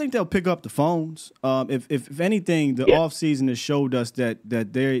 Carl, I think they'll pick up the phones. If anything, the offseason has showed us that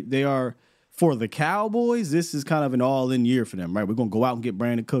they are, for the Cowboys, this is kind of an all-in year for them, right? We're going to go out and get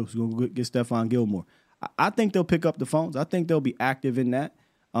Brandon Cooks. We're going to get Stephon Gilmore. I think they'll pick up the phones. I think they'll be active in that.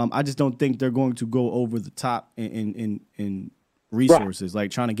 I just don't think they're going to go over the top in resources,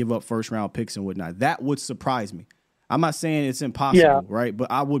 like trying to give up first-round picks and whatnot. That would surprise me. I'm not saying it's impossible, right? But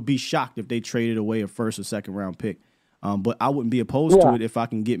I would be shocked if they traded away a first or second-round pick. But I wouldn't be opposed to it if I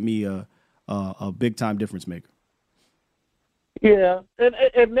can get me a big-time difference maker. Yeah,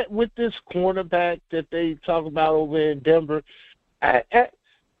 and with this cornerback that they talk about over in Denver, they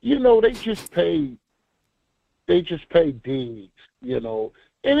just pay Diggs, and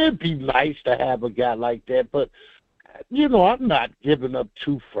it'd be nice to have a guy like that. But I'm not giving up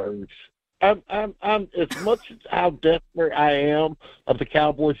 2 firsts. I'm as much as how desperate I am of the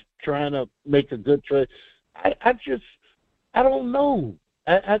Cowboys trying to make a good trade. I don't know.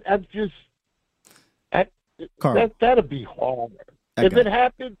 That'd be hard. If it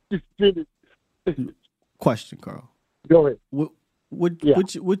happened, Question, Carl. Go ahead.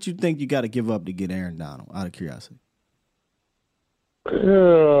 What you think you got to give up to get Aaron Donald? Out of curiosity.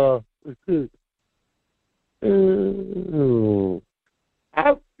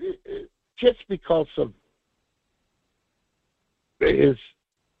 Just because of his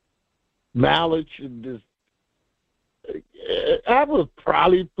knowledge and his, I would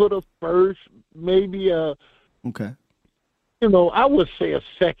probably put a first, maybe okay. I would say a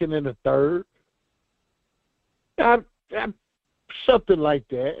second and a third. Something like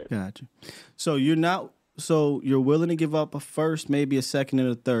that. Gotcha. So you're willing to give up a first, maybe a second and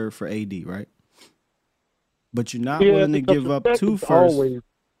a third for AD, right? But you're not willing to give up 2 firsts.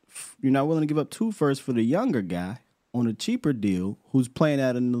 You're not willing to give up 2 firsts for the younger guy on a cheaper deal who's playing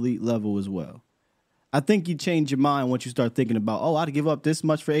at an elite level as well. I think you change your mind once you start thinking about, I'd give up this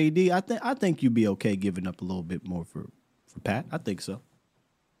much for AD. I think you'd be okay giving up a little bit more for Pat. I think so.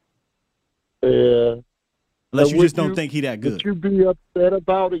 Yeah. Unless you just don't think he that good. Would you be upset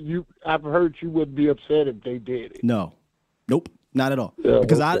about it? I've heard you wouldn't be upset if they did it. No. Nope. Not at all. Yeah,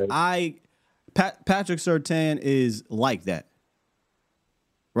 because okay. Patrick Surtain is like that.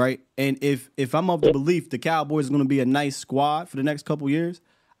 Right? And if I'm of the belief the Cowboys are going to be a nice squad for the next couple years,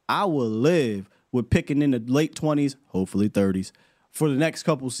 I will live with picking in the late 20s, hopefully 30s, for the next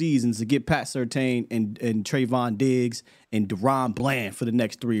couple seasons to get Pat Surtain and Trayvon Diggs and Deron Bland for the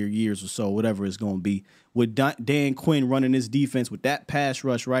next 3 years or so, whatever it's going to be. With Dan Quinn running this defense with that pass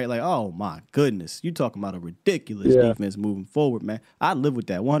rush, right? Like, oh, my goodness. You talking about a ridiculous defense moving forward, man. I live with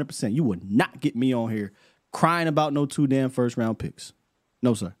that 100%. You would not get me on here crying about no 2 damn first-round picks.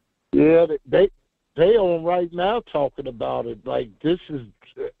 No, sir. Yeah, they on right now talking about it. Like, this is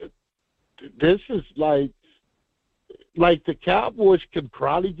like the Cowboys can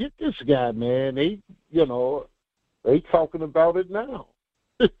probably get this guy, man. They talking about it now.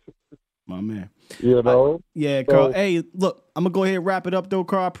 My man. You know? Yeah, Carl. Hey, look, I'm going to go ahead and wrap it up, though,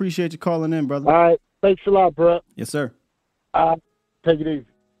 Carl. I appreciate you calling in, brother. All right. Thanks a lot, bro. Yes, sir. Take it easy.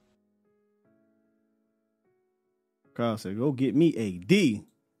 Carl said, go get me AD.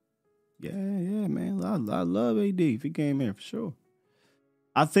 Yeah, man. I love AD if he came here, for sure.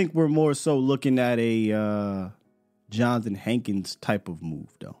 I think we're more so looking at a Jonathan Hankins type of move,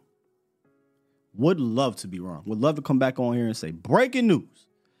 though. Would love to be wrong. Would love to come back on here and say, breaking news.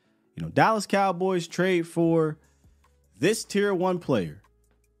 You know, Dallas Cowboys trade for this tier 1 player.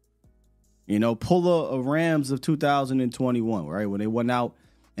 You know, pull a Rams of 2021, right? When they went out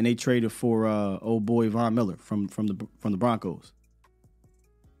and they traded for old boy Von Miller from the Broncos.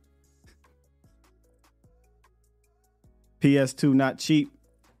 PS2 not cheap.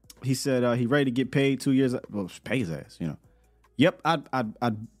 He said he ready to get paid 2 years. Well, pay his ass, you know. Yep,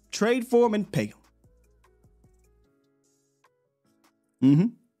 I'd trade for him and pay him. Mm-hmm.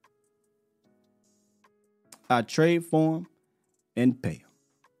 I'd trade for him and pay him.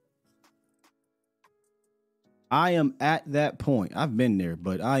 I am at that point. I've been there,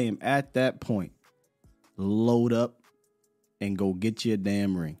 but I am at that point. Load up and go get you a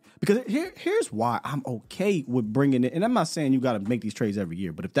damn ring. Because here's why I'm okay with bringing it. And I'm not saying you got to make these trades every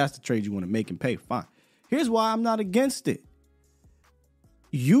year, but if that's the trade you want to make and pay, fine. Here's why I'm not against it.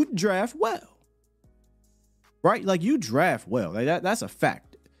 You draft well. Right? Like, you draft well. Like that's a fact.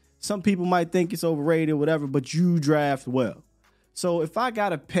 Some people might think it's overrated or whatever, but you draft well. So if I got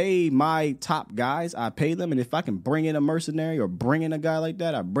to pay my top guys, I pay them. And if I can bring in a mercenary or bring in a guy like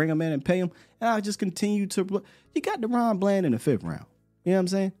that, I bring him in and pay him. And I just continue to. You got Deron Bland in the 5th round. You know what I'm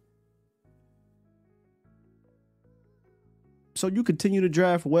saying? So you continue to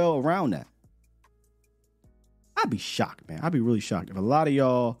draft well around that. I'd be shocked, man. I'd be really shocked if a lot of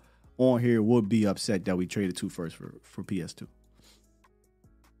y'all on here would be upset that we traded 2 firsts for PS2.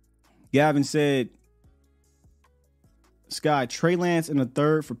 Gavin said, Sky, Trey Lance in the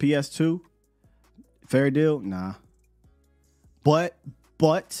 3rd for PS2. Fair deal? Nah. But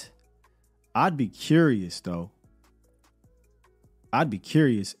I'd be curious, though. I'd be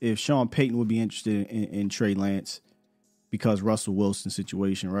curious if Sean Payton would be interested in Trey Lance because Russell Wilson's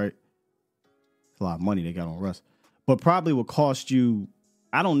situation, right? It's a lot of money they got on Russ. But probably would cost you,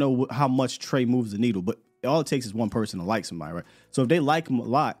 I don't know how much Trey moves the needle, but all it takes is one person to like somebody, right? So if they like him a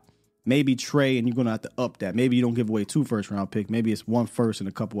lot, maybe Trey, and you're going to have to up that. Maybe you don't give away 2 first-round picks. Maybe it's 1 first and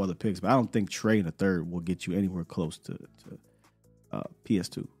a couple other picks. But I don't think Trey in the 3rd will get you anywhere close to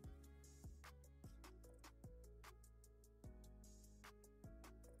PS2.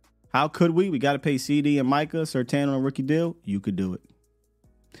 How could we? We got to pay CD and Micah Surtain on a rookie deal. You could do it.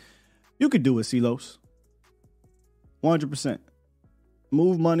 You could do it, Silos. 100%.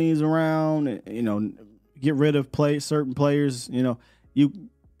 Move monies around. You know, get rid of certain players. You know,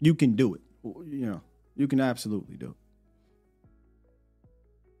 you can do it. You know, you can absolutely do it.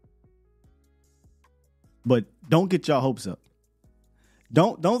 But don't get y'all hopes up.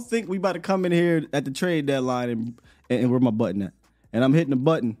 Don't think we about to come in here at the trade deadline and where my button at. And I'm hitting the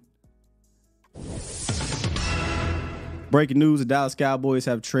button. Breaking news, the Dallas Cowboys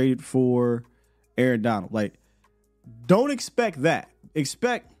have traded for Aaron Donald. Like, don't expect that.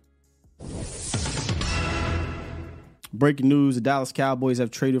 Breaking news, the Dallas Cowboys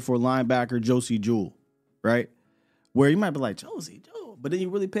have traded for linebacker Josey Jewell, right? Where you might be like, Josey Jewell, but then you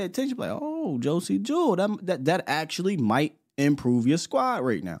really pay attention, like, oh, Josey Jewell, that actually might improve your squad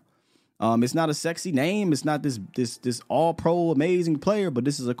right now. It's not a sexy name. It's not this all-pro amazing player, but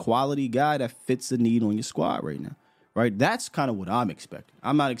this is a quality guy that fits the need on your squad right now, right? That's kind of what I'm expecting.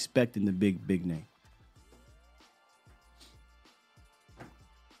 I'm not expecting the big name.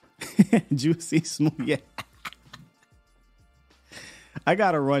 Juicy Smooth, yeah. I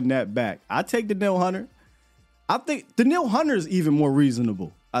got to run that back. I take Danielle Hunter. I think Danielle Hunter is even more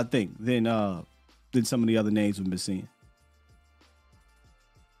reasonable, I think, than some of the other names we've been seeing.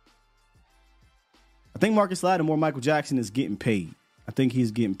 I think Marcus Lattimore, Michael Jackson is getting paid. I think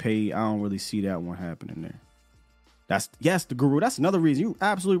he's getting paid. I don't really see that one happening there. Yes, the Guru. That's another reason. You're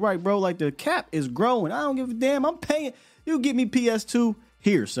absolutely right, bro. Like, the cap is growing. I don't give a damn. I'm paying. You get me PS2.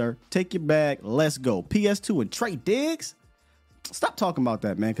 Here, sir. Take your bag. Let's go. PS2 and Trey Diggs? Stop talking about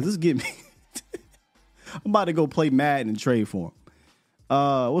that, man, because this is getting me. I'm about to go play Madden and trade for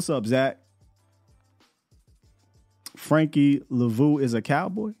him. What's up, Zach? Frankie Lavu is a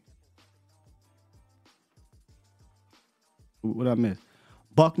Cowboy? What I miss?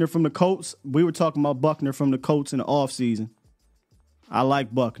 Buckner from the Colts. We were talking about Buckner from the Colts in the offseason. I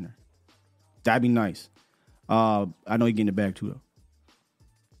like Buckner. That'd be nice. I know he's getting it back too, though.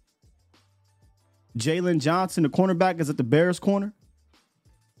 Jalen Johnson, the cornerback, is at the Bears corner.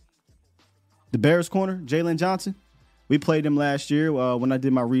 The Bears corner, Jalen Johnson. We played him last year when I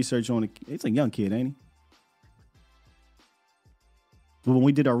did my research on it. He's a young kid, ain't he? But when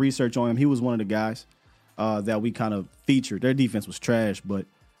we did our research on him, he was one of the guys that we kind of featured. Their defense was trash, but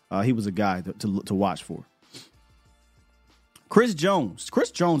he was a guy to watch for. Chris Jones.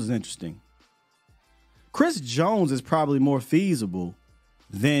 Chris Jones is interesting. Chris Jones is probably more feasible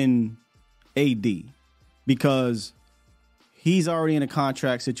than AD because he's already in a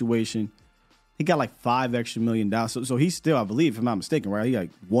contract situation. He got like $5 extra million. So he's still, I believe, if I'm not mistaken, right? He got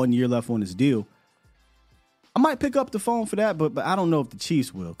 1 year left on his deal. I might pick up the phone for that, but I don't know if the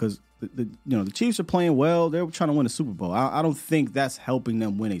Chiefs will because the Chiefs are playing well. They're trying to win a Super Bowl. I don't think that's helping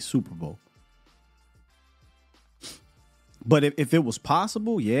them win a Super Bowl. But if it was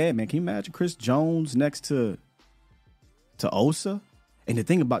possible, yeah, man, can you imagine Chris Jones next to Osa? And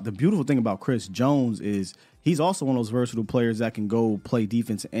the beautiful thing about Chris Jones is he's also one of those versatile players that can go play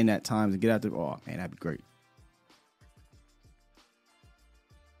defense and at times and get out there. Oh, man, that'd be great.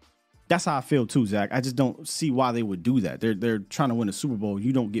 That's how I feel too, Zach. I just don't see why they would do that. They're trying to win a Super Bowl.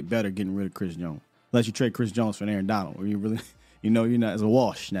 You don't get better getting rid of Chris Jones unless you trade Chris Jones for Aaron Donald, or you really, you're not as a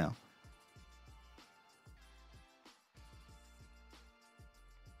wash now.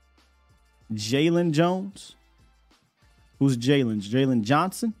 Jalen Jones. Who's Jalen? Jalen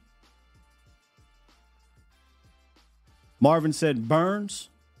Johnson? Marvin said Burns.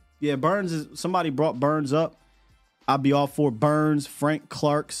 Yeah, Burns is somebody brought Burns up. I'd be all for Burns, Frank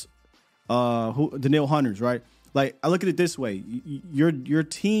Clark's, Danielle Hunter's, right? Like, I look at it this way. Your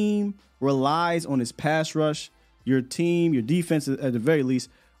team relies on his pass rush. Your team, your defense at the very least,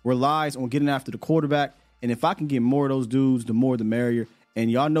 relies on getting after the quarterback. And if I can get more of those dudes, the more the merrier.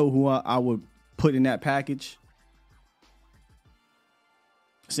 And y'all know who I would put in that package?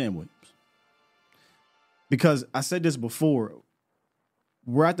 Sam Williams. Because I said this before,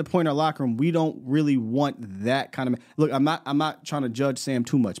 we're at the point in our locker room, we don't really want that kind of... Look, I'm not trying to judge Sam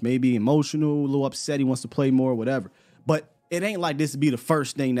too much. Maybe emotional, a little upset, he wants to play more, whatever. But it ain't like this to be the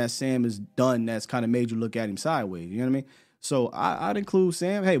first thing that Sam has done that's kind of made you look at him sideways. You know what I mean? So I'd include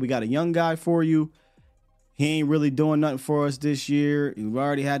Sam. Hey, we got a young guy for you. He ain't really doing nothing for us this year. We've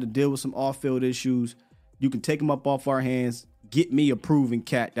already had to deal with some off-field issues. You can take him up off our hands. Get me a proven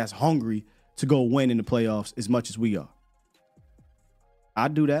cat that's hungry to go win in the playoffs as much as we are.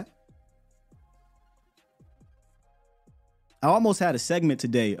 I'd do that. I almost had a segment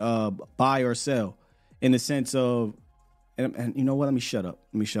today, buy or sell, in the sense of, and you know what? Let me shut up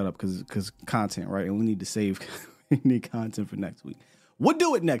because content, right? And we need to save, we need content for next week. We'll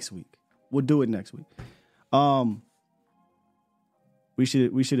do it next week. We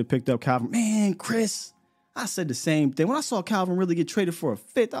should have picked up Calvin. Man, Chris, I said the same thing. When I saw Calvin really get traded for a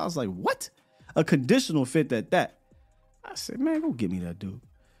fifth, I was like, what? A conditional fifth at that. I said, man, go get me that dude.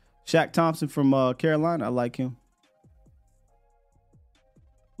 Shaq Thompson from Carolina. I like him.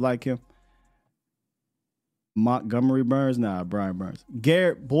 Montgomery Burns. Nah, Brian Burns.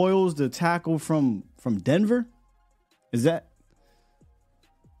 Garrett Boyles, the tackle from Denver. That's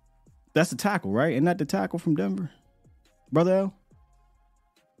the tackle, right? Isn't that the tackle from Denver? Brother L?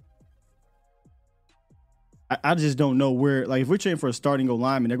 I just don't know where, like, if we're trading for a starting goal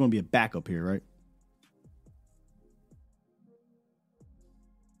lineman, they're going to be a backup here, right?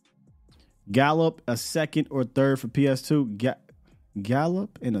 Gallup, a second or third for PS2.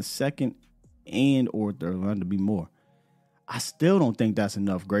 Gallup in a second and or third. There'll have to be more. I still don't think that's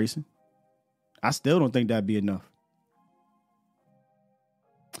enough, Grayson. I still don't think that'd be enough.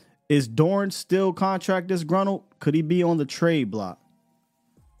 Is Dorn still contract disgruntled? Could he be on the trade block?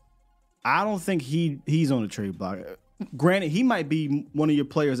 I don't think he's on the trade block. Granted, he might be one of your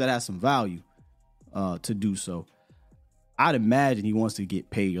players that has some value to do so. I'd imagine he wants to get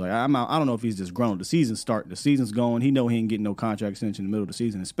paid. Like I don't know if he's just grown. The season's starting. The season's going. He know he ain't getting no contract extension in the middle of the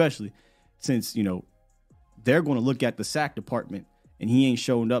season, especially since, you know, they're going to look at the sack department and he ain't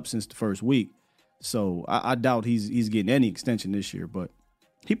shown up since the first week. So I doubt he's getting any extension this year, but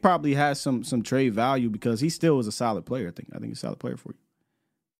he probably has some trade value because he still is a solid player. I think he's a solid player for you.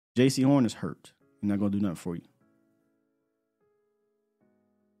 J.C. Horn is hurt. He's not going to do nothing for you.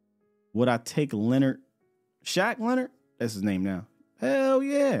 Would I take Leonard? Shaq Leonard? That's his name now. Hell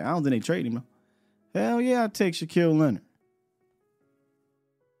yeah. I don't think they trade him. Hell yeah, I'd take Shaquille Leonard.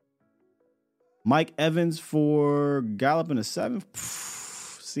 Mike Evans for Gallup in the 7th.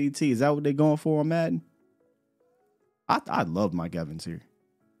 CT, is that what they're going for on Madden? I love Mike Evans here.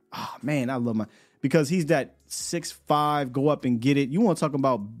 Oh, man, I love because he's that 6'5", go up and get it. You want to talk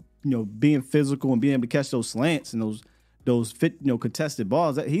about, you know, being physical and being able to catch those slants and those fit, you know, contested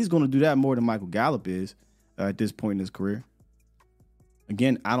balls. He's going to do that more than Michael Gallup is at this point in his career.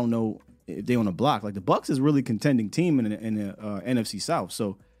 Again, I don't know if they on a block. Like the Bucs is a really contending team in the NFC South.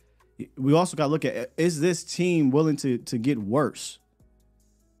 So we also got to look at, is this team willing to get worse?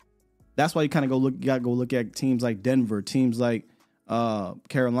 That's why you kind of got to go look at teams like Denver, teams like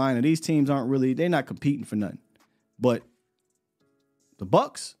Carolina. These teams they're not competing for nothing. But the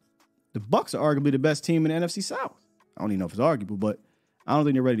Bucs are arguably the best team in the NFC South. I don't even know if it's arguable, but I don't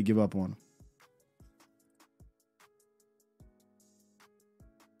think they're ready to give up on them.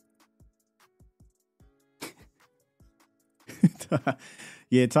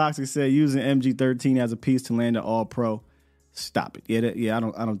 Yeah, Toxic said using MG13 as a piece to land an All-Pro. Stop it. Yeah, I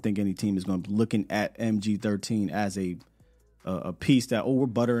don't think any team is going to be looking at MG13 as a piece that, we're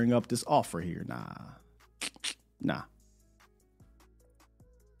buttering up this offer here. Nah.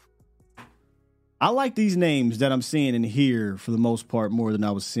 I like these names that I'm seeing in here for the most part more than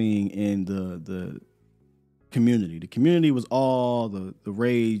I was seeing in the community. The community was all the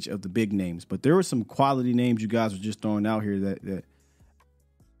rage of the big names, but there were some quality names you guys were just throwing out here that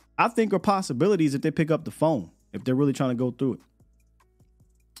I think are possibilities if they pick up the phone, if they're really trying to go through it.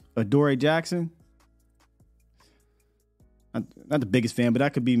 Adoree Jackson, not the biggest fan, but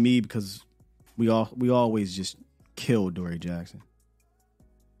that could be me because we always just kill Adoree Jackson.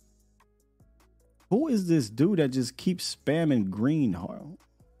 Who is this dude that just keeps spamming green? Are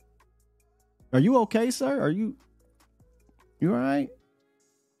you okay, sir? You all right?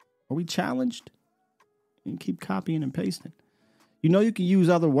 Are we challenged? You can keep copying and pasting. You know you can use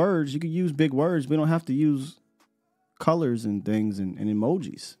other words. You can use big words. We don't have to use colors and things and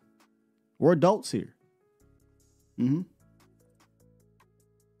emojis. We're adults here. Mm-hmm.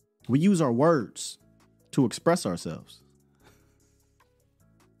 We use our words to express ourselves.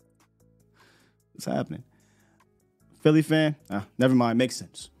 What's happening? Philly fan? Never mind. Makes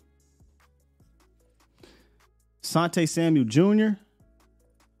sense. Sante Samuel Jr.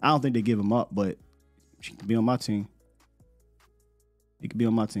 I don't think they give him up, but he could be on my team. He could be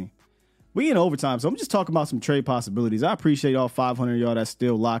on my team. We in overtime, so I'm just talking about some trade possibilities. I appreciate all 500 of y'all that's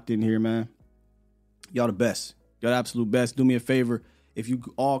still locked in here, man. Y'all the best. Y'all the absolute best. Do me a favor. If you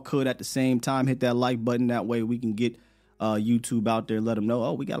all could at the same time, hit that like button. That way we can get YouTube out there, let them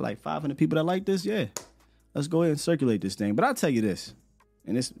know, we got like 500 people that like this. Yeah, let's go ahead and circulate this thing. But I'll tell you this,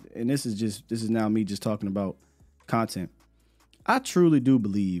 and this is now me just talking about content. I truly do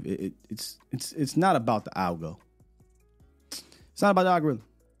believe it's not about the algo. It's not about the algorithm.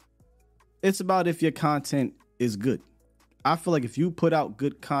 It's about if your content is good. I feel like if you put out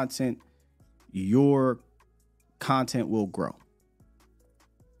good content, your content will grow.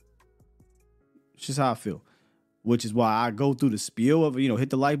 It's just how I feel. Which is why I go through the spiel of, hit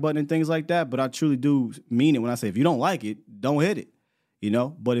the like button and things like that. But I truly do mean it when I say, if you don't like it, don't hit it,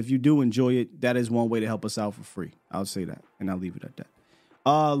 But if you do enjoy it, that is one way to help us out for free. I'll say that, and I'll leave it at that.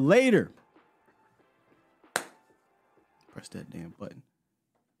 Later. Press that damn button.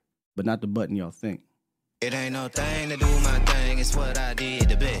 But not the button y'all think. It ain't no thing to do my thing, it's what I did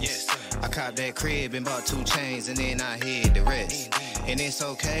the best. Yes, I copped that crib and bought 2 chains and then I hid the rest. And it's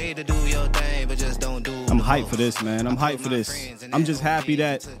okay to do your thing, but just don't do. I'm hyped for this, man. I'm hyped for this. I'm just happy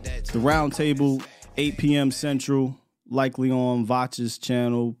that the round table, 8 p.m. Central, likely on Vach's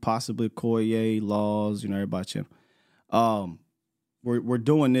channel, possibly Koye, Laws, everybody's channel. We're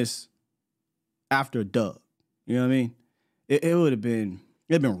doing this after a dub. You know what I mean? It would have been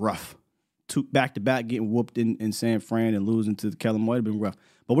rough. 2 back-to-back getting whooped in San Fran and losing to the Kellen Moore. It would have been rough.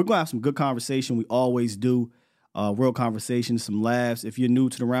 But we're going to have some good conversation. We always do. Real conversation, some laughs. If you're new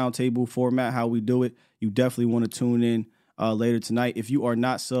to the roundtable format, how we do it, you definitely want to tune in later tonight. If you are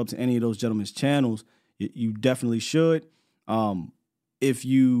not subbed to any of those gentlemen's channels, you definitely should. if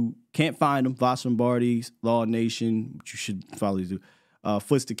you can't find them, Voch Lombardi's, Law Nation, which you should probably do,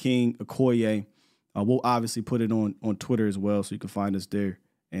 Foots the King, Okoye. We'll obviously put it on Twitter as well, so you can find us there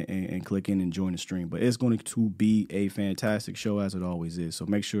and click in and join the stream. But it's going to be a fantastic show, as it always is. So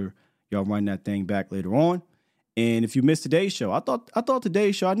make sure y'all run that thing back later on. And if you missed today's show, I thought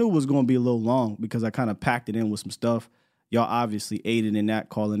today's show, I knew it was going to be a little long because I kind of packed it in with some stuff. Y'all obviously aided in that,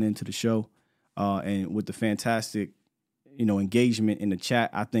 calling into the show, and with the fantastic, engagement in the chat.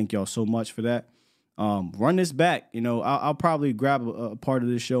 I thank y'all so much for that. Run this back. I'll probably grab a part of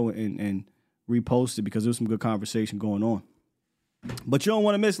this show and repost it because there's some good conversation going on. But you don't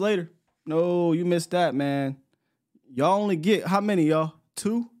want to miss later. No, you missed that, man. Y'all only get how many, y'all?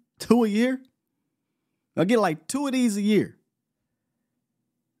 Two a year? I'll get like 2 of these a year.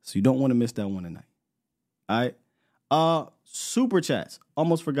 So you don't want to miss that one tonight. All right. Super chats.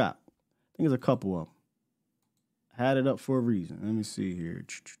 Almost forgot. I think there's a couple of them. Had it up for a reason. Let me see here.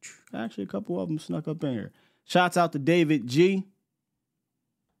 Actually, a couple of them snuck up in here. Shouts out to David G.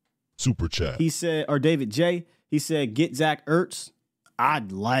 Super chat. He said, or David J. He said, get Zach Ertz.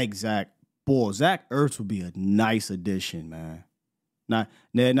 I'd like Zach. Boy, Zach Ertz would be a nice addition, man.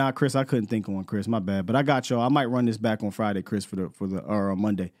 Nah, Chris, I couldn't think of one, Chris. My bad. But I got y'all. I might run this back on Friday, Chris, or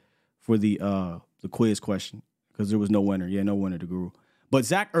Monday for the quiz question because there was no winner. Yeah, no winner to Guru. But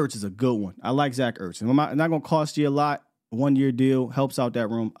Zach Ertz is a good one. I like Zach Ertz. And I'm not going to cost you a lot. 1-year deal. Helps out that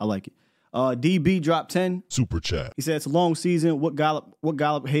room. I like it. DB dropped 10. Super chat. He said it's a long season. What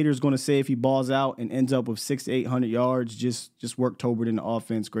Gallup haters going to say if he balls out and ends up with 600 to 800 yards? Just work Tolbert in the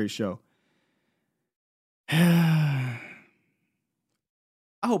offense. Great show.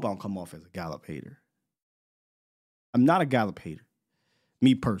 I hope I don't come off as a Gallup hater. I'm not a Gallup hater.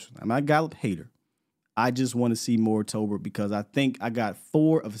 Me personally. I'm not a Gallup hater. I just want to see more Tolbert because I think I got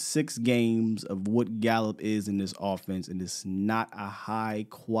 4 of 6 games of what Gallup is in this offense, and it's not a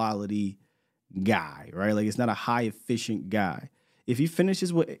high-quality guy, right? Like, it's not a high-efficient guy. If he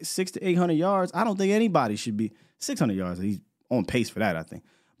finishes with 600 to 800 yards, I don't think anybody should be 600 yards. He's on pace for that, I think.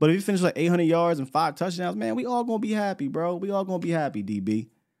 But if he finishes like 800 yards and 5 touchdowns, man, we all going to be happy, bro. We all going to be happy, DB.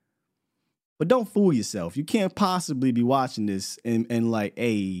 But don't fool yourself. You can't possibly be watching this and like,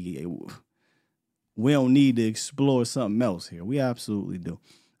 hey, we don't need to explore something else here. We absolutely do.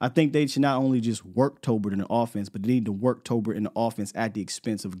 I think they should not only just work Tolbert in the offense, but they need to work Tolbert in the offense at the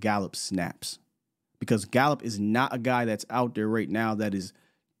expense of Gallup snaps. Because Gallup is not a guy that's out there right now that is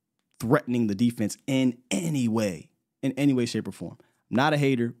threatening the defense in any way, shape, or form. I'm not a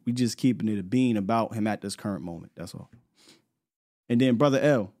hater. We just keeping it a bean about him at this current moment. That's all. And then Brother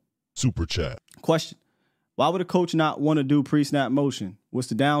L. Super chat. Question. Why would a coach not want to do pre-snap motion? What's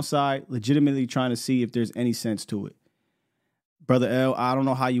the downside? Legitimately trying to see if there's any sense to it. Brother L, I don't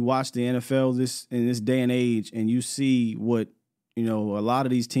know how you watch the NFL in this day and age and you see what, a lot of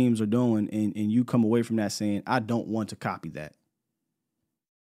these teams are doing and you come away from that saying, I don't want to copy that.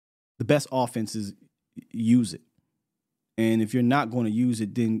 The best offenses use it. And if you're not going to use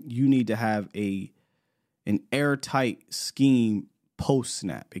it, then you need to have an airtight scheme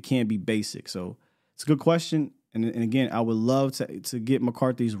post-snap. It can't be basic. So it's a good question. And again, I would love to get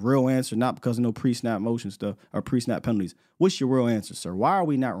McCarthy's real answer, not because of no pre-snap motion stuff or pre-snap penalties. What's your real answer, sir? Why are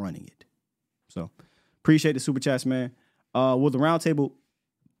we not running it? So appreciate the super chats, man. Will the roundtable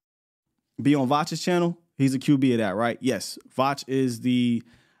be on Voch's channel? He's a QB of that, right? Yes. Voch is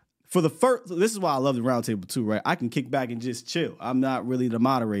this is why I love the roundtable too, right? I can kick back and just chill. I'm not really the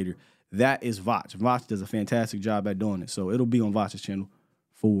moderator. That is Voch. Voch does a fantastic job at doing it. So it'll be on Voch's channel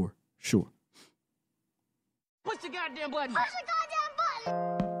for sure. Push the goddamn button. Push the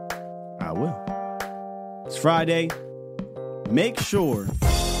goddamn button. I will. It's Friday. Make sure,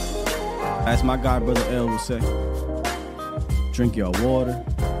 as my guy Brother L will say, drink your water,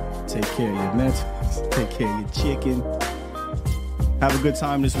 take care of your mentals, take care of your chicken. Have a good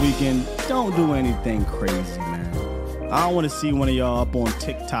time this weekend. Don't do anything crazy, man. I don't want to see one of y'all up on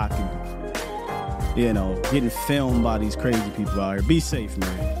TikTok and, getting filmed by these crazy people out here. Be safe,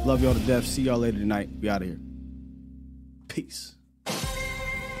 man. Love y'all to death. See y'all later tonight. We out of here. Peace.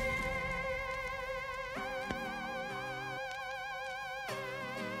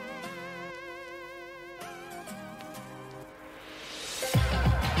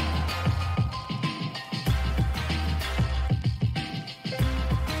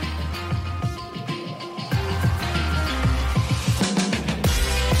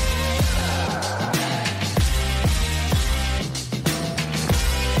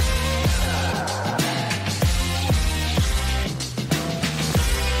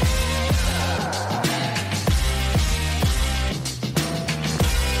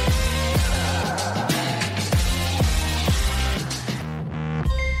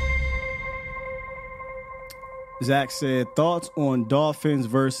 Zach said, thoughts on Dolphins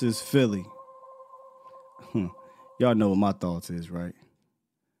versus Philly. Y'all know what my thoughts is, right?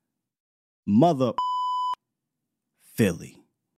 Mother Philly.